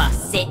on the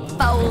bus, it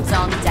folds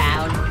on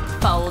down,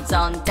 folds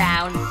on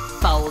down,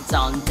 folds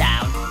on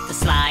down. The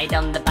slide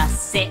on the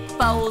bus, it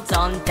folds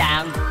on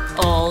down,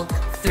 all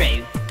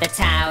through the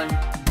town.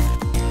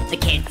 The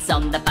kids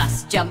on the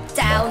bus jump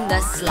down the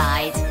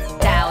slide,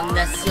 down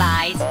the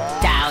slide,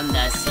 down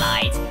the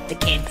slide. The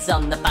kids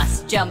on the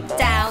bus jump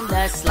down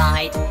the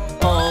slide,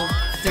 all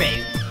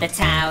through the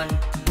town.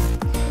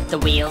 The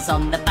wheels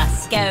on the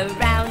bus go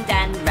round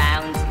and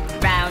round,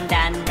 round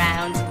and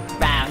round,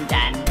 round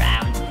and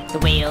round. The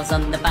wheels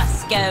on the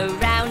bus go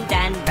round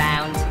and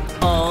round,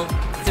 all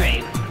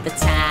through the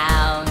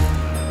town.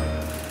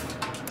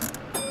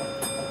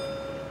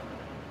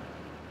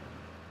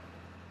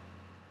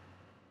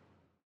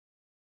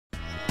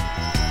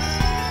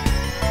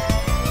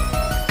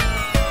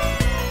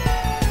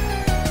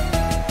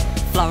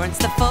 Florence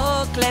the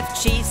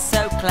forklift, she's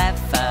so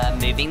clever,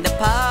 moving the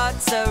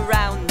parts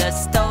around the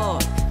store.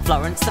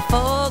 Florence the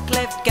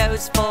forklift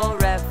goes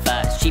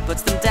forever, she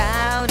puts them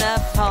down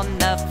upon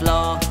the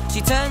floor.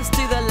 She turns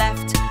to the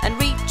left and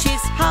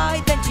reaches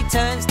high, then she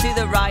turns to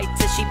the right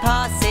as she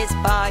passes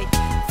by.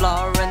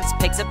 Florence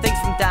picks up things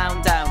from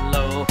down, down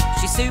low.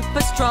 She's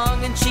super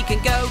strong and she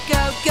can go,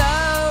 go,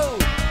 go.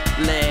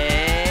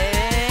 Lift!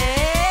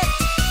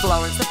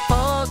 Florence the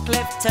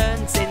forklift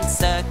turns in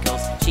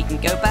circles, she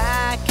can go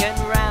back and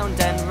round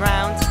and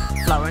round.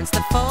 Florence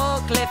the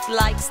forklift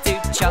likes to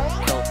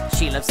chuckle,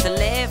 she loves to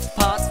lift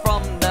parts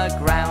from the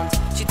ground.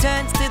 She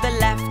turns to the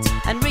left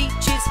and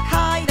reaches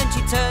high, then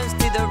she turns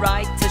to the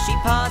right as she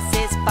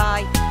passes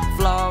by.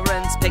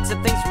 Florence picks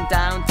up things from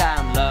down,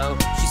 down low.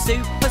 She's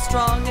super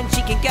strong and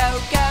she can go,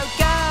 go,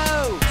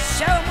 go.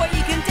 Show 'em what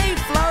you can do,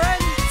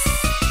 Florence.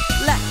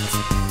 Left,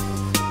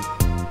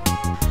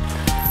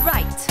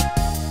 right,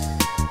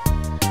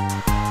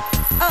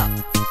 up,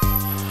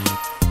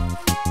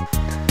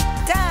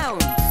 down,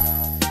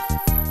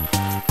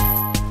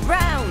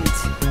 round,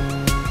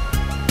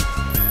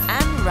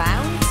 and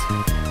round,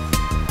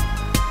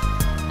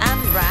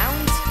 and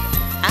round,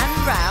 and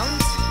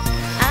round,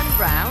 and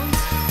round,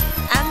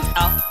 and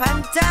up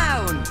and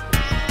down.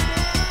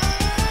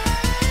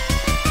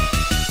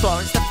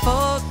 Florence the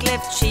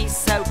forklift, she's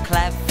so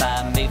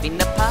clever, moving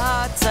the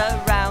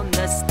runs around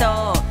the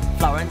store.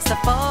 Florence the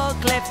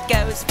forklift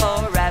goes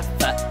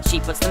forever. She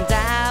puts them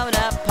down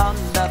upon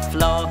the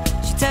floor.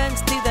 She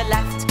turns to the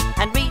left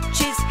and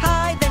reaches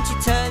high. Then she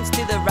turns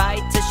to the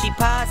right as she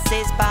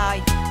passes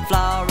by.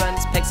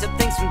 Florence picks up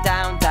things from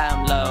down,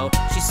 down low.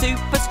 She's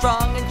super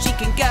strong and she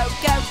can go,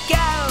 go, go.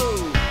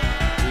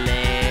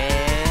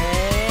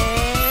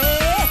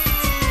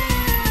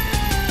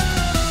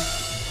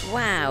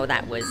 Wow,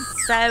 that was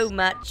so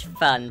much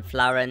fun,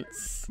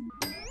 Florence.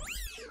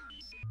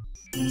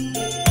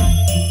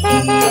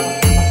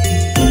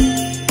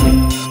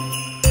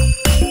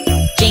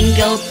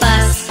 Jingle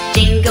bus,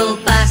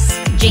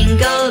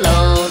 jingle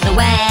all the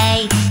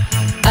way.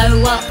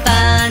 Oh, what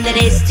fun it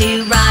is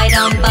to ride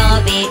on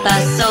Barbie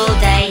bus all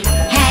day.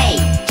 Hey,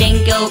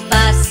 jingle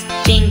bus,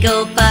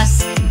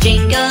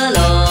 jingle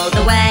all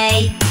the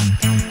way.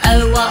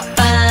 Oh, what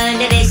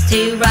fun it is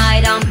to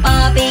ride on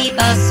Barbie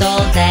bus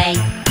all day.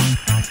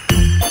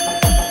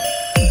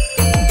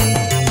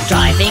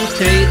 Driving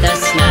through the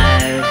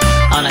snow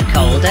on a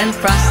cold and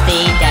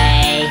frosty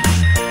day.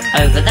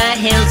 Over the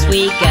hills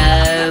we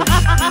go,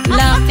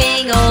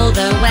 laughing all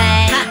the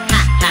way. Ha,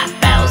 ha, ha.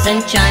 Bells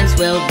and chimes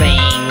will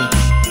ring,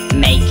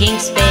 making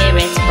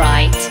spirits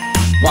bright.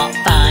 What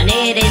fun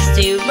it is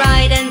to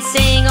ride and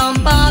sing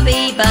on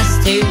Barbie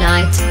bus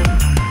tonight.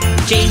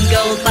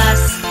 Jingle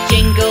bus,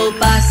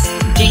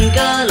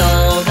 jingle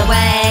all the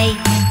way.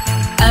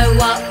 Oh,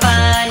 what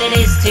fun it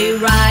is to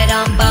ride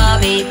on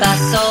Barbie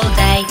bus all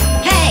day.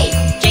 Hey,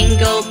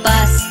 jingle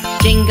bus,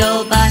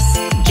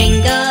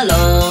 jingle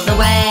all the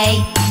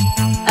way.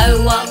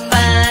 Oh, what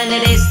fun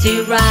it is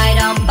to ride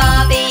on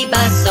Barbie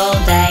bus all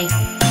day.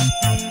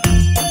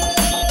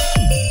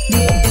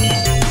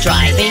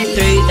 Driving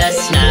through the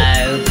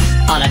snow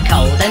on a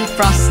cold and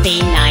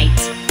frosty night.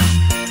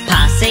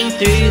 Passing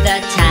through the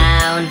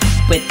town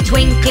with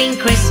twinkling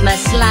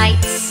Christmas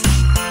lights.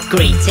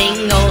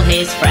 Greeting all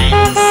his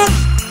friends.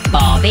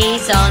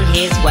 Barbie's on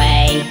his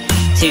way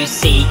to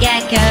see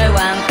Gecko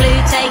and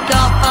Blue take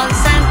off on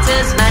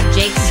Santa's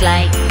magic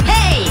sleigh.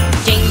 Hey!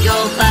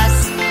 Jingle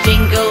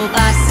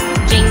bus,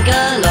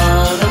 jingle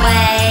all the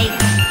way.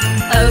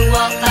 Oh,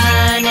 what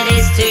fun it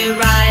is to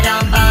ride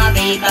on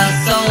Barbie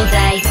bus all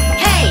day.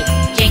 Hey!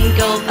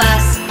 Jingle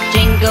bus,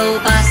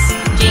 jingle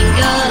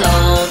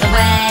all the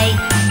way.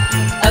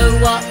 Oh,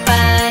 what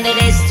fun it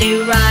is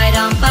to ride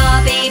on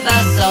Barbie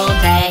bus all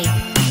day.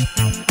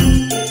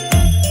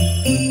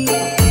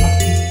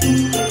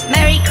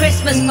 Merry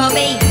Christmas,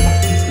 Bobby!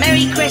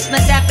 Merry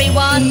Christmas,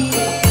 everyone!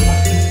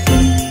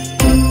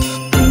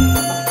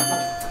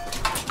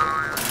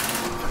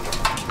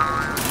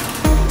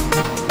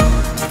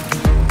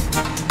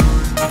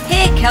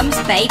 Here comes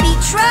Baby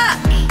Truck!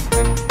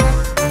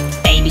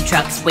 Baby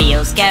Truck's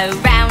wheels go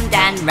round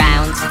and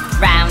round,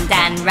 round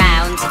and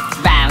round,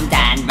 round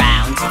and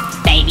round.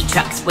 Baby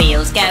Truck's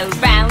wheels go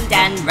round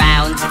and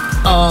round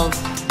all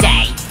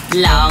day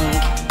long.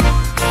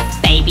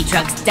 Baby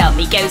Truck's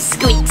dummy goes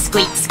squeak,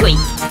 squeak, squeak,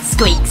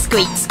 squeak,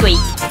 squeak, squeak,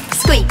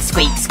 squeak,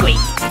 squeak,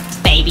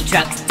 squeak. Baby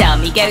Truck's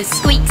dummy goes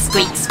squeak,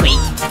 squeak, squeak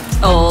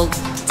all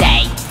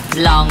day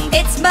long.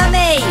 It's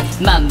Mummy!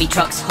 Mummy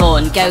Truck's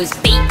horn goes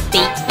beep,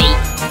 beep, beep,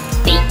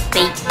 beep,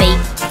 beep,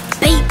 beep,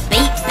 beep,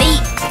 beep,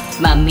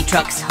 beep. Mummy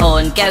Truck's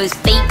horn goes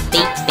beep,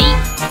 beep,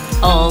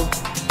 beep all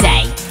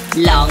day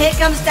long. Here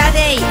comes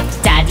Daddy!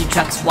 Daddy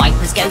Truck's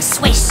wipers go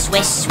swish,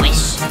 swish, swish,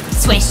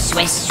 swish,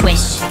 swish,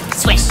 swish,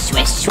 swish,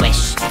 swish,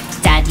 swish.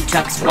 Daddy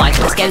Truck's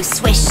wipers go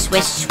swish,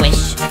 swish,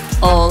 swish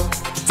all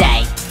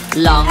day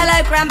long.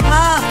 Hello,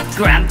 Grandpa!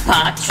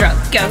 Grandpa Truck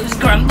goes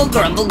grumble,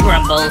 grumble,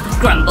 grumble,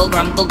 grumble,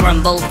 grumble,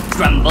 grumble,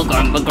 grumble,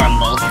 grumble,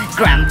 grumble.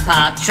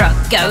 Grandpa Truck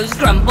goes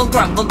grumble,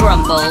 grumble,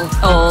 grumble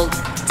all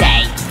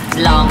day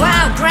long.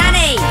 Wow,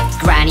 Granny!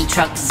 Granny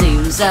Truck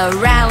zooms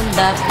around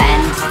the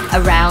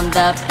bend, around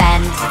the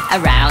bend,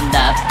 around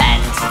the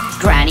bend.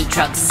 Granny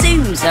Truck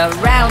zooms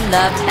around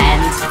the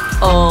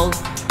bend all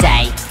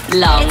day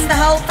long. It's the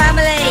whole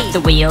family!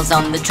 The wheels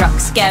on the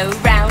trucks go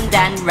round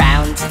and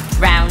round,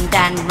 round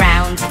and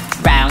round,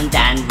 round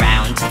and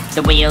round.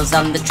 The wheels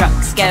on the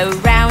trucks go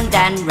round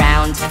and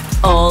round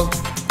all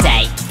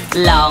day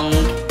long.